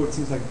vibra chord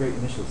seems like a great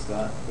initial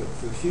start, but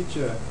for the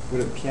future,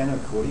 would a piano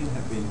accordion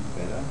have been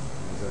better?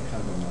 Is that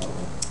kind of a model?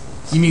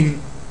 You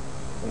mean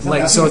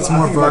like so it's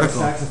more vertical?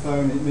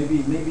 Saxophone,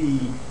 maybe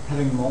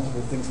having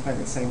multiple things playing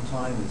at the same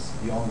time is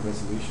beyond the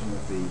resolution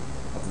of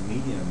the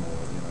medium, or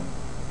you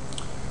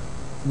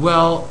know.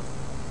 Well,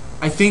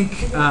 I think.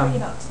 If you're worried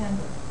about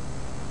timbre.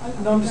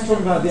 No, I'm just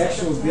talking about the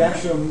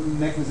actual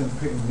mechanism of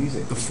creating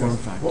music. The form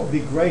factor. What would be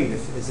great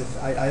is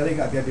if I think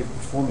I'd be able to be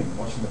performing,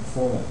 watching the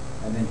performer,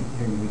 and then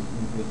hearing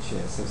the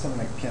mid-chair. So something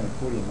like piano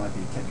accordion might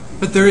be technically.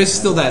 But there is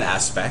still that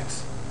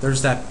aspect.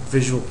 There's that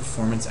visual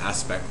performance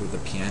aspect with the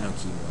piano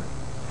keyboard.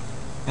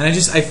 And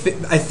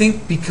I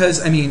think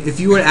because, I mean, if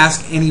you were to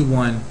ask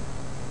anyone,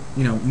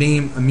 you know,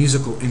 name a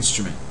musical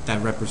instrument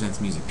that represents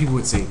music, people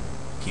would say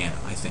piano,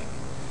 I think.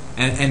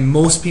 And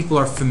most people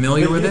are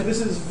familiar with it. This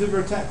is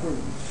vibrotech.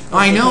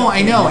 I know,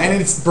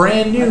 and it's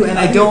brand new, and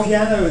I don't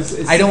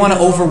want to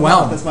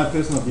overwhelm. That's my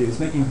personal view. It's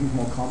making things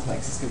more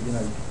complex. It's got, you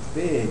know,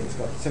 big. It's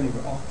got so many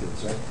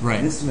octaves, right? Right.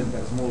 An instrument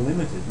that's more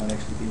limited might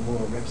actually be more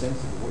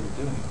representative of what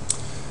you're doing.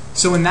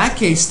 So in that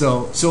case,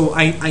 though, so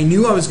I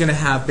knew I was going to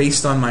have,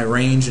 based on my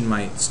range and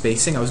my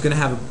spacing, I was going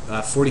to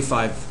have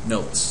 45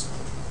 notes.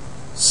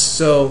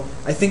 So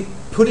I think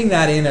putting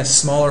that in a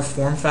smaller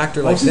form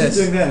factor like this,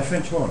 doing that in a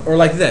French horn, or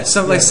like this,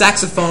 something like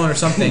saxophone or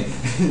something.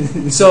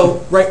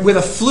 So right with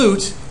a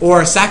flute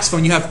or a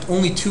saxophone, you have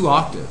only 2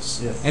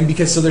 octaves, yes. and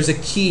because so there's a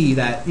key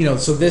that, you know,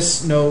 so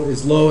this note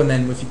is low, and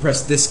then if you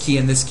press this key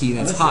and this key,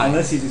 then it's high.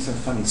 Unless you do some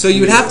funny. So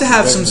you would have to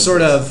have some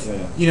sort of,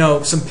 yeah. you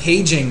know, some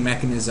paging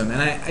mechanism.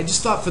 And I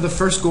just thought for the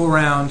first go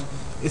around,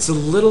 it's a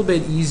little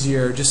bit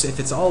easier just if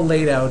it's all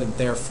laid out and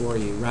there for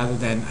you, rather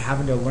than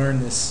having to learn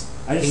this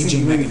I just think paging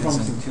you may be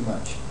mechanism. promising too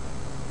much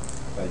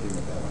by doing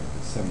it that way.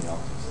 There's so many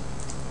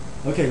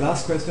octaves. Okay,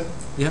 last question.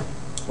 Yeah.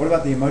 What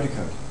about the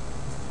emoticode?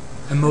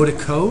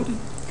 Emoticode?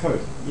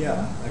 Code,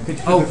 yeah. Could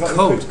you Oh, put the,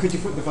 code. Could you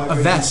put the A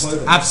vibration vest,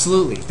 clothing?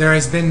 absolutely. There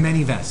has been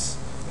many vests.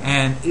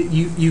 And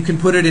you can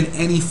put it in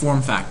any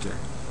form factor.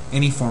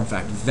 Any form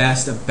factor.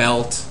 Vest, a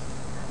belt,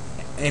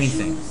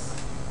 anything.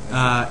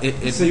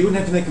 So you wouldn't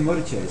have to make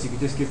emoji chairs. You could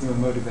just give them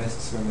emoji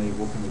vests when they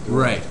walk in the door.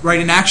 Right.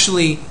 And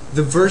actually,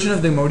 the version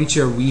of the Emoti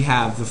chair we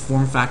have, the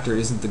form factor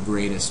isn't the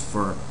greatest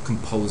for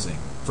composing,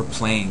 for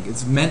playing.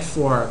 It's meant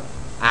for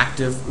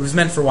active. It was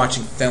meant for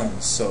watching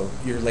films, so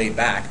you're laid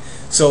back.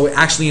 So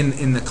actually,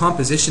 in the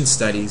composition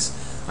studies,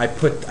 I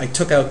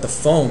took out the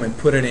foam and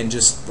put it in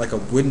just like a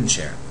wooden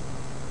chair,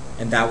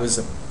 and that was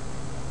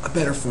a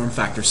better form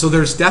factor. So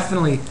there's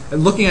definitely,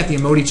 looking at the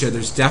Emoti chair,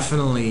 there's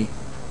definitely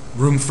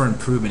room for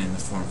improvement in the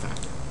form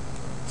factor.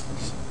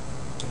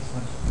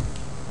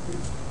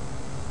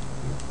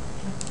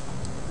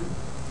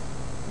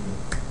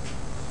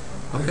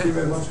 Thank you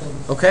very much.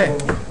 Okay.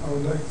 I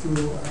would like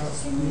to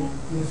ask you.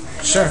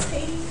 Yes. Sure.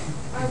 Katie,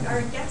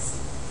 our guest,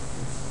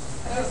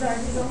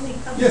 is only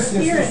Yes,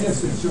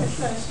 appearance. sure. She's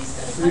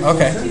got a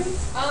Okay. question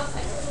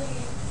too.